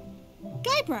luck.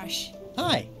 Guybrush.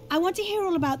 Hi. I want to hear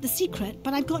all about the secret,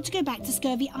 but I've got to go back to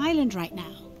Scurvy Island right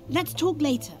now. Let's talk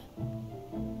later.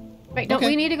 Wait, don't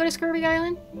we need to go to Scurvy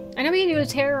Island? I know we need to go to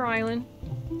Terror Island.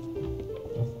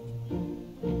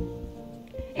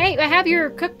 Hey, I have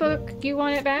your cookbook. Do you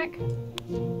want it back?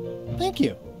 Thank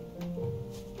you.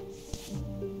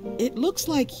 It looks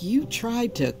like you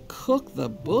tried to cook the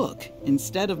book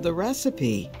instead of the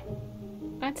recipe.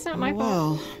 That's not my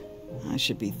fault. Well, I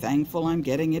should be thankful I'm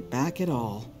getting it back at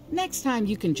all. Next time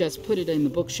you can just put it in the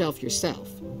bookshelf yourself.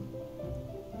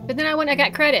 But then I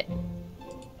got credit.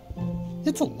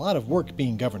 It's a lot of work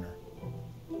being governor.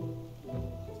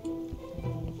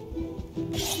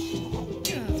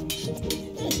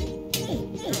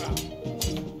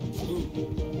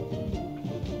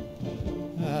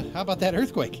 How about that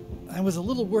earthquake? I was a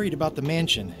little worried about the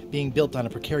mansion being built on a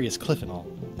precarious cliff and all.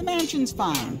 The mansion's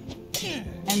fine.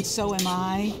 And so am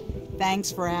I.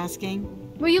 Thanks for asking.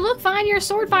 Well, you look fine. You're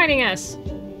sword fighting us.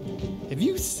 Have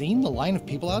you seen the line of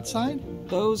people outside?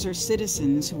 Those are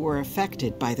citizens who were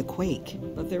affected by the quake.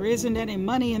 But there isn't any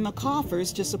money in the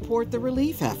coffers to support the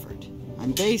relief effort.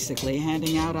 I'm basically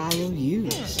handing out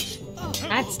IOUs.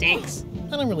 That stinks.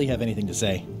 I don't really have anything to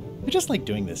say. I just like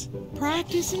doing this.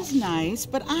 Practice is nice,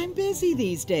 but I'm busy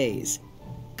these days.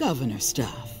 Governor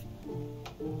stuff.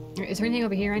 Is there anything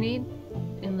over here I need?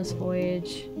 Endless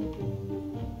voyage.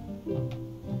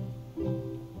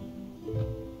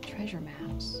 Treasure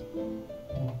maps.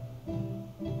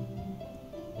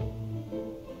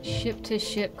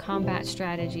 Ship-to-ship combat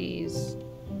strategies.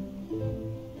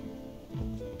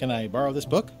 Can I borrow this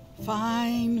book?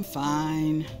 Fine,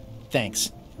 fine.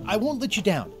 Thanks. I won't let you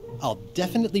down. I'll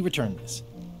definitely return this.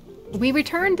 We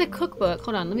returned the cookbook.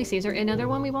 Hold on, let me see. Is there another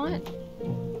one we want?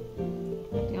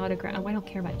 The autograph. Oh, I don't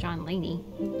care about John Laney.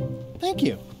 Thank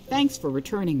you. Thanks for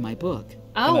returning my book.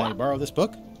 Oh, Can I borrow this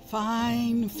book?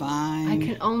 Fine, fine. I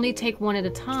can only take one at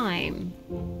a time.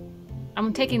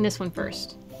 I'm taking this one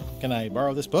first. Can I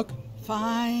borrow this book?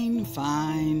 Fine,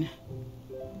 fine.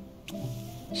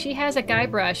 She has a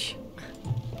Guybrush.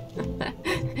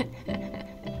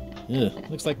 Ugh,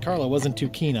 looks like Carla wasn't too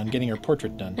keen on getting her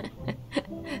portrait done.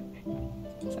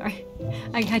 Sorry.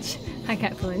 I got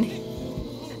fun.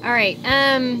 Alright,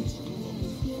 I'm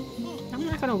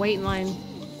not gonna wait in line.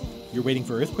 You're waiting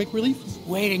for earthquake relief?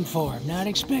 Waiting for, not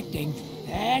expecting.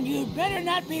 And you'd better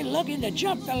not be looking to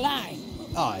jump the line.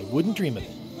 I wouldn't dream of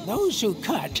it. Those who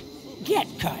cut, get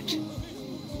cut.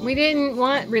 We didn't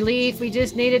want relief. We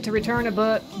just needed to return a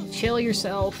book. Chill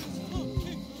yourself.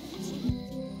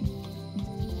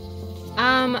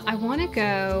 I want to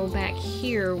go back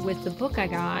here with the book I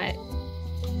got.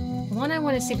 One, I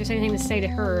want to see if there's anything to say to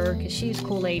her, because she's a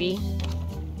cool lady.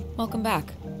 Welcome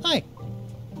back. Hi.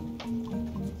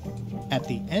 At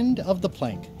the end of the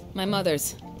plank. My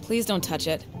mother's. Please don't touch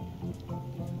it.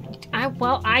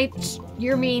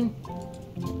 You're mean.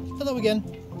 Hello again.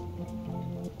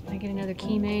 I get another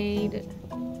key made.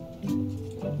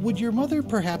 Would your mother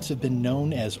perhaps have been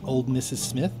known as Old Mrs.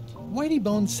 Smith? Whitey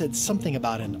Bones said something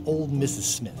about an old Mrs.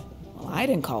 Smith. Well, I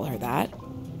didn't call her that.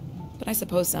 But I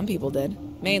suppose some people did.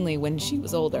 Mainly when she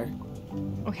was older.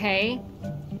 Okay.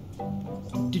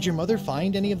 Did your mother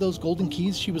find any of those golden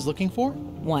keys she was looking for?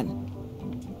 One.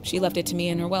 She left it to me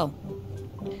in her will.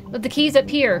 But the key's up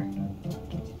here.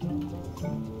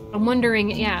 I'm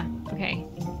wondering, yeah, okay.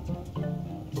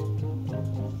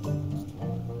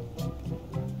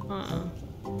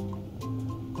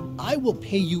 I will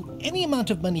pay you any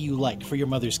amount of money you like for your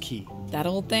mother's key. That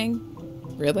old thing?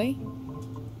 Really?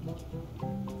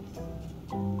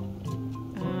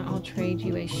 I'll trade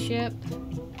you a ship.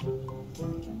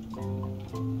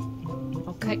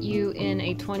 I'll cut you in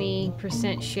a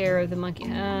 20% share of the monkey.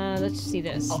 Let's see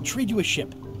this. I'll trade you a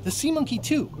ship. The Sea Monkey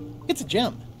 2. It's a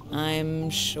gem. I'm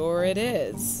sure it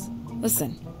is.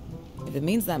 Listen, if it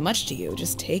means that much to you,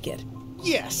 just take it.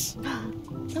 Yes!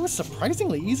 That was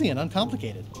surprisingly easy and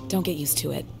uncomplicated. Don't get used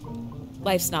to it.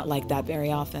 Life's not like that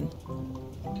very often.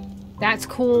 That's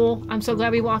cool. I'm so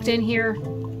glad we walked in here.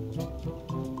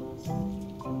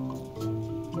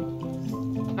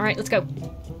 Alright, let's go.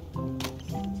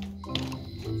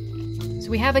 So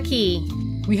we have a key.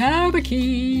 We have a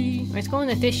key! Let's go in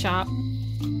the fish shop.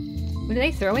 What, are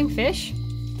they throwing fish?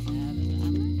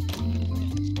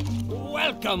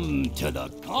 Welcome to the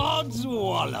God's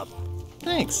Wallop.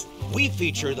 Thanks. We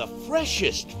feature the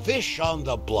freshest fish on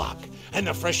the block, and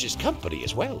the freshest company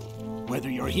as well. Whether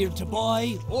you're here to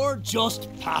buy or just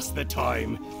pass the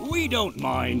time, we don't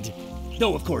mind.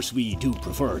 Though, of course, we do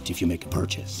prefer it if you make a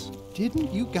purchase.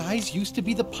 Didn't you guys used to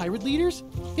be the pirate leaders?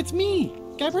 It's me,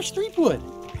 Guybrush Threepwood.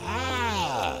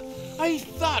 Ah, I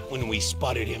thought when we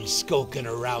spotted him skulking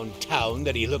around town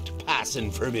that he looked passing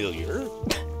familiar.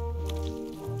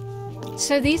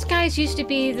 So these guys used to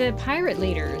be the pirate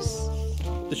leaders.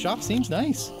 The shop seems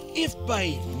nice. If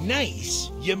by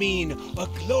nice you mean a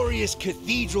glorious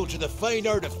cathedral to the fine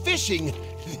art of fishing,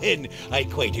 then I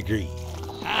quite agree.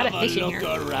 Have a look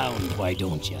around, why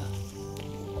don't you?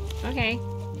 Okay.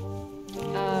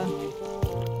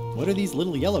 What are these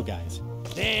little yellow guys?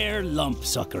 They're lump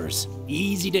suckers.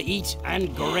 Easy to eat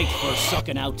and great for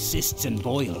sucking out cysts and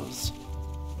boils.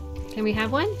 Can we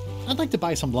have one? I'd like to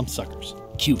buy some lump suckers.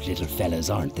 Cute little fellas,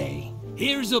 aren't they?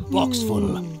 Here's a box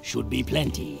full. Should be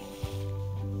plenty.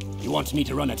 You want me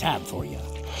to run a tab for you?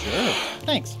 Sure.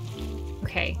 Thanks.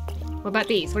 Okay. What about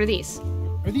these? What are these?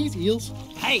 Are these eels?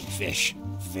 Hagfish.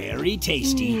 Very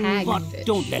tasty. Hagfish. But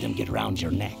don't let them get around your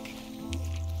neck.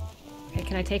 Okay,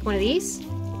 can I take one of these?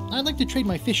 I'd like to trade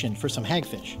my fish in for some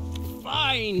hagfish.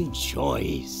 Fine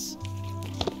choice.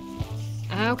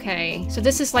 Okay, so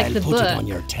this is like I'll the put book. it on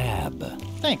your tab.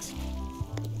 Thanks.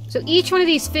 So each one of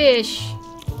these fish...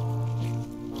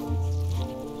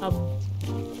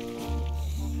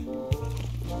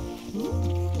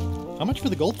 How much for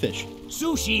the goldfish?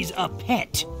 Sushi's a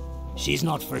pet. She's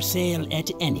not for sale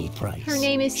at any price. Her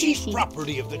name is She's Sushi.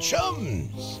 property of the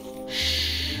chums.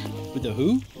 With the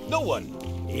who? No one.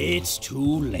 It's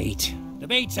too late. The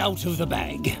bait's out of the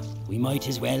bag. We might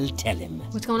as well tell him.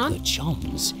 What's going on? The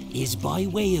Chums is by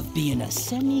way of being a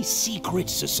semi-secret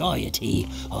society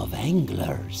of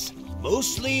anglers.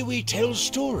 Mostly we tell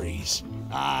stories.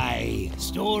 Aye,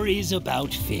 stories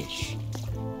about fish.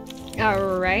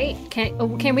 Alright.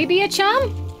 Can we be a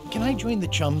chum? Can I join the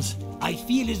chums? I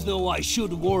feel as though I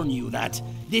should warn you that,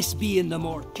 this being the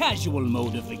more casual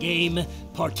mode of the game,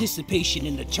 participation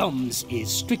in the Chums is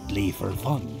strictly for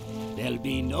fun. There'll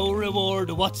be no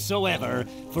reward whatsoever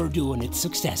for doing it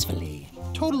successfully.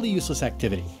 Totally useless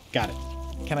activity. Got it.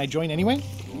 Can I join anyway?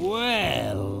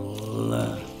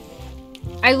 Well...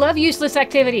 I love useless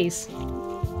activities.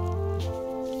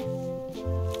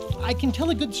 I can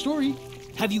tell a good story.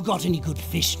 Have you got any good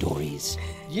fish stories?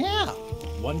 Yeah.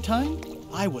 One time,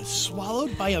 I was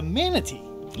swallowed by a manatee.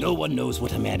 No one knows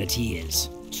what a manatee is.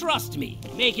 Trust me,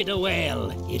 make it a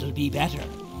whale. It'll be better.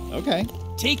 Okay.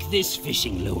 Take this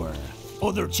fishing lure.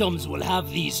 Other chums will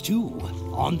have these too,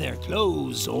 on their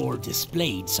clothes or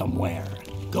displayed somewhere.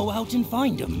 Go out and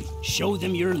find them. Show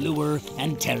them your lure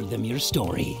and tell them your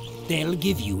story. They'll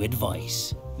give you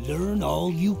advice. Learn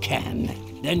all you can.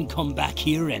 Then come back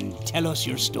here and tell us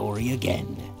your story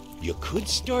again. You could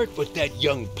start with that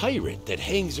young pirate that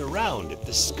hangs around at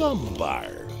the Scum Bar.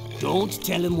 Don't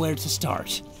tell him where to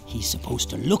start. He's supposed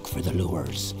to look for the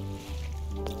lures.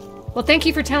 Well, thank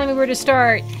you for telling me where to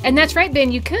start. And that's right,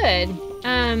 Ben, you could.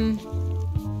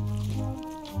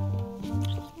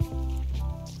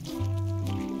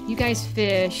 You guys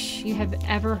fish. You have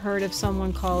ever heard of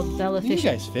someone called Bella Fisher? You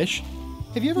guys fish.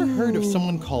 Have you ever heard of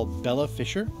someone called Bella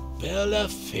Fisher? Bella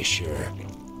Fisher.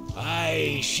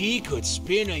 Aye, she could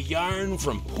spin a yarn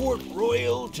from Port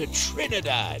Royal to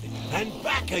Trinidad and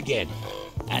back again.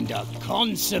 And a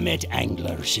consummate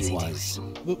angler she was.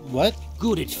 What?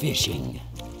 Good at fishing.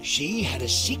 She had a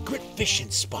secret fishing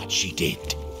spot, she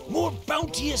did. More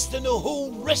bounteous than the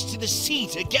whole rest of the sea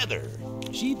together.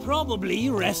 She probably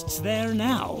rests there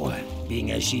now,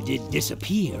 being as she did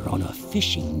disappear on a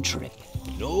fishing trip.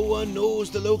 No one knows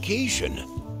the location,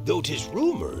 though 'tis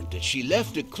rumored that she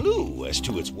left a clue as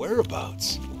to its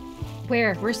whereabouts.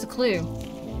 Where? Where's the clue?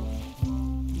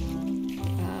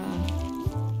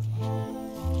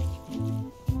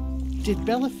 Did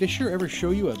Bella Fisher ever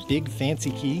show you a big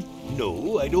fancy key?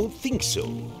 No, I don't think so.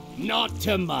 Not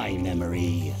to my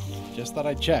memory. Just thought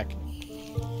I'd check.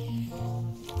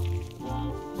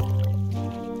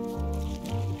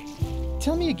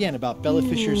 Tell me again about Bella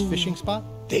Fisher's fishing spot.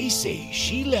 They say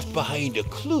she left behind a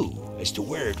clue as to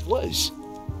where it was,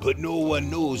 but no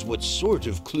one knows what sort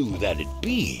of clue that'd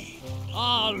be.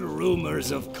 All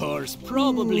rumors, of course.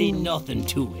 Probably nothing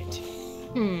to it.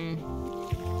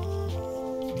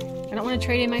 I don't want to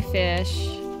trade in my fish.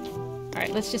 All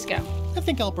right, let's just go. I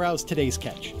think I'll browse today's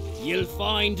catch. You'll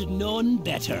find none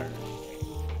better.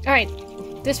 All right,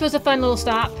 this was a fun little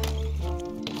stop.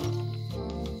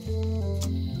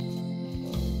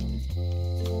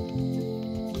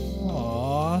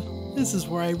 Aww, this is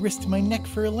where I risked my neck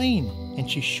for Elaine, and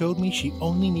she showed me she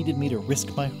only needed me to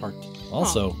risk my heart.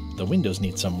 Also, the windows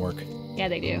need some work. Yeah,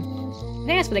 they do. I think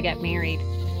that's where they got married.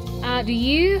 Do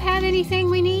you have anything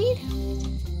we need?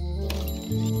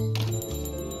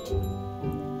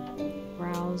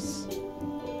 Browse.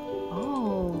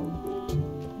 Oh.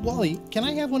 Wally, can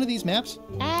I have one of these maps?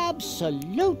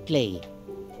 Absolutely.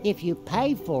 If you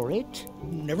pay for it.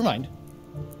 Never mind.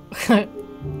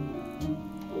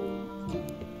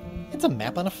 It's a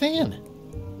map on a fan.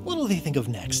 What'll they think of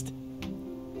next?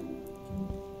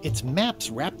 It's maps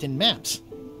wrapped in maps.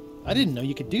 I didn't know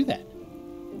you could do that.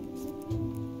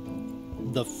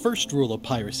 The first rule of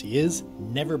piracy is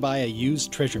never buy a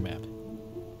used treasure map.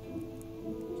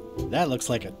 That looks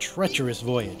like a treacherous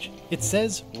voyage. It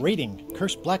says, rating,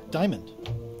 Cursed Black Diamond.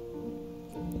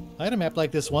 I had a map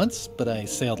like this once, but I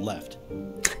sailed left.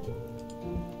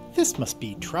 This must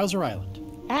be Trouser Island.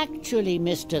 Actually,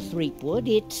 Mr. Threepwood,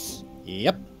 it's...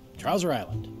 Yep, Trouser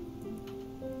Island.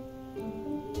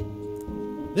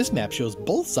 This map shows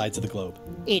both sides of the globe.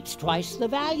 It's twice the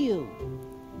value.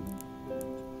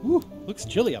 Ooh, looks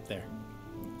chilly up there.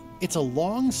 It's a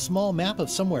long, small map of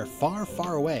somewhere far,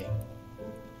 far away.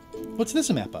 What's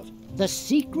this a map of? The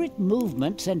secret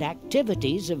movements and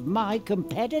activities of my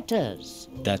competitors.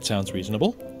 That sounds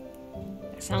reasonable.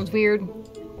 That sounds weird.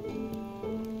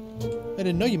 I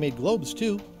didn't know you made globes,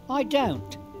 too. I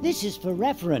don't. This is for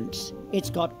reference. It's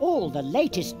got all the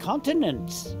latest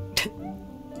continents.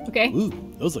 Okay. Ooh,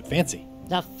 those look fancy.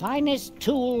 The finest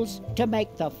tools to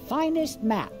make the finest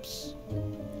maps.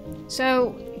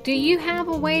 So, do you have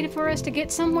a way for us to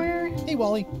get somewhere? Hey,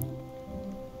 Wally.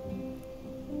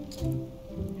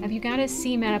 Have you got a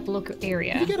sea map local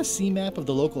area? Have you got a sea map of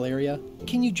the local area?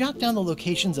 Can you jot down the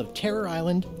locations of Terror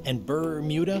Island and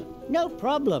Bermuda? No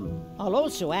problem. I'll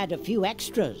also add a few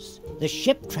extras. The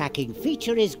ship tracking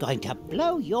feature is going to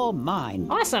blow your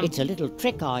mind. Awesome. It's a little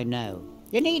trick, I know.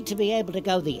 You need to be able to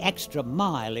go the extra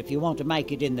mile if you want to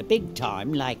make it in the big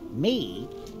time, like me.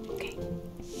 Okay.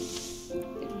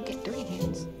 Get dirty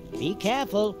hands. Be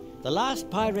careful. The last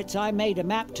pirates I made a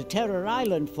map to Terror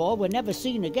Island for were never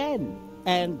seen again.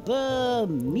 And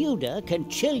Bermuda can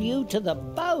chill you to the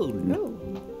bone.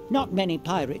 Ooh. Not many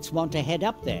pirates want to head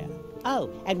up there.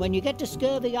 Oh, and when you get to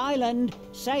Scurvy Island,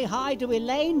 say hi to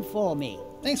Elaine for me.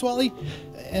 Thanks, Wally.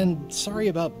 And sorry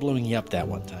about blowing you up that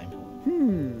one time.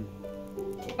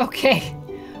 Okay.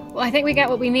 Well, I think we got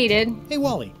what we needed. Hey,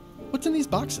 Wally, what's in these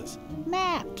boxes?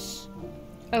 Maps.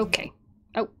 Okay.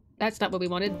 Oh, that's not what we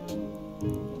wanted.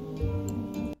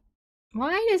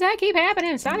 Why does that keep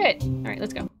happening? Stop it. All right,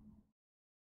 let's go.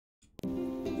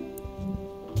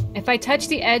 If I touch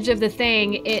the edge of the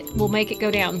thing, it will make it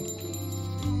go down.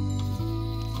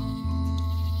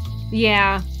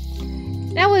 Yeah.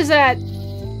 That was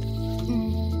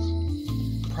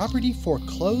Property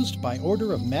foreclosed by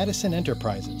order of Madison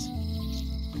Enterprises.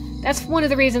 That's one of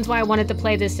the reasons why I wanted to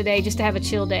play this today, just to have a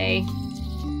chill day.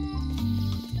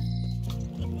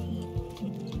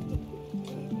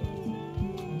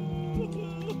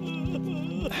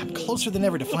 I'm closer than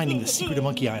ever to finding the secret of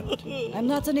Monkey Island. I'm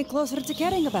not any closer to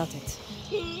caring about it.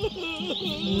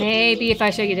 Maybe if I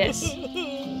show you this.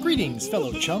 Greetings,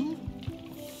 fellow chum.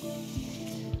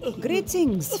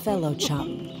 Greetings, fellow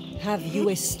chum. Have you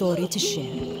a story to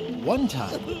share? One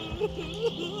time,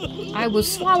 I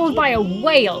was swallowed by a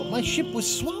whale. my ship was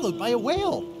swallowed by a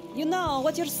whale. You know,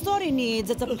 what your story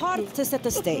needs is a part to set the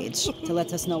stage, to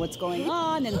let us know what's going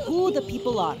on and who the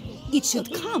people are. It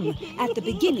should come at the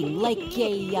beginning, like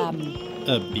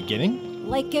A beginning?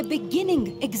 Like a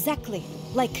beginning, exactly.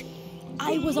 Like,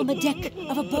 I was on the deck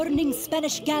of a burning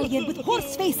Spanish galleon with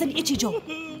Horseface and Ichijo.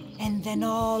 And then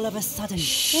all of a sudden,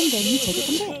 and then you take it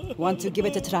from there. Want to give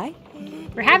it a try?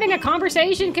 We're having a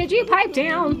conversation. Could you pipe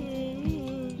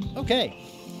down? Okay.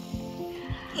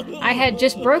 I had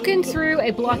just broken through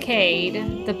a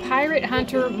blockade. The pirate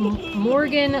hunter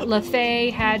Morgan Le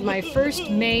Fay had my first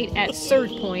mate at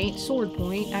sword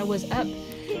point. I was up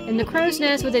in the crow's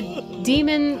nest with a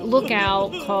demon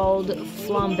lookout called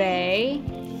Flambe.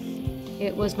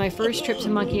 It was my first trip to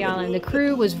Monkey Island. The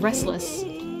crew was restless.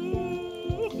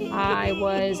 I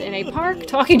was in a park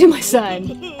talking to my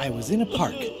son. I was in a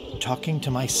park talking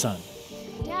to my son.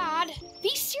 Dad,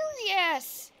 be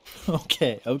serious.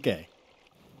 Okay.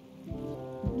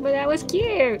 But that was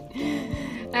cute.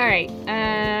 All right,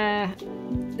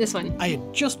 this one. I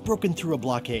had just broken through a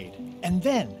blockade, and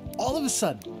then, all of a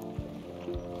sudden,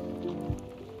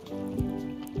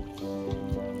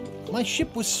 my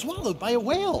ship was swallowed by a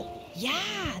whale.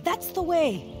 Yeah, that's the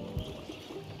way.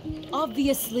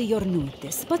 Obviously you're new at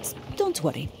this, but don't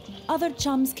worry. Other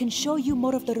chums can show you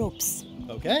more of the ropes.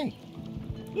 Okay.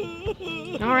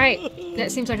 All right,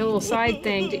 that seems like a little side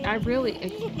thing. I really...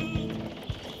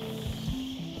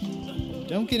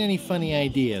 Don't get any funny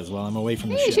ideas while I'm away from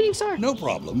the Hey, ship. shooting star. No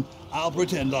problem. I'll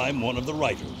pretend I'm one of the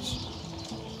writers.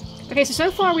 Okay, so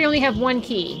far we only have one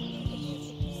key.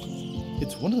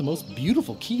 It's one of the most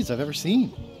beautiful keys I've ever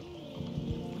seen.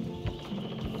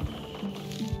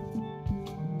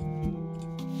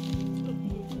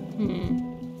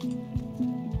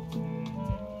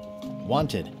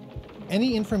 Wanted.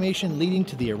 Any information leading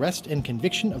to the arrest and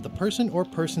conviction of the person or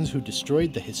persons who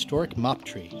destroyed the historic mop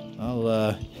tree.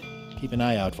 I'll, keep an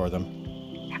eye out for them.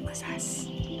 That was us.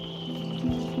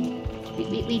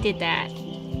 We did that.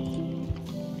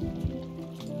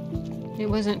 It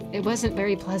wasn't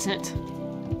very pleasant.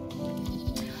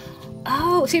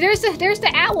 Oh, see, there's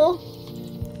the owl.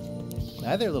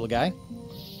 Hi there, little guy.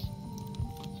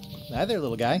 Hi there,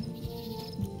 little guy.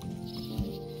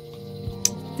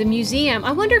 The museum.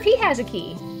 I wonder if he has a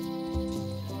key.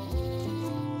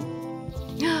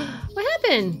 What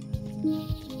happened?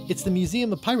 It's the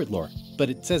Museum of Pirate Lore, but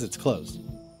it says it's closed.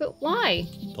 But why?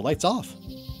 The light's off.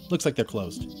 Looks like they're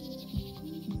closed.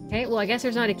 Okay, well, I guess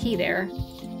there's not a key there.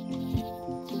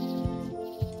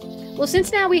 Well,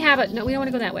 since now we have a... No, we don't want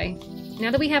to go that way.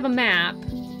 Now that we have a map...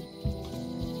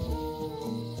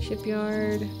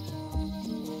 Shipyard...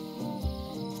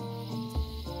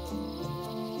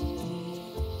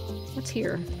 What's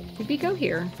here? Did we go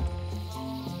here?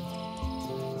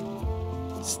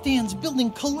 Stan's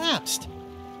building collapsed.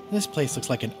 This place looks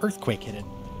like an earthquake hit it.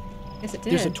 Yes, it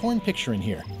did. There's a torn picture in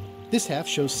here. This half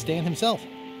shows Stan himself.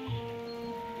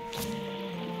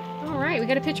 All right, we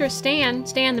got a picture of Stan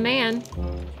the man.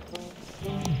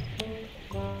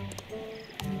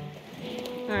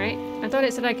 All right, I thought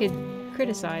it said I could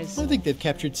criticize. I think they've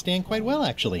captured Stan quite well,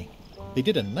 actually. They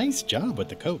did a nice job with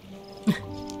the coat.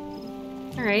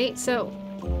 All right, so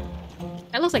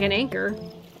that looks like an anchor.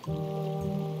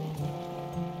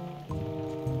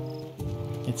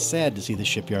 It's sad to see the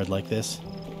shipyard like this.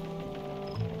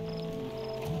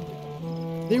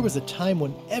 There was a time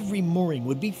when every mooring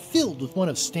would be filled with one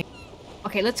of Stan.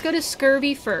 Okay, let's go to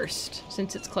Scurvy first,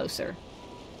 since it's closer.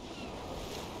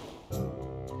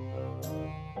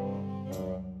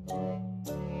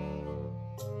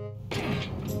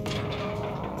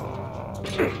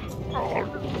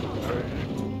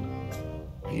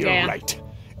 You're right.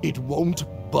 It won't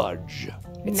budge.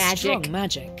 It's Magic. strong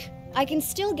magic. I can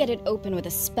still get it open with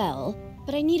a spell,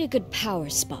 but I need a good power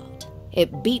spot.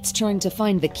 It beats trying to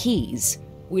find the keys.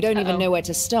 We don't even Uh-oh. know where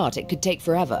to start. It could take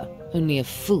forever. Only a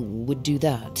fool would do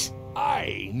that.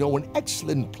 I know an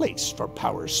excellent place for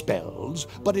power spells,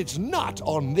 but it's not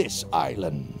on this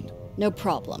island. No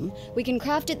problem. We can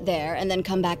craft it there and then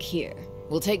come back here.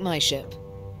 We'll take my ship.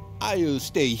 I'll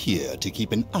stay here to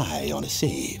keep an eye on a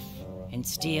safe. And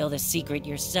steal the secret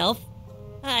yourself?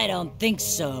 I don't think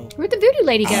so. Where'd the voodoo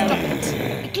lady go? Stop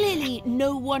it. Clearly,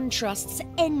 no one trusts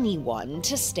anyone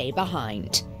to stay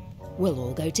behind. We'll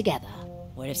all go together.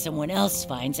 What if someone else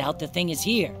finds out the thing is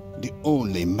here? The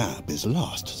only map is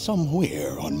lost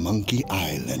somewhere on Monkey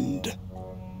Island.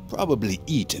 Probably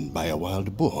eaten by a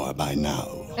wild boar by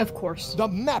now. Of course. The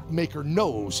map maker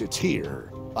knows it's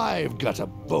here. I've got a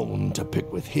bone to pick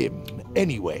with him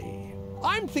anyway.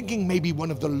 I'm thinking maybe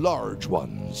one of the large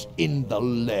ones in the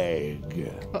leg.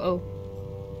 Uh-oh.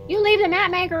 You leave the map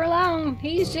maker alone.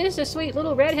 He's just a sweet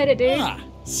little redheaded dude. Ah,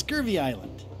 Scurvy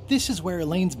Island. This is where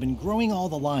Elaine's been growing all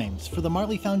the limes for the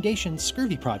Marley Foundation's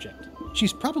Scurvy project.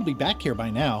 She's probably back here by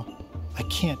now. I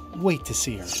can't wait to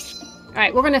see her. All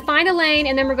right, we're going to find Elaine,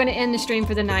 and then we're going to end the stream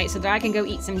for the night so that I can go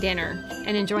eat some dinner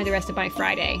and enjoy the rest of my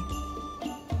Friday.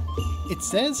 It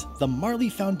says the Marley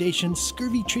Foundation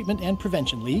Scurvy Treatment and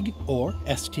Prevention League, or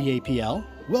STAPL,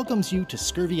 welcomes you to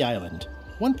Scurvy Island,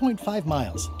 1.5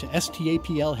 miles to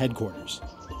STAPL headquarters.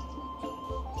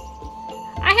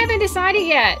 I haven't decided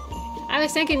yet. I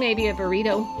was thinking maybe a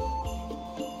burrito.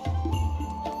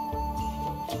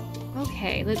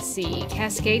 Okay, let's see.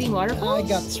 Cascading waterfalls? I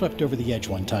got swept over the edge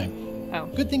one time. Oh.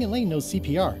 Good thing Elaine knows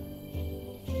CPR.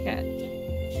 Yeah.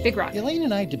 Big rock. Elaine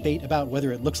and I debate about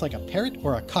whether it looks like a parrot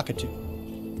or a cockatoo.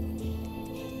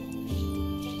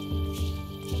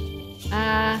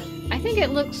 I think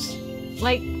it looks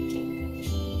like...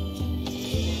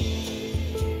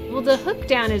 Well, the hook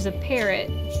down is a parrot.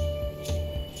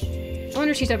 I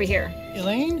wonder if she's over here.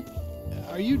 Elaine?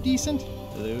 Are you decent?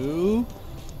 Hello?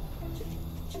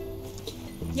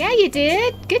 Yeah, you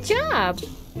did. Good job.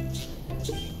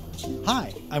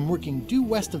 Hi, I'm working due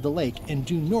west of the lake and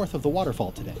due north of the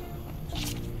waterfall today.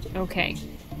 Okay.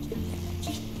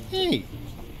 Hey,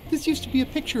 this used to be a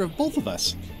picture of both of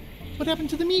us. What happened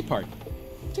to the me part?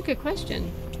 That's a good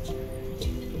question.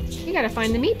 You gotta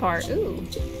find the me part. Ooh.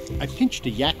 I pinched a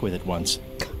yak with it once,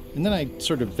 and then I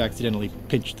sort of accidentally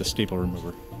pinched the staple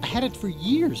remover. I had it for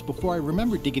years before I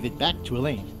remembered to give it back to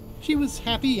Elaine. She was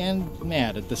happy and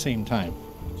mad at the same time.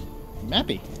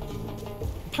 Mappy.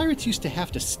 Pirates used to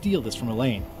have to steal this from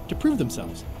Elaine to prove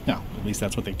themselves. No, at least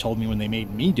that's what they told me when they made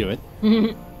me do it.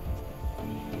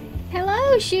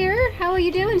 Hello, Sheer. How are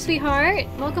you doing, sweetheart?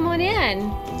 Welcome on in.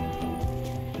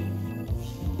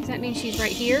 Does that mean she's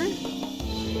right here?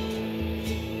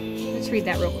 Let's read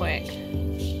that real quick.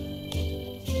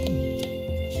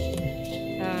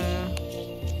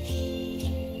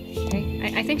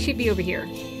 Okay, I think she'd be over here.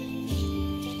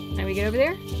 Can we get over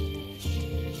there?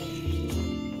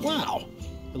 Wow,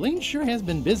 Elaine sure has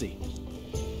been busy.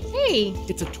 Hey!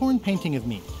 It's a torn painting of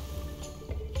me.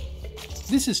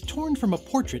 This is torn from a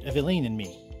portrait of Elaine and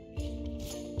me.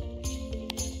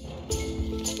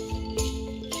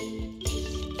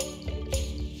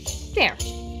 There.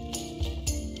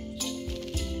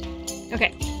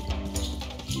 Okay.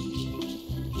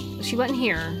 She wasn't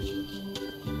here.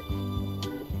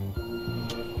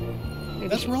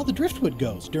 That's where all the driftwood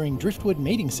goes during driftwood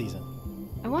mating season.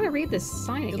 I want to read this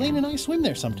sign again. Elaine and I swim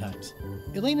there sometimes.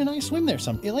 Elaine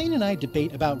and I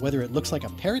debate about whether it looks like a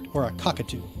parrot or a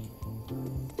cockatoo.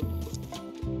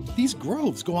 These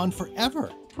groves go on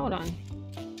forever. Hold on.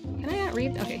 Can I not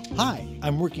read? Okay. Hi,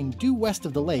 I'm working due west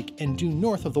of the lake and due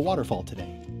north of the waterfall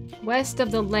today. West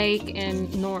of the lake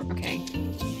and north. Okay.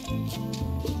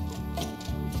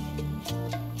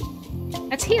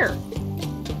 That's here.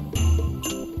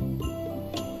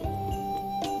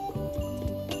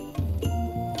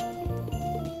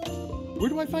 Where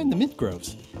do I find the mint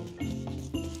groves?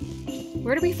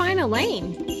 Where do we find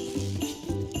Elaine?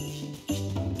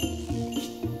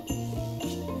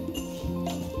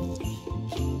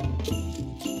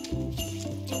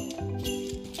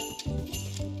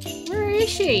 Where is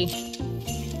she?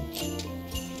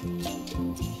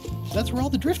 That's where all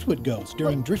the driftwood goes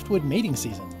during driftwood mating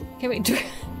season. Okay, wait.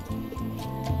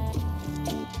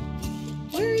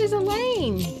 Where is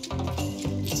Elaine?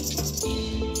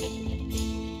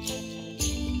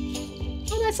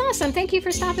 Oh, that's awesome. Thank you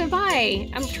for stopping by.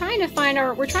 I'm trying to find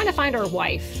our... We're trying to find our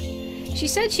wife. She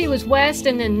said she was west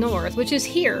and then north, which is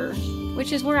here.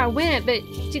 Which is where I went, but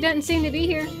she doesn't seem to be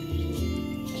here.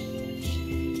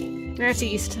 That's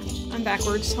east. I'm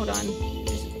backwards. Hold on.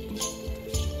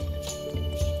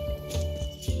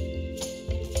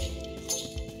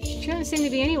 She doesn't seem to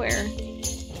be anywhere.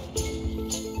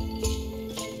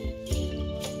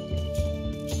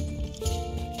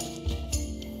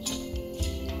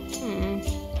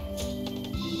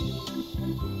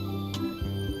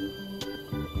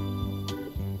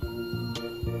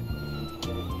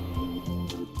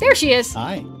 There she is.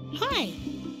 Hi. Hi.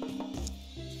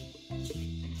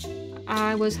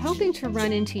 I was hoping to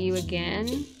run into you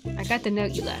again. I got the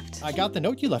note you left. I got the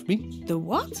note you left me. The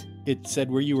what? It said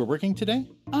where you were working today.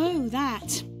 Oh,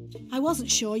 that. I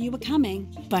wasn't sure you were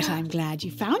coming, but I'm glad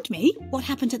you found me. What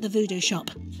happened at the voodoo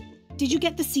shop? Did you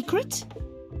get the secret?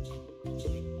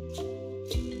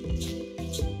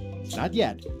 Not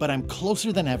yet, but I'm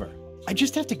closer than ever. I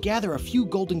just have to gather a few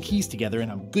golden keys together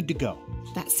and I'm good to go.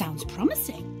 That sounds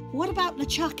promising. What about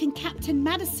LeChuck and Captain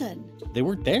Madison? They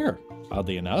weren't there,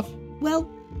 oddly enough. Well,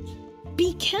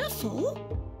 be careful.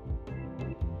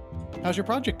 How's your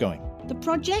project going? The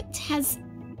project has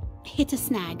hit a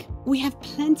snag. We have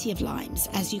plenty of limes,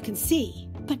 as you can see,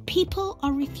 but people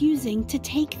are refusing to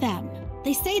take them.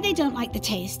 They say they don't like the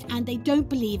taste and they don't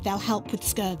believe they'll help with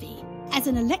scurvy. As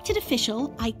an elected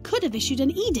official, I could have issued an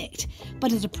edict,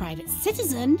 but as a private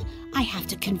citizen, I have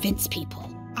to convince people.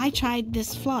 I tried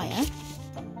this flyer.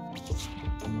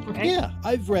 Okay. Yeah,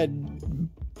 I've read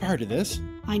part of this.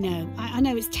 I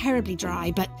know it's terribly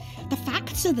dry, but the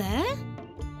facts are there.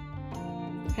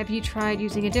 Have you tried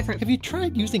using a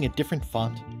different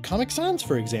font? Comic Sans,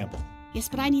 for example. Yes,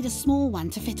 but I need a small one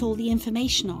to fit all the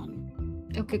information on.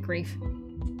 Oh, good grief.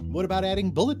 What about adding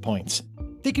bullet points?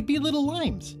 They could be little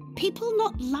limes. People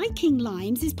not liking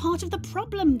limes is part of the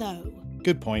problem, though.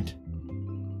 Good point.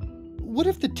 What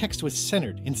if the text was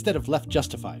centered instead of left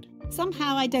justified?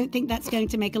 Somehow I don't think that's going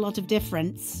to make a lot of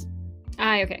difference.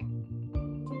 Okay.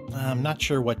 I'm not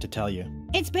sure what to tell you.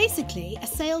 It's basically a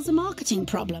sales and marketing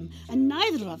problem, and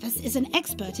neither of us is an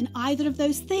expert in either of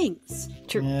those things.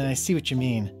 True. Yeah, I see what you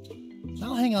mean.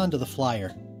 I'll hang on to the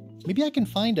flyer. Maybe I can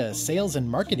find a sales and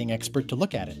marketing expert to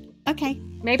look at it. Okay.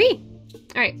 Maybe.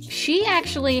 All right. She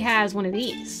actually has one of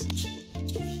these.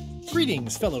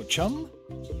 Greetings, fellow chum.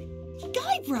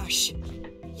 Guybrush!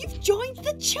 You've joined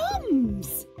the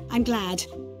chums! I'm glad.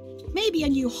 Maybe a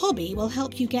new hobby will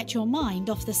help you get your mind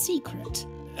off the secret.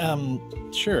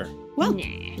 Sure. Well,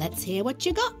 let's hear what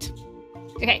you got.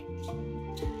 Okay.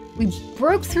 We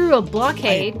broke through a blockade.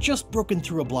 I had just broken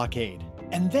through a blockade.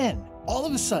 And then, all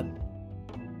of a sudden,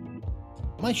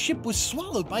 my ship was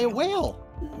swallowed by a whale.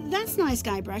 That's nice,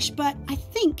 Guybrush, but I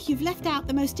think you've left out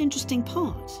the most interesting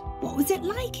part. What was it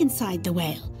like inside the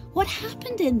whale? What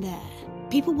happened in there?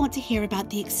 People want to hear about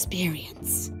the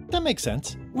experience. That makes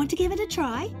sense. Want to give it a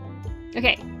try?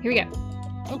 Okay, here we go.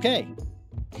 Okay.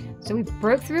 So we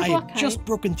broke through a blockade. I had just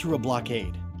broken through a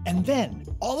blockade. And then,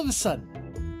 all of a sudden,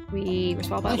 we were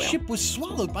swallowed by a whale. My ship was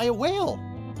swallowed by a whale.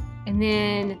 And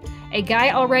then a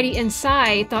guy already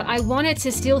inside thought I wanted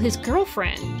to steal his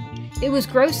girlfriend. It was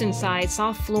gross inside,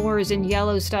 soft floors and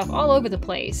yellow stuff all over the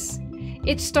place.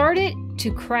 It started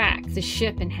to crack the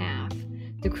ship in half.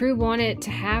 The crew wanted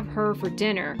to have her for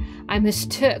dinner. I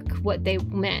mistook what they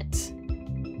meant.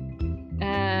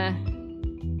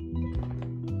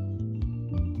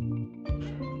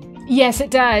 Yes,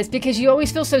 it does, because you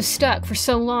always feel so stuck for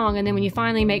so long, and then when you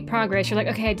finally make progress, you're like,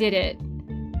 okay, I did it.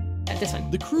 This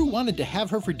one. The crew wanted to have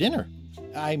her for dinner.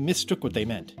 I mistook what they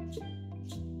meant.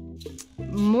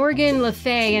 Morgan Le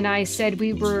Fay and I said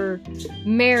we were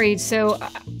married, so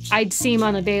I'd seem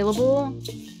unavailable.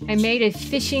 I made a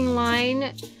fishing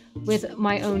line with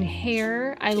my own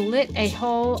hair. I lit a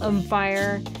hole on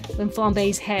fire on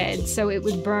Flambe's head so it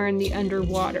would burn the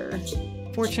underwater.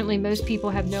 Fortunately, most people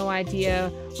have no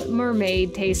idea what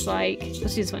mermaid tastes like.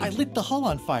 Let's do this one. I lit the hull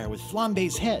on fire with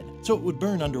Flambe's head so it would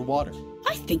burn underwater.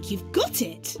 I think you've got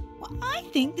it. Well, I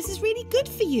think this is really good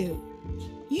for you.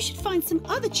 You should find some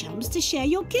other chums to share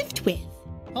your gift with.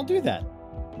 I'll do that.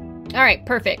 All right,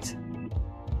 perfect.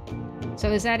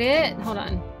 So is that it? Hold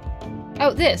on.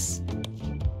 Oh, this.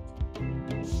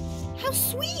 How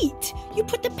sweet! You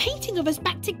put the painting of us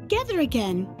back together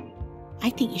again. I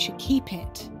think you should keep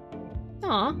it.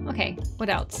 Aw, okay. What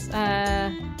else?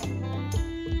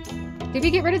 Did we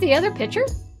get rid of the other picture?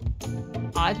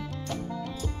 Odd.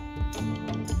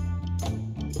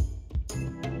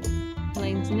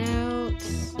 Elaine's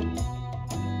notes.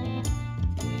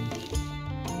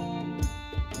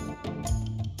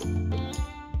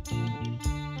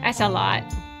 That's a lot.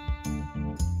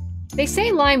 They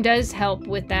say lime does help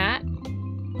with that.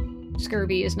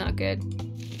 Scurvy is not good.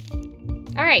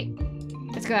 Alright,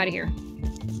 let's go out of here.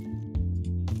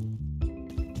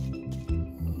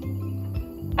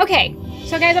 Okay,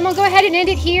 so guys, I'm gonna go ahead and end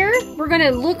it here. We're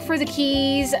gonna look for the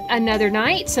keys another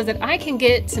night so that I can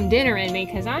get some dinner in me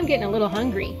because I'm getting a little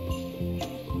hungry.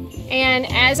 And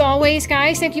as always,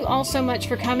 guys, thank you all so much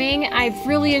for coming. I've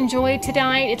really enjoyed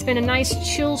tonight. It's been a nice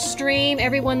chill stream.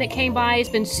 Everyone that came by has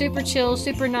been super chill,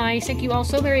 super nice. Thank you all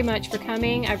so very much for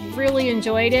coming. I've really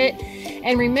enjoyed it.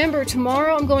 And remember,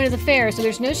 tomorrow I'm going to the fair, so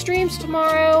there's no streams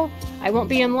tomorrow. I won't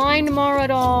be in line tomorrow at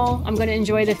all. I'm going to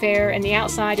enjoy the fair and the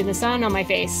outside and the sun on my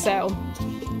face. So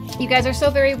you guys are so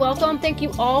very welcome. Thank you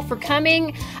all for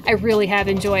coming. I really have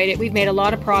enjoyed it. We've made a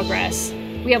lot of progress.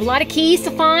 We have a lot of keys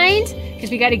to find,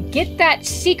 because we got to get that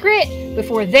secret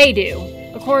before they do.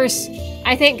 Of course,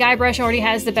 I think Guybrush already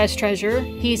has the best treasure.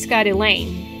 He's got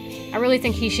Elaine. I really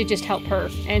think he should just help her.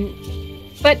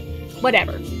 But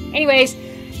whatever. Anyways,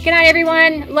 good night,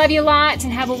 everyone. Love you lots,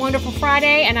 and have a wonderful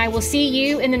Friday, and I will see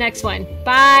you in the next one.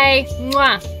 Bye.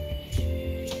 Mwah.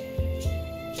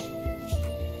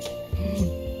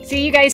 See you guys